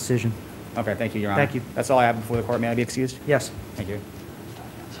reevaluate that decision. Okay, thank you, Your Honor. Thank you. That's all I have before the court. May I be excused? Yes. Thank you.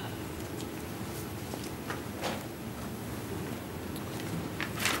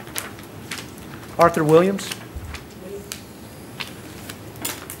 Arthur Williams.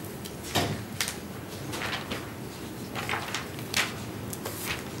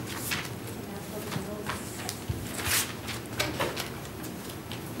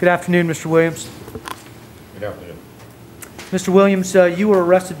 Good afternoon, Mr. Williams. Good afternoon. Mr. Williams, you were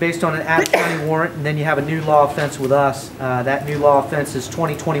arrested based on an out-of-county warrant, and then you have a new law offense with us. That new law offense is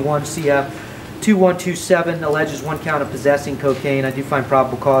 2021 CF 2127, alleges 1 count of possessing cocaine. I do find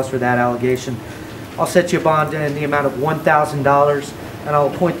probable cause for that allegation. I'll set you a bond in the amount of $1,000, and I'll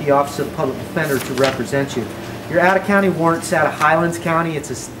appoint the Office of the Public Defender to represent you. Your out-of-county warrant's out of Highlands County.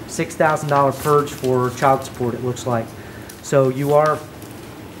 It's a $6,000 purge for child support, it looks like. So you are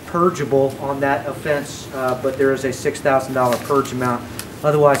purgeable on that offense, but there is a $6,000 purge amount.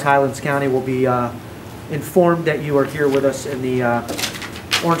 Otherwise, Highlands County will be informed that you are here with us in the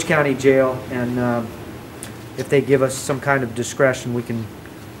Orange County Jail, and if they give us some kind of discretion, we can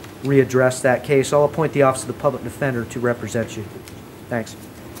readdress that case. I'll appoint the Office of the Public Defender to represent you. Thanks.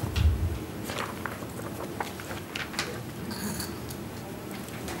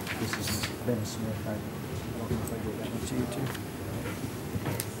 This is Ben Smith. I don't know if I gave that one to you too.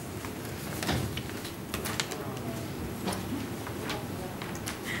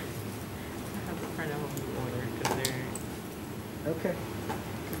 Okay.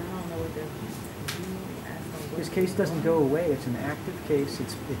 His case doesn't go away. It's an active case.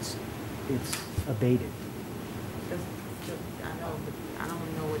 It's abated. I know, but I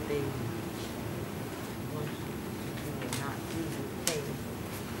don't know what they want you to not do the case.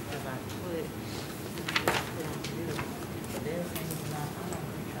 Because I put on you, but they're saying it's not on the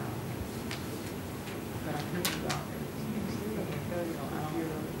trial. But I put you off everything. So I don't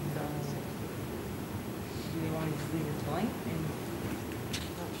know. Do you want me to leave it blank? And I'm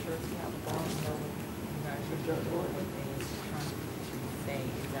not sure if you have a bond. You guys should judge what they trying to say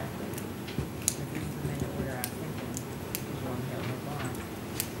exactly. If this is the minute where I think you want to have no bond.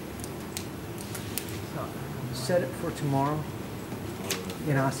 Set it for tomorrow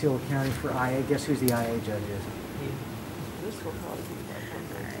in Osceola County for IA. Guess who's the IA judge is? This will probably be that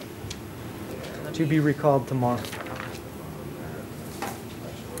one. To be recalled tomorrow.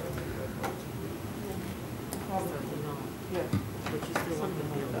 Yeah. But you still want them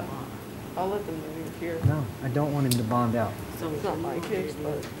to be able to bond. I'll let them know you're here. No, I don't want him to bond out. So It's not my case,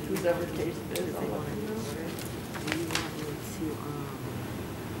 but whoever's case it is, I'll let them know.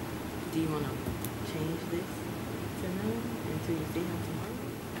 Do you want to change this? afternoon until you see him tomorrow?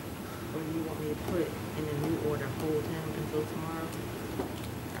 Or do you want me to put in a new order, hold him until tomorrow?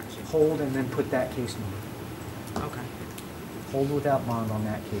 Gotcha. Hold and then put that case number. Okay. Hold without bond on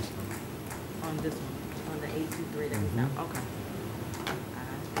that case number. On this one, on the 823 that we found, okay.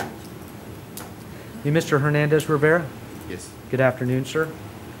 You Mr. Hernandez Rivera? Yes. Good afternoon, sir.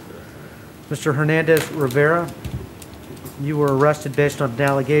 Mr. Hernandez Rivera, you were arrested based on an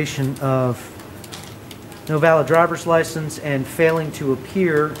allegation of no valid driver's license and failing to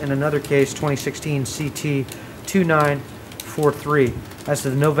appear in another case, 2016 CT 2943. As to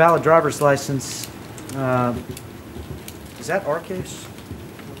the no valid driver's license, is that our case?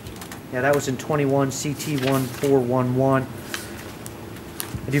 Yeah, that was in 21 CT 1411.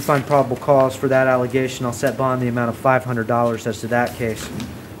 I do find probable cause for that allegation. I'll set bond the amount of $500 as to that case.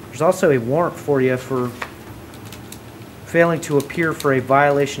 There's also a warrant for you for failing to appear for a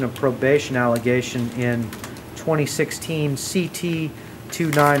violation of probation allegation in 2016 CT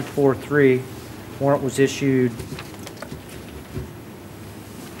 2943. Warrant was issued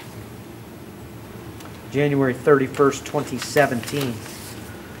January 31st, 2017.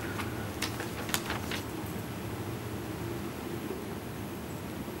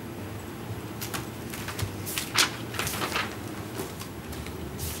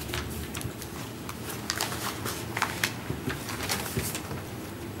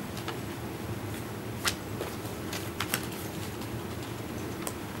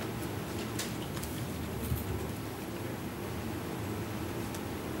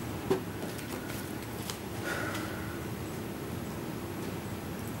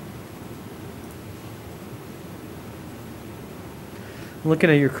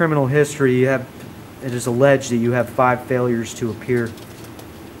 Looking at your criminal history, it is alleged that you have 5 failures to appear.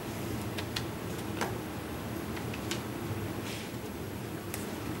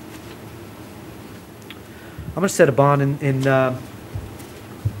 I'm going to set a bond in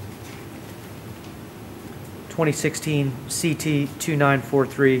 2016 CT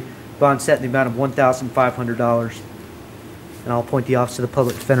 2943, bond set in the amount of $1,500. And I'll appoint the Office of the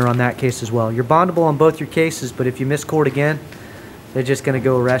Public Defender on that case as well. You're bondable on both your cases, but if you miss court again, they're just going to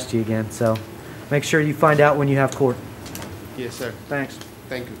go arrest you again. So make sure you find out when you have court. Yes, sir. Thanks.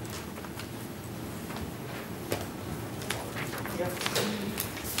 Thank you.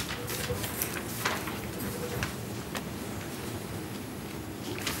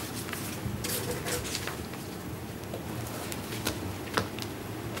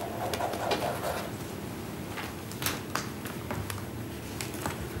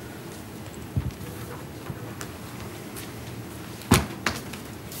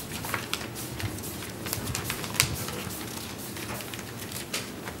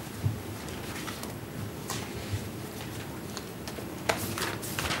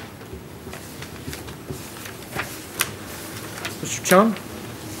 Mr. Chung?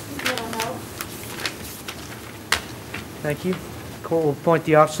 Thank you. Court will appoint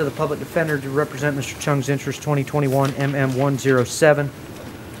the Office of the Public Defender to represent Mr. Chung's interest, 2021 MM107.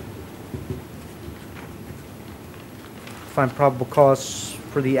 Find probable cause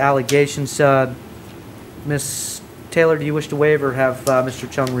for the allegations. Ms. Taylor, do you wish to waive or have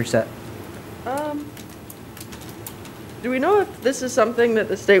Mr. Chung reset? Do we know if this is something that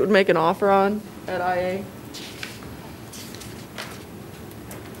the state would make an offer on at IA?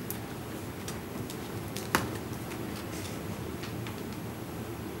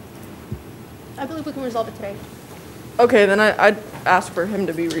 I believe we can resolve it today. Okay, then I'd ask for him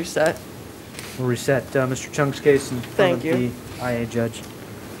to be reset. We'll reset Mr. Chung's case in front of the IA judge.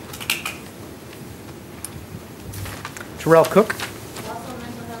 Terrell Cook.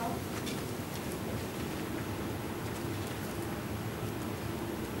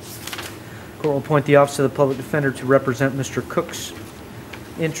 Court will appoint the Office of the Public Defender to represent Mr. Cook's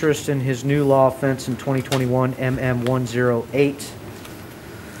interest in his new law offense in 2021 MM108.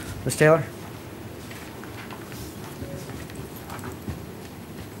 Ms. Taylor?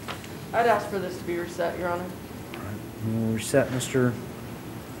 I'd ask for this to be reset, Your Honor. We'll reset Mr.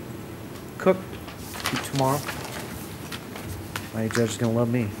 Cook to tomorrow. My judge is going to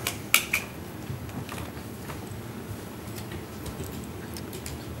love me.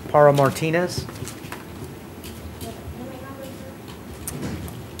 Para Martinez.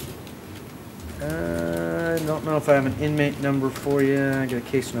 I don't know if I have an inmate number for you. I got a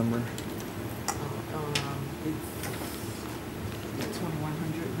case number. It's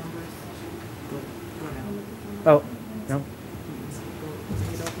 2100 numbers. Oh, no.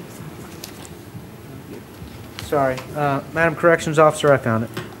 Sorry. Madam Corrections Officer, I found it.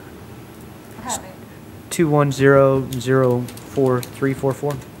 I have it.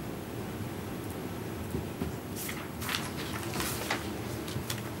 210-04344.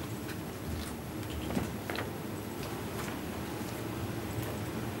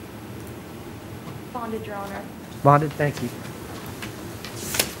 bonded, Your Honor. Bonded, thank you.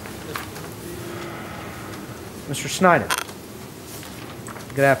 Mr. Snyder.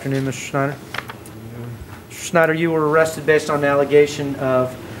 Good afternoon, Mr. Snyder. Mr. Snyder, you were arrested based on an allegation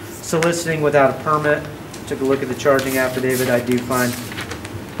of soliciting without a permit. Took a look at the charging affidavit. I do find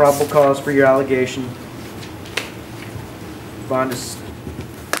probable cause for your allegation. Bond is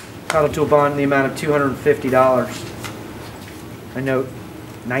entitled to a bond in the amount of $250. I note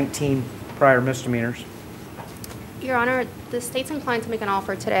 19 prior misdemeanors. Your Honor, the state's inclined to make an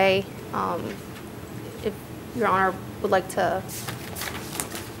offer today. If Your Honor would like to,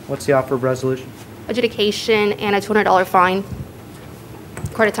 What's the offer of resolution? adjudication and a $200 fine,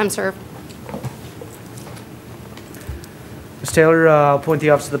 credit time served. Ms. Taylor, I'll appoint the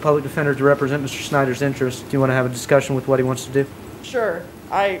Office of the Public Defender to represent Mr. Snyder's interests. Do you want to have a discussion with what he wants to do? Sure.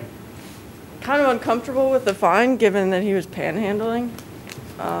 I kind of uncomfortable with the fine, given that he was panhandling.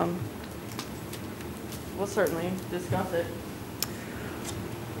 We'll certainly discuss it.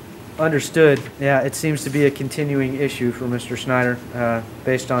 Understood. Yeah, it seems to be a continuing issue for Mr. Snyder,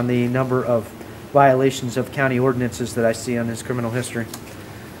 based on the number of violations of county ordinances that I see on his criminal history.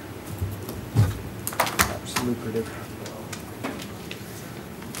 That's lucrative.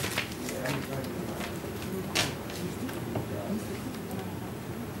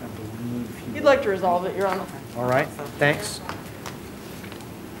 He'd like to resolve it, Your Honor. All right, thanks.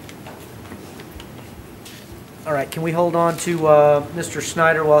 All right, can we hold on to Mr.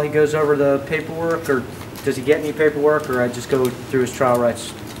 Snyder while he goes over the paperwork, or does he get any paperwork, or I just go through his trial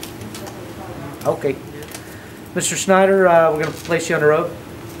rights? Okay. Mr. Snyder, we're going to place you under oath.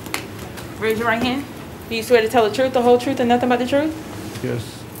 Raise your right hand. Do you swear to tell the truth, the whole truth, and nothing but the truth?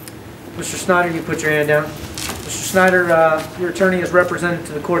 Yes. Mr. Snyder, you put your hand down. Mr. Snyder, your attorney has represented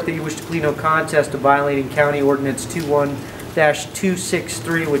to the court that you wish to plead no contest to violating County Ordinance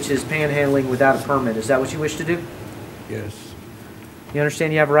 21-263, which is panhandling without a permit. Is that what you wish to do? Yes. You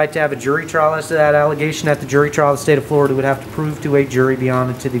understand you have a right to have a jury trial as to that allegation. At the jury trial, the state of Florida would have to prove to a jury beyond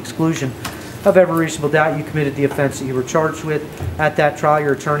and to the exclusion of every reasonable doubt you committed the offense that you were charged with. At that trial,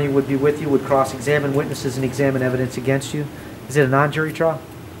 your attorney would be with you, would cross-examine witnesses and examine evidence against you. Is it a non-jury trial?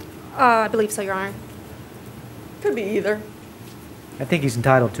 I believe so, Your Honor. Could be either. I think he's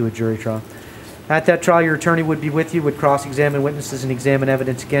entitled to a jury trial. At that trial, your attorney would be with you, would cross-examine witnesses and examine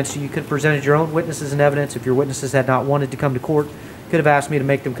evidence against you. You could have presented your own witnesses and evidence. If your witnesses had not wanted to come to court, could have asked me to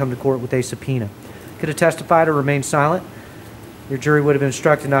make them come to court with a subpoena. Could have testified or remained silent. Your jury would have been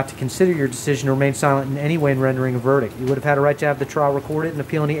instructed not to consider your decision to remain silent in any way in rendering a verdict. You would have had a right to have the trial recorded and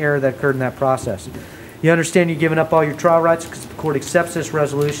appeal any error that occurred in that process. You understand you've given up all your trial rights because the court accepts this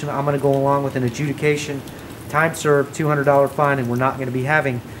resolution. I'm going to go along with an adjudication, time served, $200 fine, and we're not going to be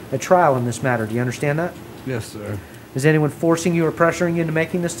having a trial in this matter. Do you understand that? Yes, sir. Is anyone forcing you or pressuring you into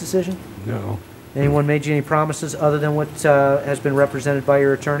making this decision? No. Anyone made you any promises other than what has been represented by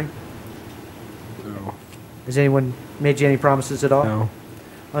your attorney? No. Has anyone made you any promises at all? No.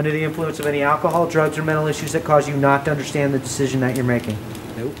 Under the influence of any alcohol, drugs, or mental issues that cause you not to understand the decision that you're making?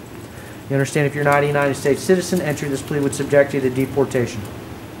 Nope. You understand if you're not a United States citizen, entry this plea would subject you to deportation?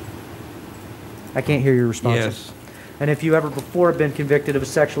 I can't hear your response. Yes. And if you ever before have been convicted of a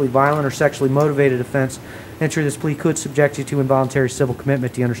sexually violent or sexually motivated offense, entry this plea could subject you to involuntary civil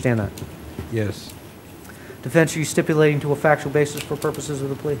commitment. Do you understand that? Yes. Defense, are you stipulating to a factual basis for purposes of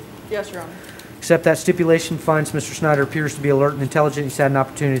the plea? Yes, Your Honor. Except that stipulation finds Mr. Snyder appears to be alert and intelligent. He's had an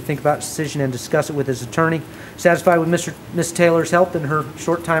opportunity to think about his decision and discuss it with his attorney. Satisfied with Ms. Taylor's help in her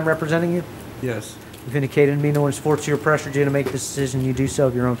short time representing you? Yes. You've indicated to me no one's forced you or pressured you to make this decision. You do so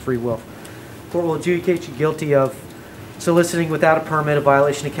of your own free will. Court will adjudicate you guilty of soliciting without a permit, a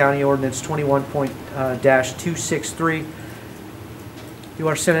violation of County Ordinance 21-263. You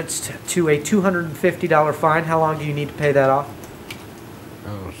are sentenced to a $250 fine. How long do you need to pay that off?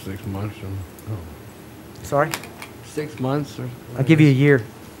 Oh, 6 months. Sorry? 6 months. I'll give you a year.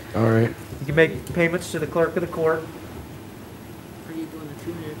 All right. You can make payments to the clerk of the court. Are you doing the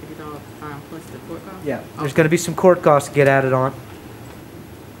 $250 fine plus the court cost? Yeah. There's going to be some court costs to get added on.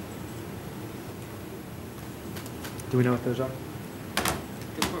 Do we know what those are?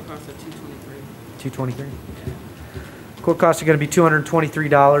 The court costs are $223. $223. Court costs are going to be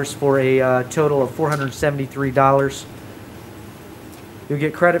 $223 for a total of $473. You'll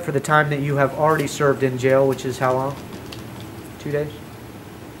get credit for the time that you have already served in jail, which is how long? 2 days?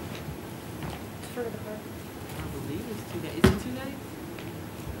 I believe it's 2 days. Is it 2 days?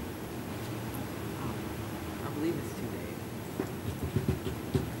 Oh, I believe it's 2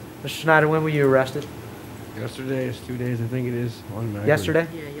 days. Mr. Snyder, when were you arrested? Yesterday is 2 days, I think it is. Automatically. Yesterday?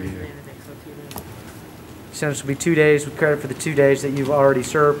 Yeah, yesterday, I think so, 2 days. Sentence will be 2 days with credit for the 2 days that you've already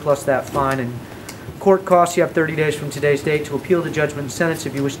served, plus that fine and Court costs, you have 30 days from today's date to appeal the judgment and sentence.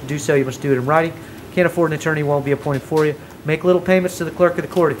 If you wish to do so, you must do it in writing. Can't afford an attorney, won't be appointed for you. Make little payments to the clerk of the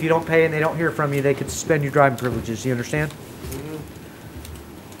court. If you don't pay and they don't hear from you, they could suspend your driving privileges. You understand?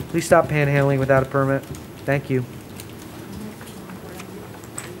 Please stop panhandling without a permit. Thank you.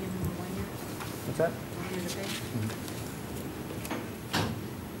 What's that?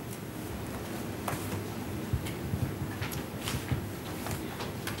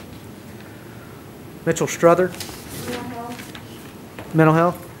 Mitchell Struther. Mental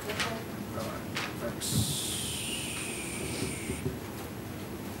health.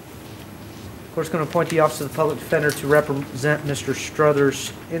 Court's going to appoint the Office of the Public Defender to represent Mr.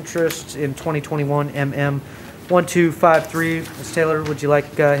 Struther's interests in 2021 MM 1253. Ms. Taylor, would you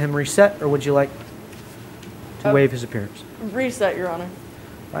like him reset, or would you like to waive his appearance? Reset, Your Honor.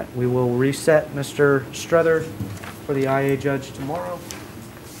 All right, we will reset Mr. Struther for the IA judge tomorrow.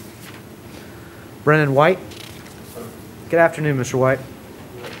 Brennan White. Good afternoon, Mr. White.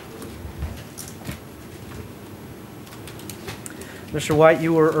 Mr. White,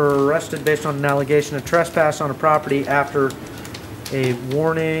 you were arrested based on an allegation of trespass on a property after a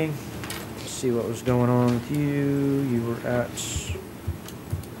warning. Let's see what was going on with you. You were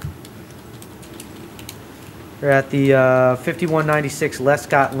at the 5196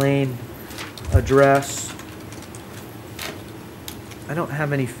 Lescott Lane address. I don't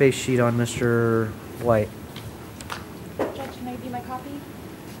have any face sheet on Mr. White. Judge, can I give you my copy?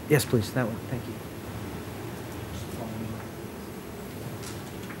 Yes, please. That one. Thank you.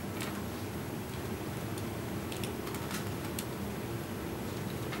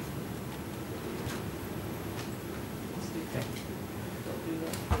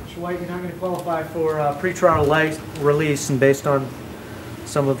 Mr. White, you're not going to qualify for pretrial release, and based on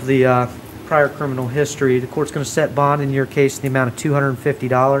some of the prior criminal history, the court's going to set bond in your case in the amount of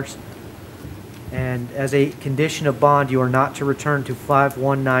 $250. And as a condition of bond, you are not to return to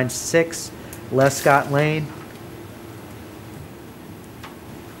 5196 Lescott Lane.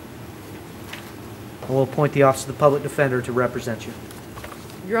 And we'll appoint the Office of the Public Defender to represent you.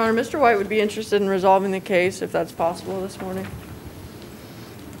 Your Honor, Mr. White would be interested in resolving the case if that's possible this morning.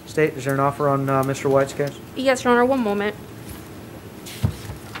 State, is there an offer on Mr. White's case? Yes, Your Honor, one moment.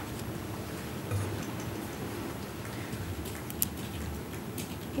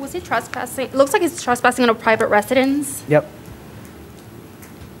 Was he trespassing? It looks like he's trespassing on a private residence. Yep.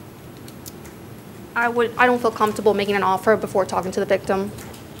 I don't feel comfortable making an offer before talking to the victim.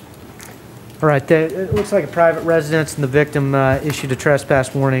 All right, it looks like a private residence, and the victim issued a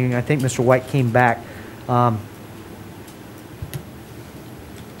trespass warning. I think Mr. White came back. I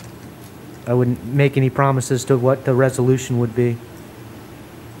wouldn't make any promises to what the resolution would be.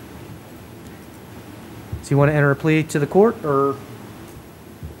 So you want to enter a plea to the court, or?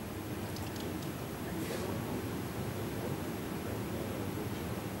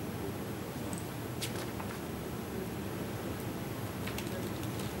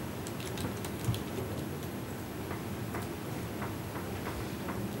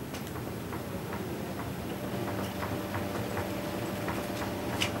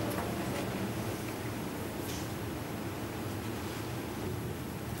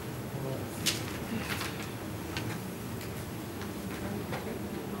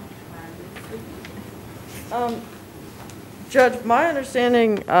 Judge, my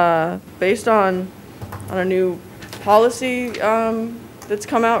understanding, based on a new policy that's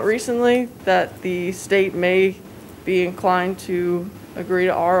come out recently, that the state may be inclined to agree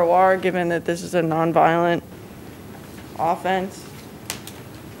to ROR, given that this is a nonviolent offense.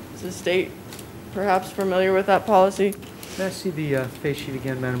 Is the state perhaps familiar with that policy? May I see the face sheet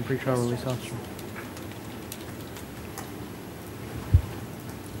again, Madam Pretrial Release Officer?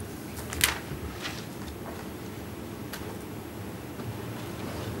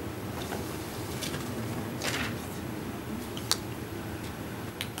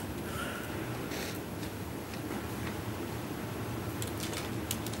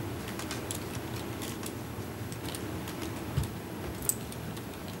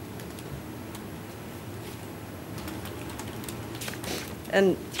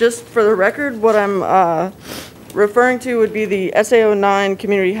 And just for the record, what I'm referring to would be the SA09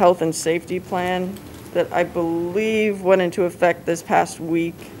 Community Health and Safety Plan that I believe went into effect this past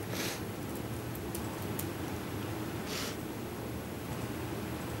week.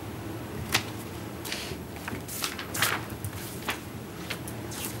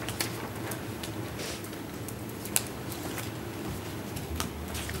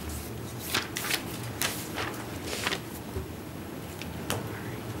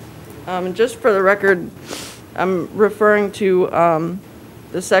 And just for the record, I'm referring to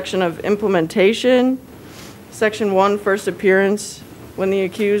the section of implementation, Section 1, first appearance, when the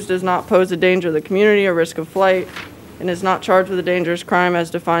accused does not pose a danger to the community or risk of flight and is not charged with a dangerous crime as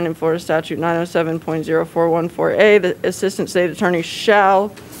defined in Florida Statute 907.0414A, the Assistant State Attorney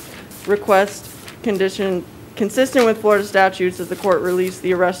shall request condition consistent with Florida statutes that the court release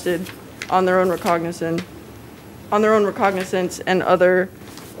the arrested on their own recognizance and other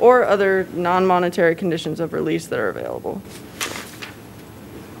non-monetary conditions of release that are available.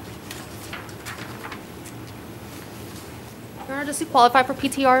 Your Honor, does he qualify for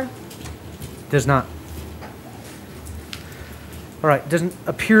PTR? Does not. All right, doesn't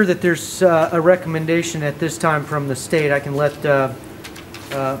appear that there's a recommendation at this time from the state. I can let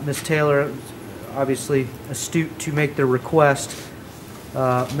Ms. Taylor, obviously astute to make the request.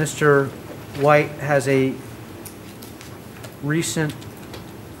 Mr. White has a recent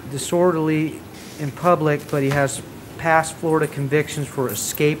disorderly in public, but he has past Florida convictions for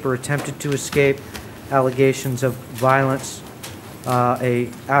escape or attempted to escape, allegations of violence, a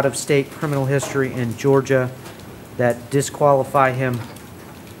out-of-state criminal history in Georgia that disqualify him.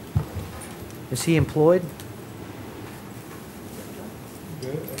 Is he employed?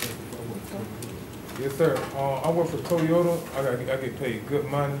 Yes, sir. I work for Toyota. I get paid good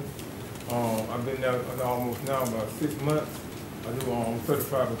money. I've been there almost now about 6 months. I do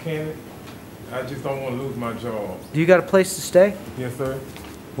certified mechanic. I just don't want to lose my job. Do you got a place to stay? Yes, sir.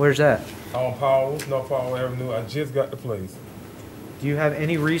 Where's that? On Powell, North Powell Avenue. I just got the place. Do you have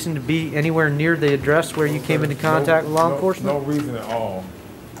any reason to be anywhere near the address where you came into contact with law enforcement? No reason at all.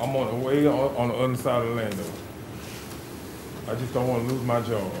 I'm on the way on the other side of Orlando. I just don't want to lose my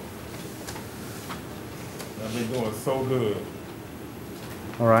job. I've been doing so good.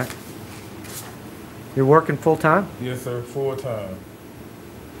 All right. You're working full time? Yes, sir, full time.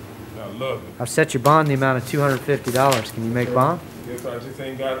 I love it. I've set your bond the amount of $250. Can you make bond? Yes, sir, I just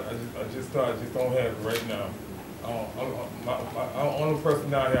ain't got it. I just don't have it right now. I'm the only person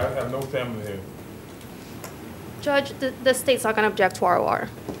down here. I have no family here. Judge, the state's not going to object to ROR.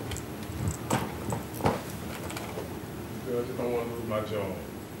 I just don't want to lose my job.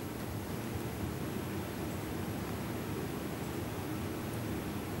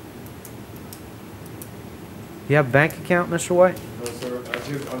 You have a bank account, Mr. White? No, sir.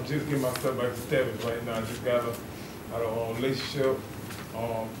 I'm just getting myself back to status right now. I just got out of a relationship,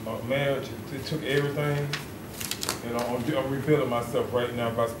 my marriage. It took everything, and I'm rebuilding myself right now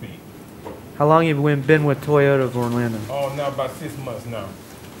by speed. How long have you been with Toyota of Orlando? Now about 6 months now.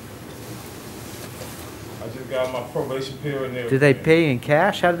 I just got my probation period and everything. Do they pay you in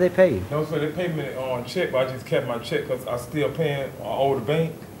cash? How do they pay you? No, sir. They pay me on check, but I just kept my check because I still paying owe the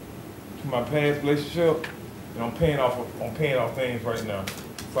bank to my past relationship. And I'm paying off things right now.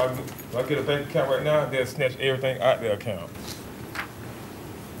 So if I get a bank account right now, they'll snatch everything out their account.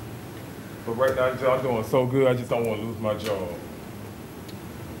 But right now, I'm doing so good, I just don't want to lose my job.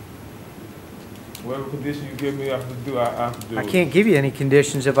 Whatever condition you give me, I have to do. I have to do. I can't give you any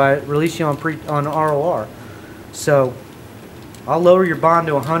conditions if I release you on ROR. So I'll lower your bond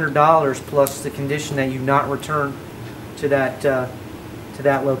to $100 plus the condition that you not return to that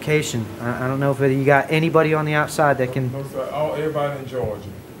location. I don't know if you got anybody on the outside that can. No, sir. Everybody in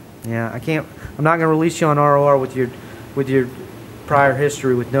Georgia. Yeah, I can't. I'm not going to release you on ROR with your prior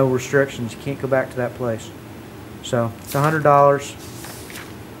history with no restrictions. You can't go back to that place. So it's $100,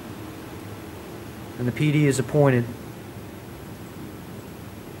 and the PD is appointed.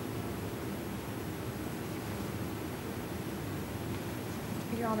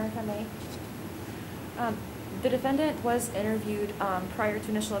 Your Honor, if I may. The defendant was interviewed prior to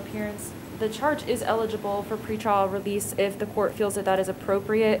initial appearance. The charge is eligible for pretrial release if the court feels that that is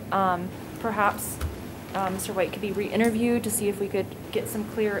appropriate. Perhaps Mr. White could be re-interviewed to see if we could get some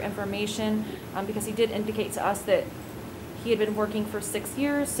clear information because he did indicate to us that he had been working for 6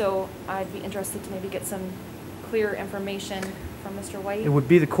 years, so I'd be interested to maybe get some clear information from Mr. White. It would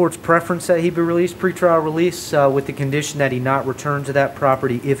be the court's preference that he be released, pretrial release, with the condition that he not return to that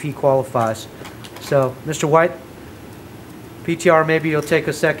property if he qualifies. So, Mr. White, PTR, maybe he'll take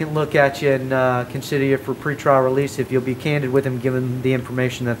a second look at you and consider you for pretrial release if you'll be candid with him, give him the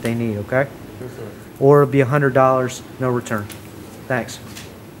information that they need, okay? Yes, sir. Or it'll be $100, no return. Thanks.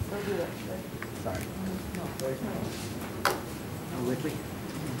 Sorry. Whitley,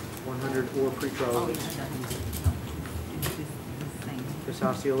 100 or pretrial release. Ms.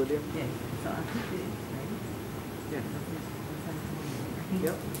 Osceola, dear? Yeah.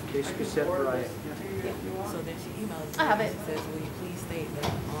 Yep. Basically set right. So then she emails. I have it. Says, will you please state that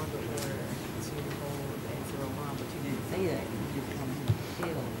on the order to hold answer a bond, but you didn't say that. You just come and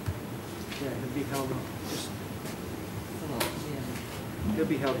held. Yeah, it'll be held on. Just, So, yeah. it'll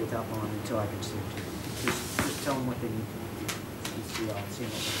be held without bond until I can see it. Just tell them what they need to do. See what they're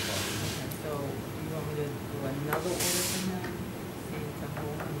So you want me to do another order for him and to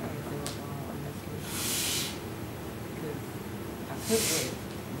hold him at zero bond on this case? Because I could wait.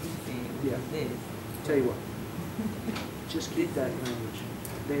 You said Yeah. this. Tell you what, just keep that language.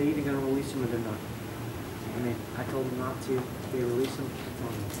 They're either gonna release him or they're not. I mean, I told them not to. If they release him, it's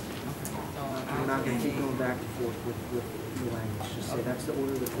on them. I'm not gonna keep going back and forth with the language. Just say that's the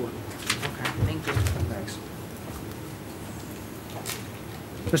order of the court. Okay, thank you. Thanks.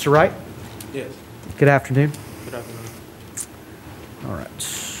 Mr. Wright? Yes. Good afternoon. Good afternoon. All right.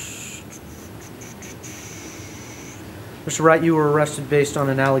 Mr. Wright, you were arrested based on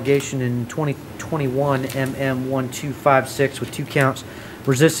an allegation in 2021 MM1256 with 2 counts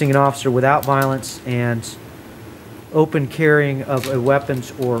resisting an officer without violence and open carrying of a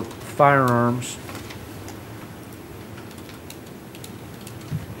weapons or firearms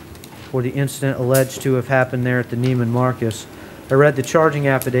for the incident alleged to have happened there at the Neiman Marcus. I read the charging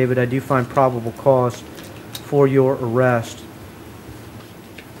affidavit. I do find probable cause for your arrest.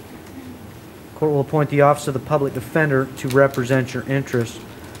 Court will appoint the Office of the Public Defender to represent your interests.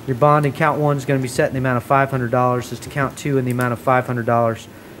 Your bond in count 1 is going to be set in the amount of $500. As to count 2 in the amount of $500,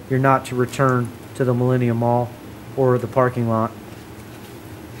 you're not to return to the Millennium Mall or the parking lot.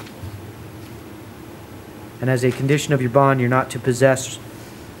 And as a condition of your bond, you're not to possess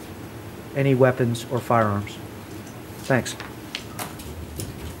any weapons or firearms. Thanks.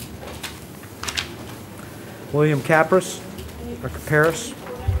 William Capris, or Caparis.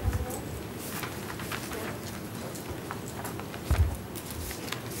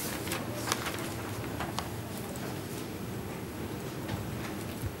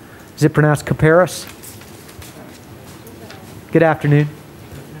 Is it pronounced Caparis? Good afternoon.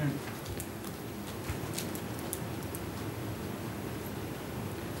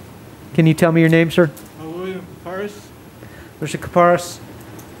 Can you tell me your name, sir? William Paris. Mr. Caparis,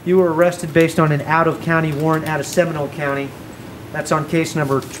 you were arrested based on an out-of-county warrant out of Seminole County. That's on case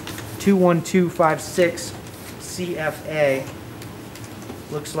number 21256 CFA.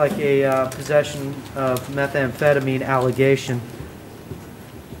 Looks like a possession of methamphetamine allegation.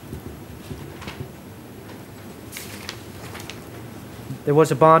 There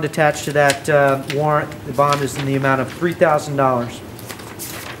was a bond attached to that warrant. The bond is in the amount of $3,000.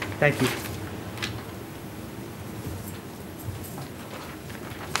 Thank you.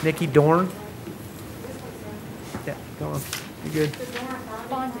 Nikki Dorn. Yeah, go on. You good?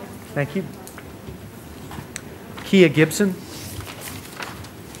 Thank you. Kia Gibson.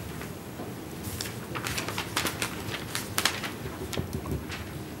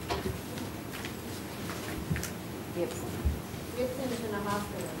 Gibson is in the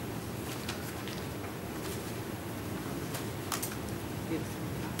hospital.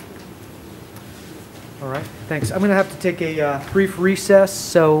 All right, thanks. I'm going to have to take a brief recess,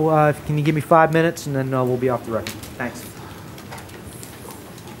 so can you give me 5 minutes, and then we'll be off the record. Thanks.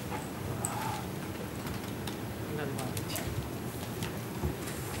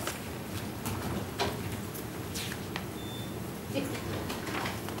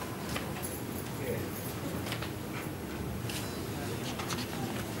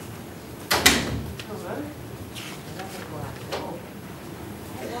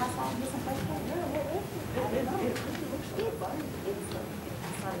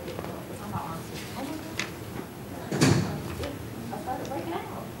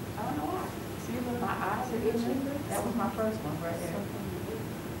 That was my first one right there.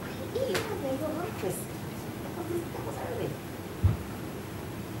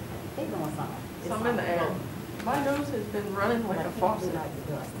 They doing something. Some in the air. My nose has been running like a faucet.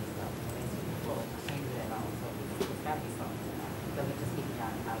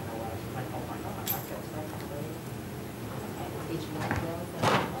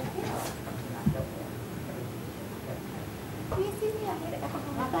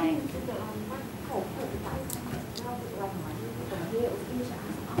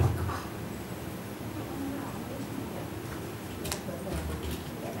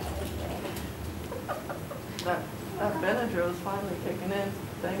 That Benadryl is finally kicking in.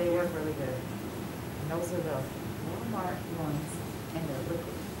 Thank They you. work really good. And those are the Walmart ones, and they're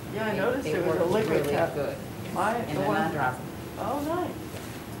liquid. Yeah, I They- noticed they it was a work liquid really cap. good. My- And the they're one- non-dropping. Oh, nice.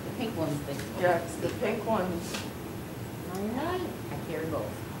 The pink ones, they. Yeah, the pink ones. I carry both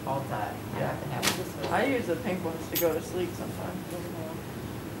all the time. I Yeah. have to have them. I use the pink ones to go to sleep sometimes.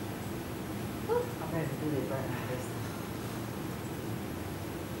 I'm ready to do this right now. Just-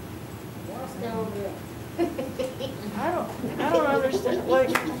 I don't understand, like,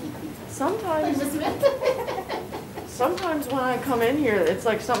 sometimes sometimes when I come in here, it's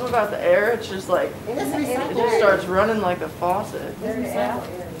like something about the air. It's just like It is a it recycle just area. starts running like a faucet, There's a recycle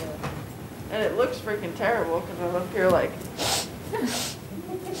area. and it looks freaking terrible because I'm up here like.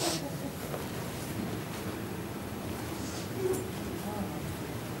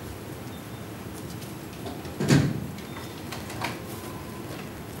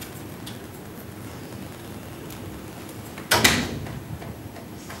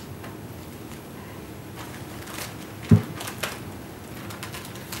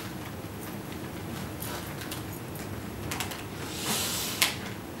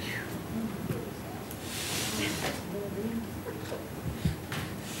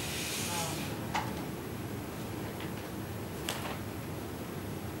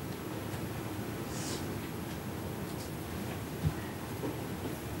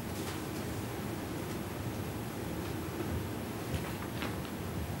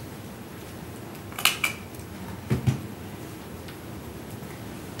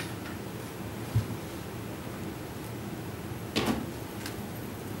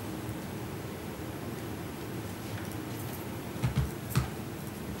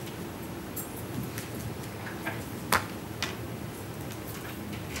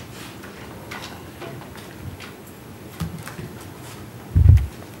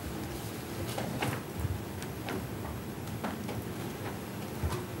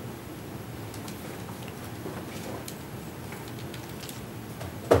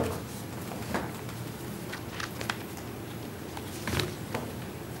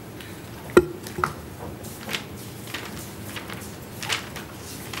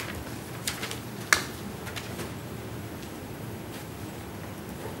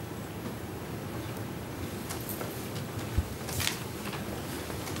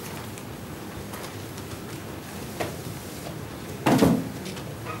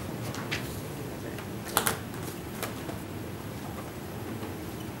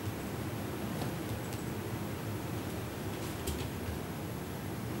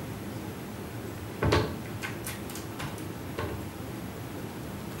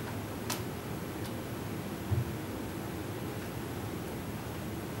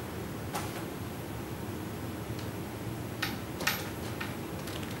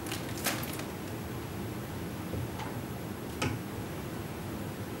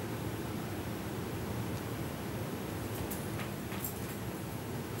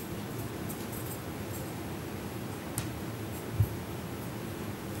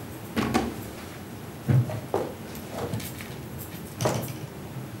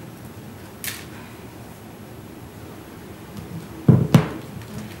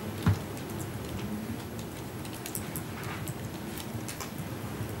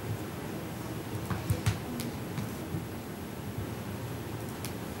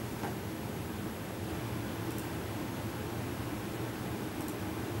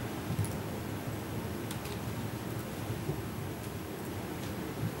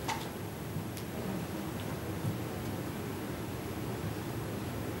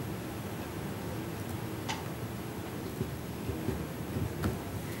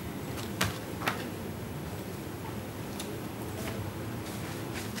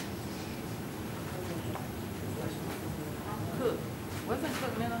 Wasn't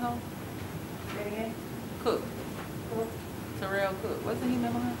Cook mental health? Cook. Terrell Cook. Wasn't he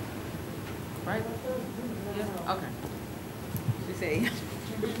mental health? Right? Yeah. Okay. She said.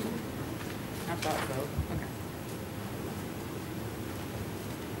 I thought so. Okay.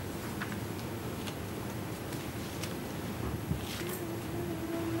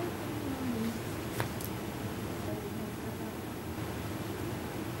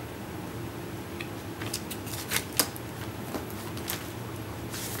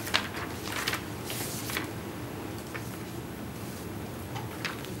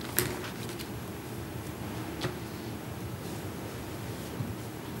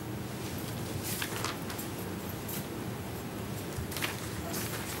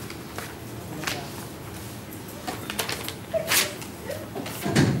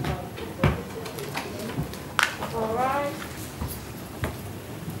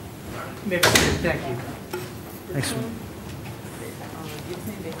 Thank you. Thanks.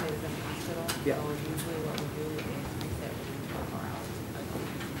 Gibson, they said it's in the hospital. Yeah. So usually what we do is reset within 24 hours.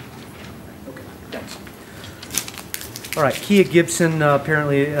 Okay, thanks. All right, Kia Gibson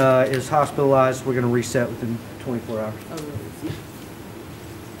apparently is hospitalized. We're going to reset within 24 hours. Oh, really?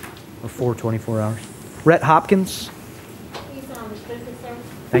 Before 24 hours. Rhett Hopkins. He's on restricted, sir.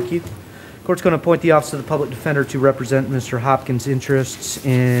 Thank you. Court's going to appoint the Office of the Public Defender to represent Mr. Hopkins' interests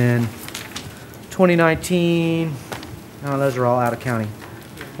in 2019. No, those are all out of county.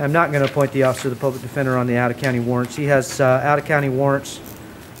 I'm not going to appoint the officer of the public defender on the out-of-county warrants. He has out-of-county warrants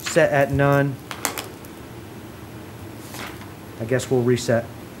set at none. I guess we'll reset.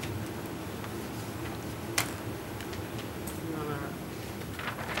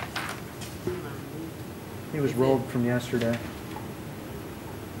 He was rolled from yesterday.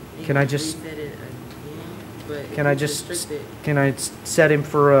 Can I just, can I just, can I set him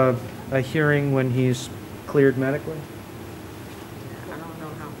for a hearing when he's cleared medically? I don't know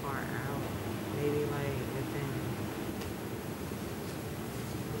how far out, maybe like within,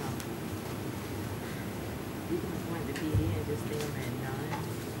 you can appoint the PD and just stay them at none,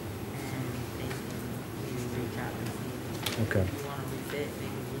 and they can maybe reach out and see. Okay. If you want to reset,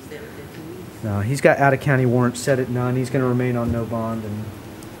 maybe reset within 2 weeks. No, he's got out-of-county warrants set at none. He's going to remain on no bond, and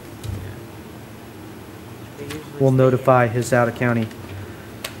we'll notify his out-of-county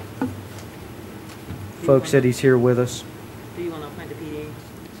folks that he's here with us. Do you want to appoint the PD?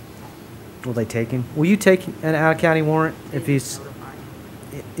 Will they take him? Will you take an out-of-county warrant if he's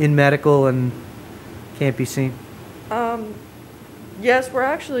in medical and can't be seen? Yes, we're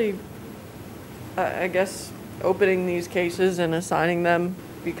actually, I guess, opening these cases and assigning them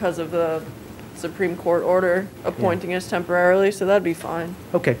because of the Supreme Court order appointing us temporarily, so that'd be fine.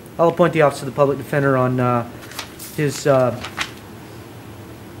 Okay, I'll appoint the Office of the Public Defender on his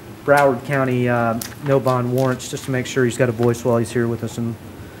Broward County no bond warrants, just to make sure he's got a voice while he's here with us in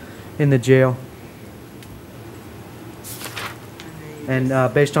the jail. And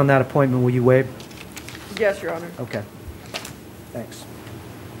based on that appointment, will you waive? Yes, Your Honor. Okay, thanks.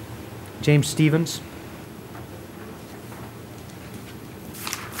 James Stevens.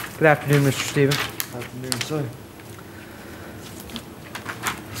 Good afternoon, Mr. Stevens. Afternoon, sir.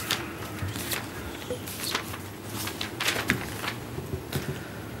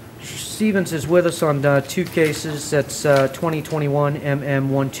 Stevens is with us on 2 cases. That's 2021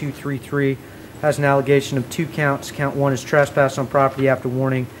 MM1233. Has an allegation of 2 counts. Count 1 is trespass on property after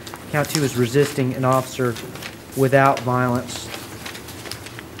warning. Count 2 is resisting an officer without violence.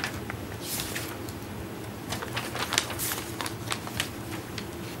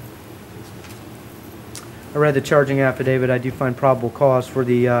 I read the charging affidavit. I do find probable cause for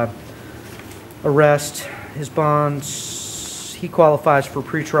the arrest. His bonds, he qualifies for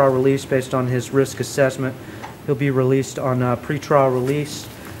pretrial release based on his risk assessment. He'll be released on pretrial release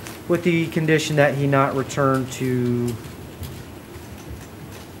with the condition that he not return to,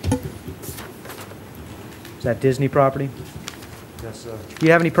 is that Disney property? Yes, sir. Do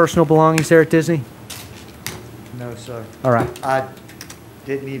you have any personal belongings there at Disney? No, sir. All right. I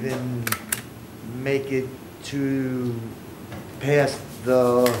didn't even make it to past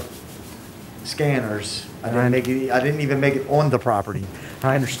the scanners. I didn't even make it on the property.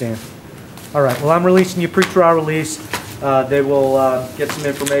 I understand. All right. Well, I'm releasing you pretrial release. They will get some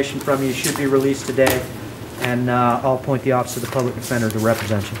information from you. You should be released today, and I'll appoint the Office of the Public Defender to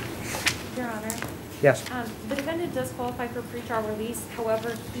represent you. Your Honor. Yes. The defendant does qualify for pretrial release.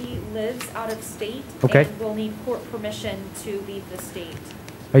 However, he lives out of state Okay. and will need court permission to leave the state.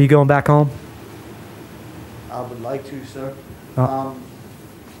 Are you going back home? I would like to, sir. Oh.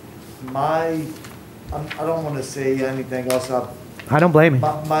 I don't want to say anything else. I don't blame you.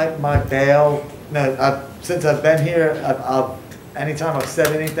 My bail, no, since I've been here, anytime I've said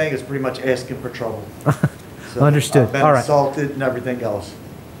anything, it's pretty much asking for trouble. So Understood. I've been All right. assaulted and everything else.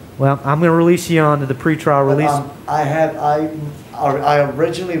 Well, I'm going to release you on to the pretrial release. I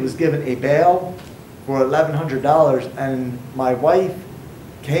originally was given a bail for $1,100, and my wife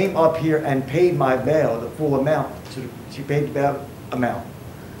came up here and paid my bail, the full amount. So she paid the bail amount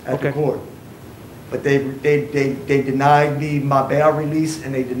at the court. But they denied me my bail release,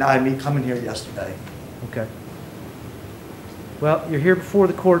 and they denied me coming here yesterday. Okay. Well, you're here before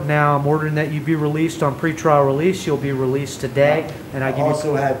the court now. I'm ordering that you be released on pretrial release. You'll be released today, and I give you.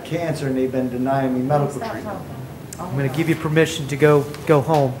 Also have cancer, and they've been denying me medical treatment. I'm going to give you permission to go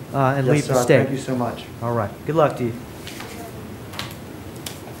home and Yes, leave the sir. state. Thank you so much. All right. Good luck to you.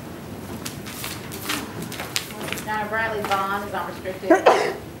 Donna Bradley bond is unrestricted.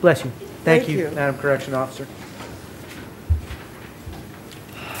 Bless you. Thank Thank you, you. Madam Correction Officer.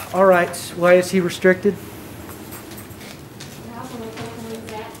 All right. Why is he restricted?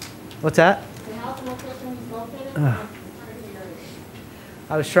 What's that?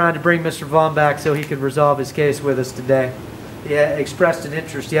 I was trying to bring Mr. Vaughn back so he could resolve his case with us today. He had expressed an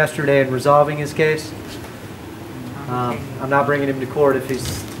interest yesterday in resolving his case. I'm not bringing him to court if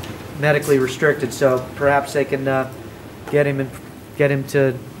he's medically restricted, so perhaps they can get him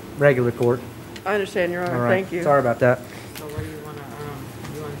to regular court. I understand, Your Honor. All right. Thank you. Sorry about that. So what do you want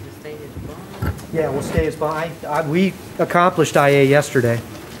to stay his bond? Yeah, we'll stay as bond. We accomplished IA yesterday.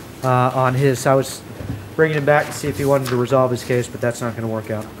 on his. I was bringing him back to see if he wanted to resolve his case, but that's not going to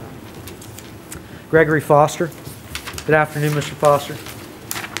work out. Gregory Foster. Good afternoon, Mr. Foster.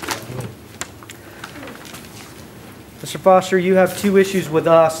 Mr. Foster, you have two issues with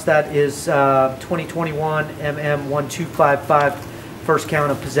us. That is 2021 MM1255, first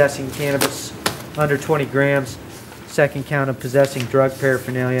count of possessing cannabis under 20 grams, second count of possessing drug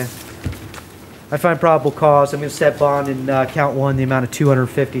paraphernalia. I find probable cause. I'm going to set bond in count 1 the amount of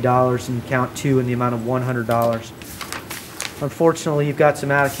 $250 and count 2 in the amount of $100. Unfortunately, you've got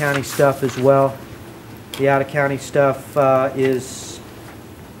some out-of-county stuff as well. The out-of-county stuff is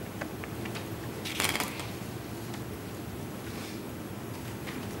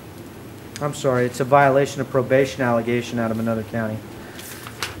I'm sorry, it's a violation of probation allegation out of another county.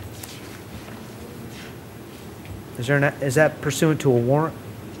 Is that pursuant to a warrant,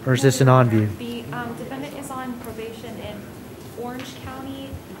 or is this an on-view? The defendant is on probation in Orange County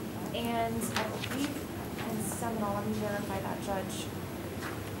and I believe in Seminole. Let me verify that, Judge.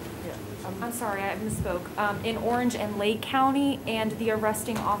 I'm sorry, I misspoke. In Orange and Lake County, and the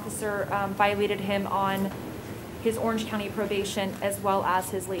arresting officer violated him on his Orange County probation as well as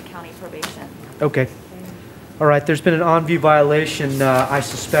his Lake County probation. Okay. All right, there's been an on-view violation. I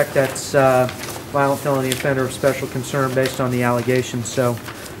suspect that's violent felony offender of special concern based on the allegations. So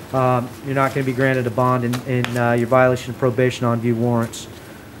you're not going to be granted a bond in your violation of probation on-view warrants.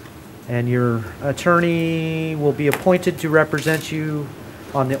 And your attorney will be appointed to represent you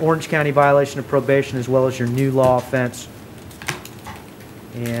on the Orange County violation of probation as well as your new law offense.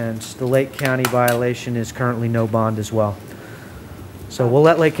 And the Lake County violation is currently no bond as well. So we'll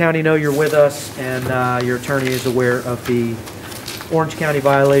let Lake County know you're with us, and your attorney is aware of the Orange County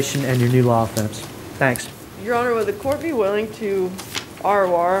violation and your new law offense. Thanks. Your Honor, would the court be willing to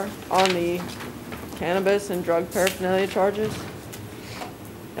ROR on the cannabis and drug paraphernalia charges,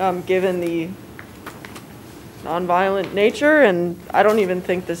 given the nonviolent nature? And I don't even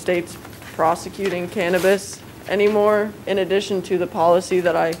think the state's prosecuting cannabis anymore, in addition to the policy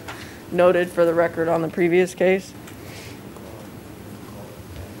that I noted for the record on the previous case.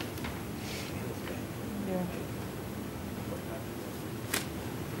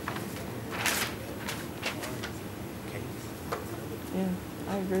 Yeah,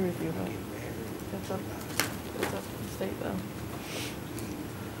 I agree with you, but it's up to the state though.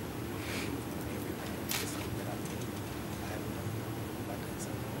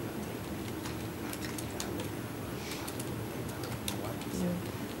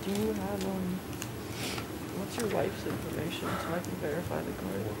 Do you have, what's your wife's information so I can verify the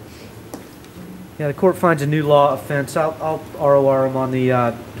card? Yeah, the court finds a new law offense. I'll ROR him on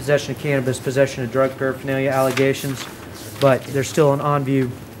the possession of cannabis, possession of drug paraphernalia allegations, but there's still an on-view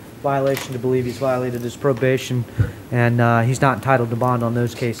violation to believe he's violated his probation, and he's not entitled to bond on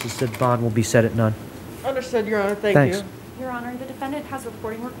those cases. The bond will be set at none. Understood, Your Honor. Thank Thanks. you. Your Honor, the defendant has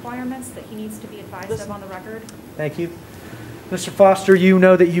reporting requirements that he needs to be advised of on the record. Thank you. Mr. Foster, you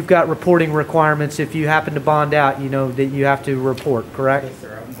know that you've got reporting requirements. If you happen to bond out, you know that you have to report, correct? Yes,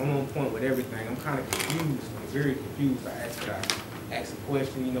 sir. I'm on point with everything. I'm kind of confused. I'm very confused. I asked a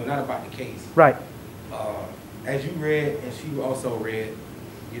question, not about the case. Right. As you read, and she also read,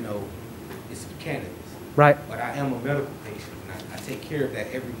 it's cannabis. Right. But I am a medical patient, and I take care of that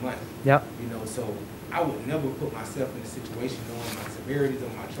every month. Yep. So I would never put myself in a situation knowing my severities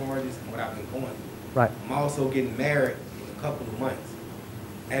of my charges and what I've been going through. Right. I'm also getting married in a couple of months.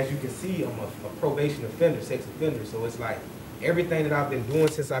 As you can see, I'm a probation offender, sex offender, so it's like everything that I've been doing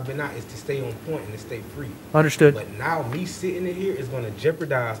since I've been out is to stay on point and to stay free. Understood. But now me sitting in here is going to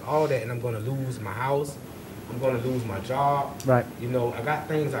jeopardize all that, and I'm going to lose my house. I'm going to lose my job. Right. I got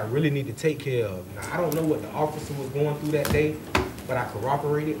things I really need to take care of. Now, I don't know what the officer was going through that day, but I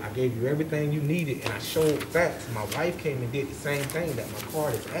corroborated. I gave you everything you needed, and I showed facts. My wife came and did the same thing that my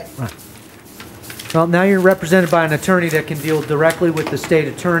card is at. Right. Well, now you're represented by an attorney that can deal directly with the state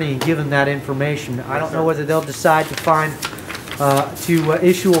attorney and give them that information. I don't know whether they'll decide to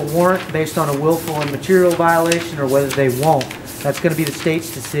issue a warrant based on a willful and material violation or whether they won't. That's going to be the state's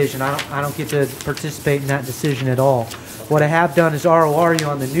decision. I don't get to participate in that decision at all. What I have done is ROR you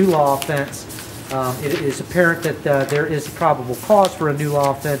on the new law offense. It is apparent that there is a probable cause for a new law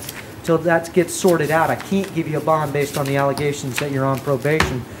offense. Until that gets sorted out, I can't give you a bond based on the allegations that you're on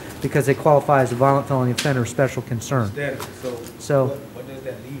probation because they qualify as a violent felony offender of special concern. So what does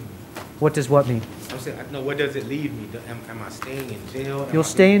that leave me? What does what mean? I'm saying, no, what does it leave me? Am I staying in jail? You'll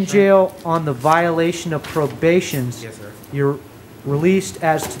stay in jail on the violation of probations. Yes, sir. You're released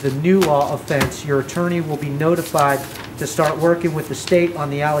as to the new law offense. Your attorney will be notified to start working with the state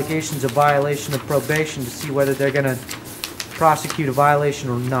on the allegations of violation of probation to see whether they're going to prosecute a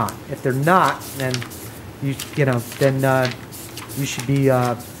violation or not. If they're not, then you should be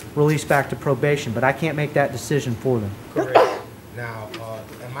released back to probation. But I can't make that decision for them. Correct. Now,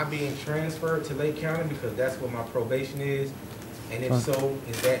 am I being transferred to Lake County because that's where my probation is? And if so,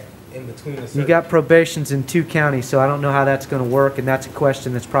 is that in between the You got probations in 2 counties, so I don't know how that's going to work, and that's a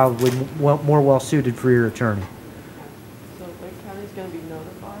question that's probably more well suited for your attorney. So Lake County's gonna be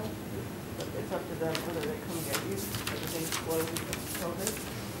notified, but it's up to them whether they come get you, everything's closed because of COVID.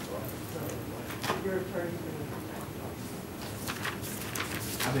 So your attorney's gonna.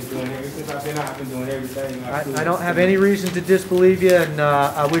 I've been doing everything since I've been out. I've been doing everything. I don't have any reason to disbelieve you, and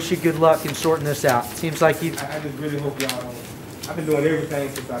I wish you good luck in sorting this out. Seems like you. I just really hope y'all don't. I've been doing everything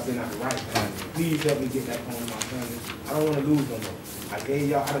since I've been out right. Please help me get back home to my family. I don't want to lose no more. I gave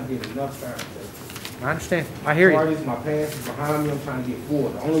y'all, I done did enough time. I understand. I hear you. As far as my past is behind me, I'm trying to get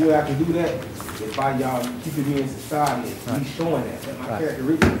forward. The only way I can do that is by y'all keeping me in society and me showing that my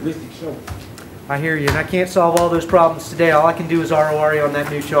characteristics show. I hear you, and I can't solve all those problems today. All I can do is ROR you on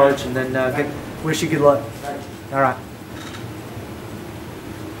that new charge, and then wish you good luck. All right.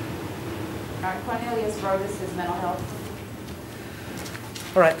 All right, Cornelius Rodas, his mental health.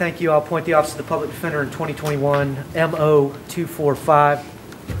 All right, thank you. I'll appoint the Office of the Public Defender in 2021, MO 245.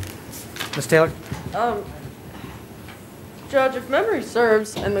 Ms. Taylor? Judge, if memory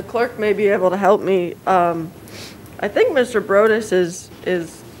serves, and the clerk may be able to help me, I think Mr. Brodus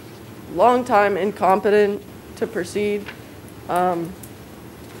is long time incompetent to proceed.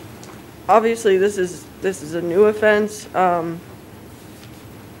 Obviously, this is a new offense.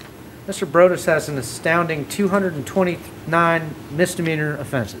 Mr. Brodus has an astounding 229 misdemeanor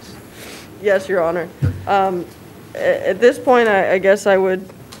offenses. Yes, Your Honor. At this point, I guess I would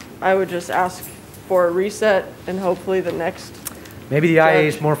just ask for a reset, and hopefully the next. Maybe the IA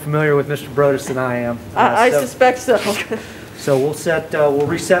is more familiar with Mr. Brodus than I am. I suspect so. So we'll reset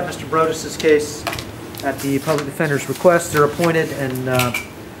Mr. Brodus's case at the public defender's request. They're appointed, and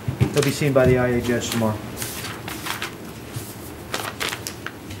they'll be seen by the IA judge tomorrow.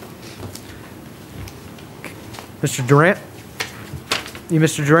 Mr. Durant? You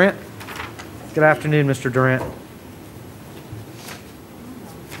Mr. Durant? Good afternoon, Mr. Durant.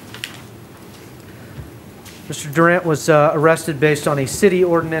 Mr. Durant was arrested based on a city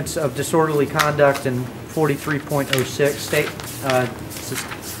ordinance of disorderly conduct in 43.06. State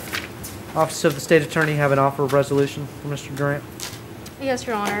Office of the State Attorney have an offer of resolution for Mr. Durant? Yes,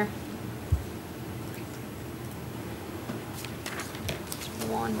 Your Honor. Just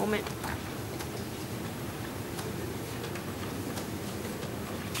one moment.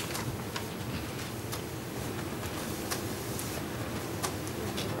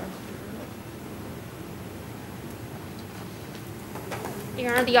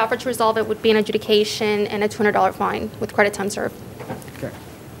 Your Honor, the offer to resolve it would be an adjudication and a $200 fine with credit time served. Okay.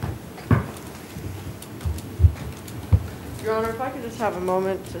 Your Honor, if I could just have a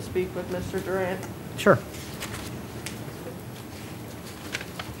moment to speak with Mr. Durant. Sure.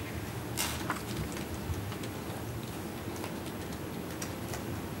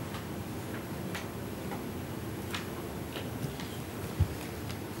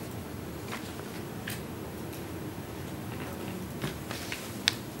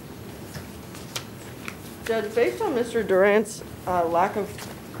 Judge, based on Mr. Durant's lack of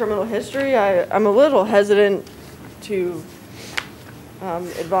criminal history, I'm a little hesitant to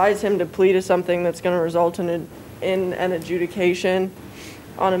advise him to plead to something that's going to result in an adjudication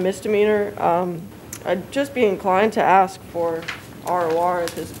on a misdemeanor. I'd just be inclined to ask for ROR at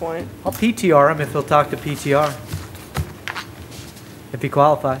this point. I'll PTR him if he'll talk to PTR. If he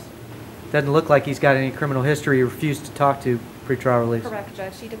qualifies. Doesn't look like he's got any criminal history. He refused to talk to pretrial release. Correct,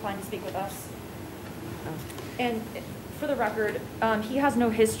 Judge. He declined to speak with us. And for the record, he has no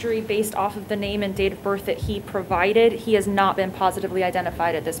history based off of the name and date of birth that he provided. He has not been positively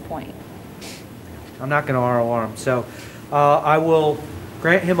identified at this point. I'm not going to ROR him. So I will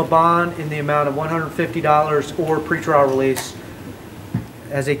grant him a bond in the amount of $150 or pretrial release.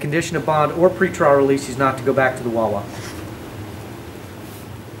 As a condition of bond or pretrial release, he's not to go back to the Wawa.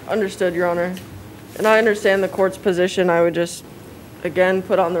 Understood, Your Honor. And I understand the court's position. I would just, again,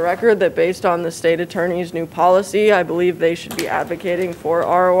 put on the record that based on the state attorney's new policy, I believe they should be advocating for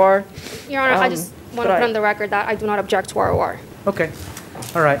ROR. Your Honor, I just want to put on the record that I do not object to ROR. Okay.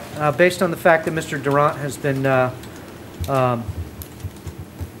 All right. Based on the fact that Mr. Durant has been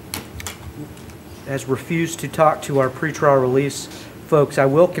has refused to talk to our pretrial release folks, I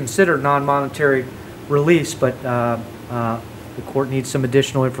will consider non-monetary release, but the court needs some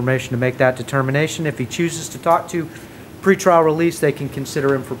additional information to make that determination. If he chooses to talk to pretrial release, they can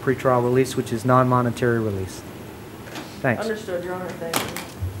consider him for pretrial release, which is non-monetary release. Thanks. Understood, Your Honor, thank you.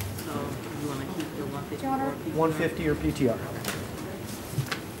 So you want to keep the 150 Your Honor. or PTR? 150 or PTR.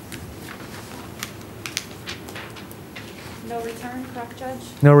 No return, correct, Judge?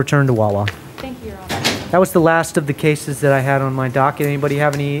 No return to Wawa. Thank you, Your Honor. That was the last of the cases that I had on my docket. Anybody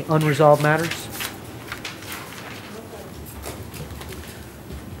have any unresolved matters?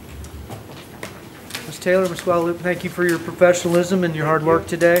 Ms. Taylor, Ms. Guadalupe, thank you for your professionalism and your hard work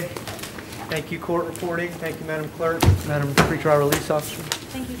today. Thank you, court reporting. Thank you, Madam Clerk, Madam Pretrial Release Officer.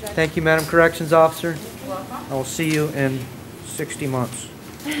 Thank you, Judge. Thank you, Madam Corrections Officer. I will see you in 60 months.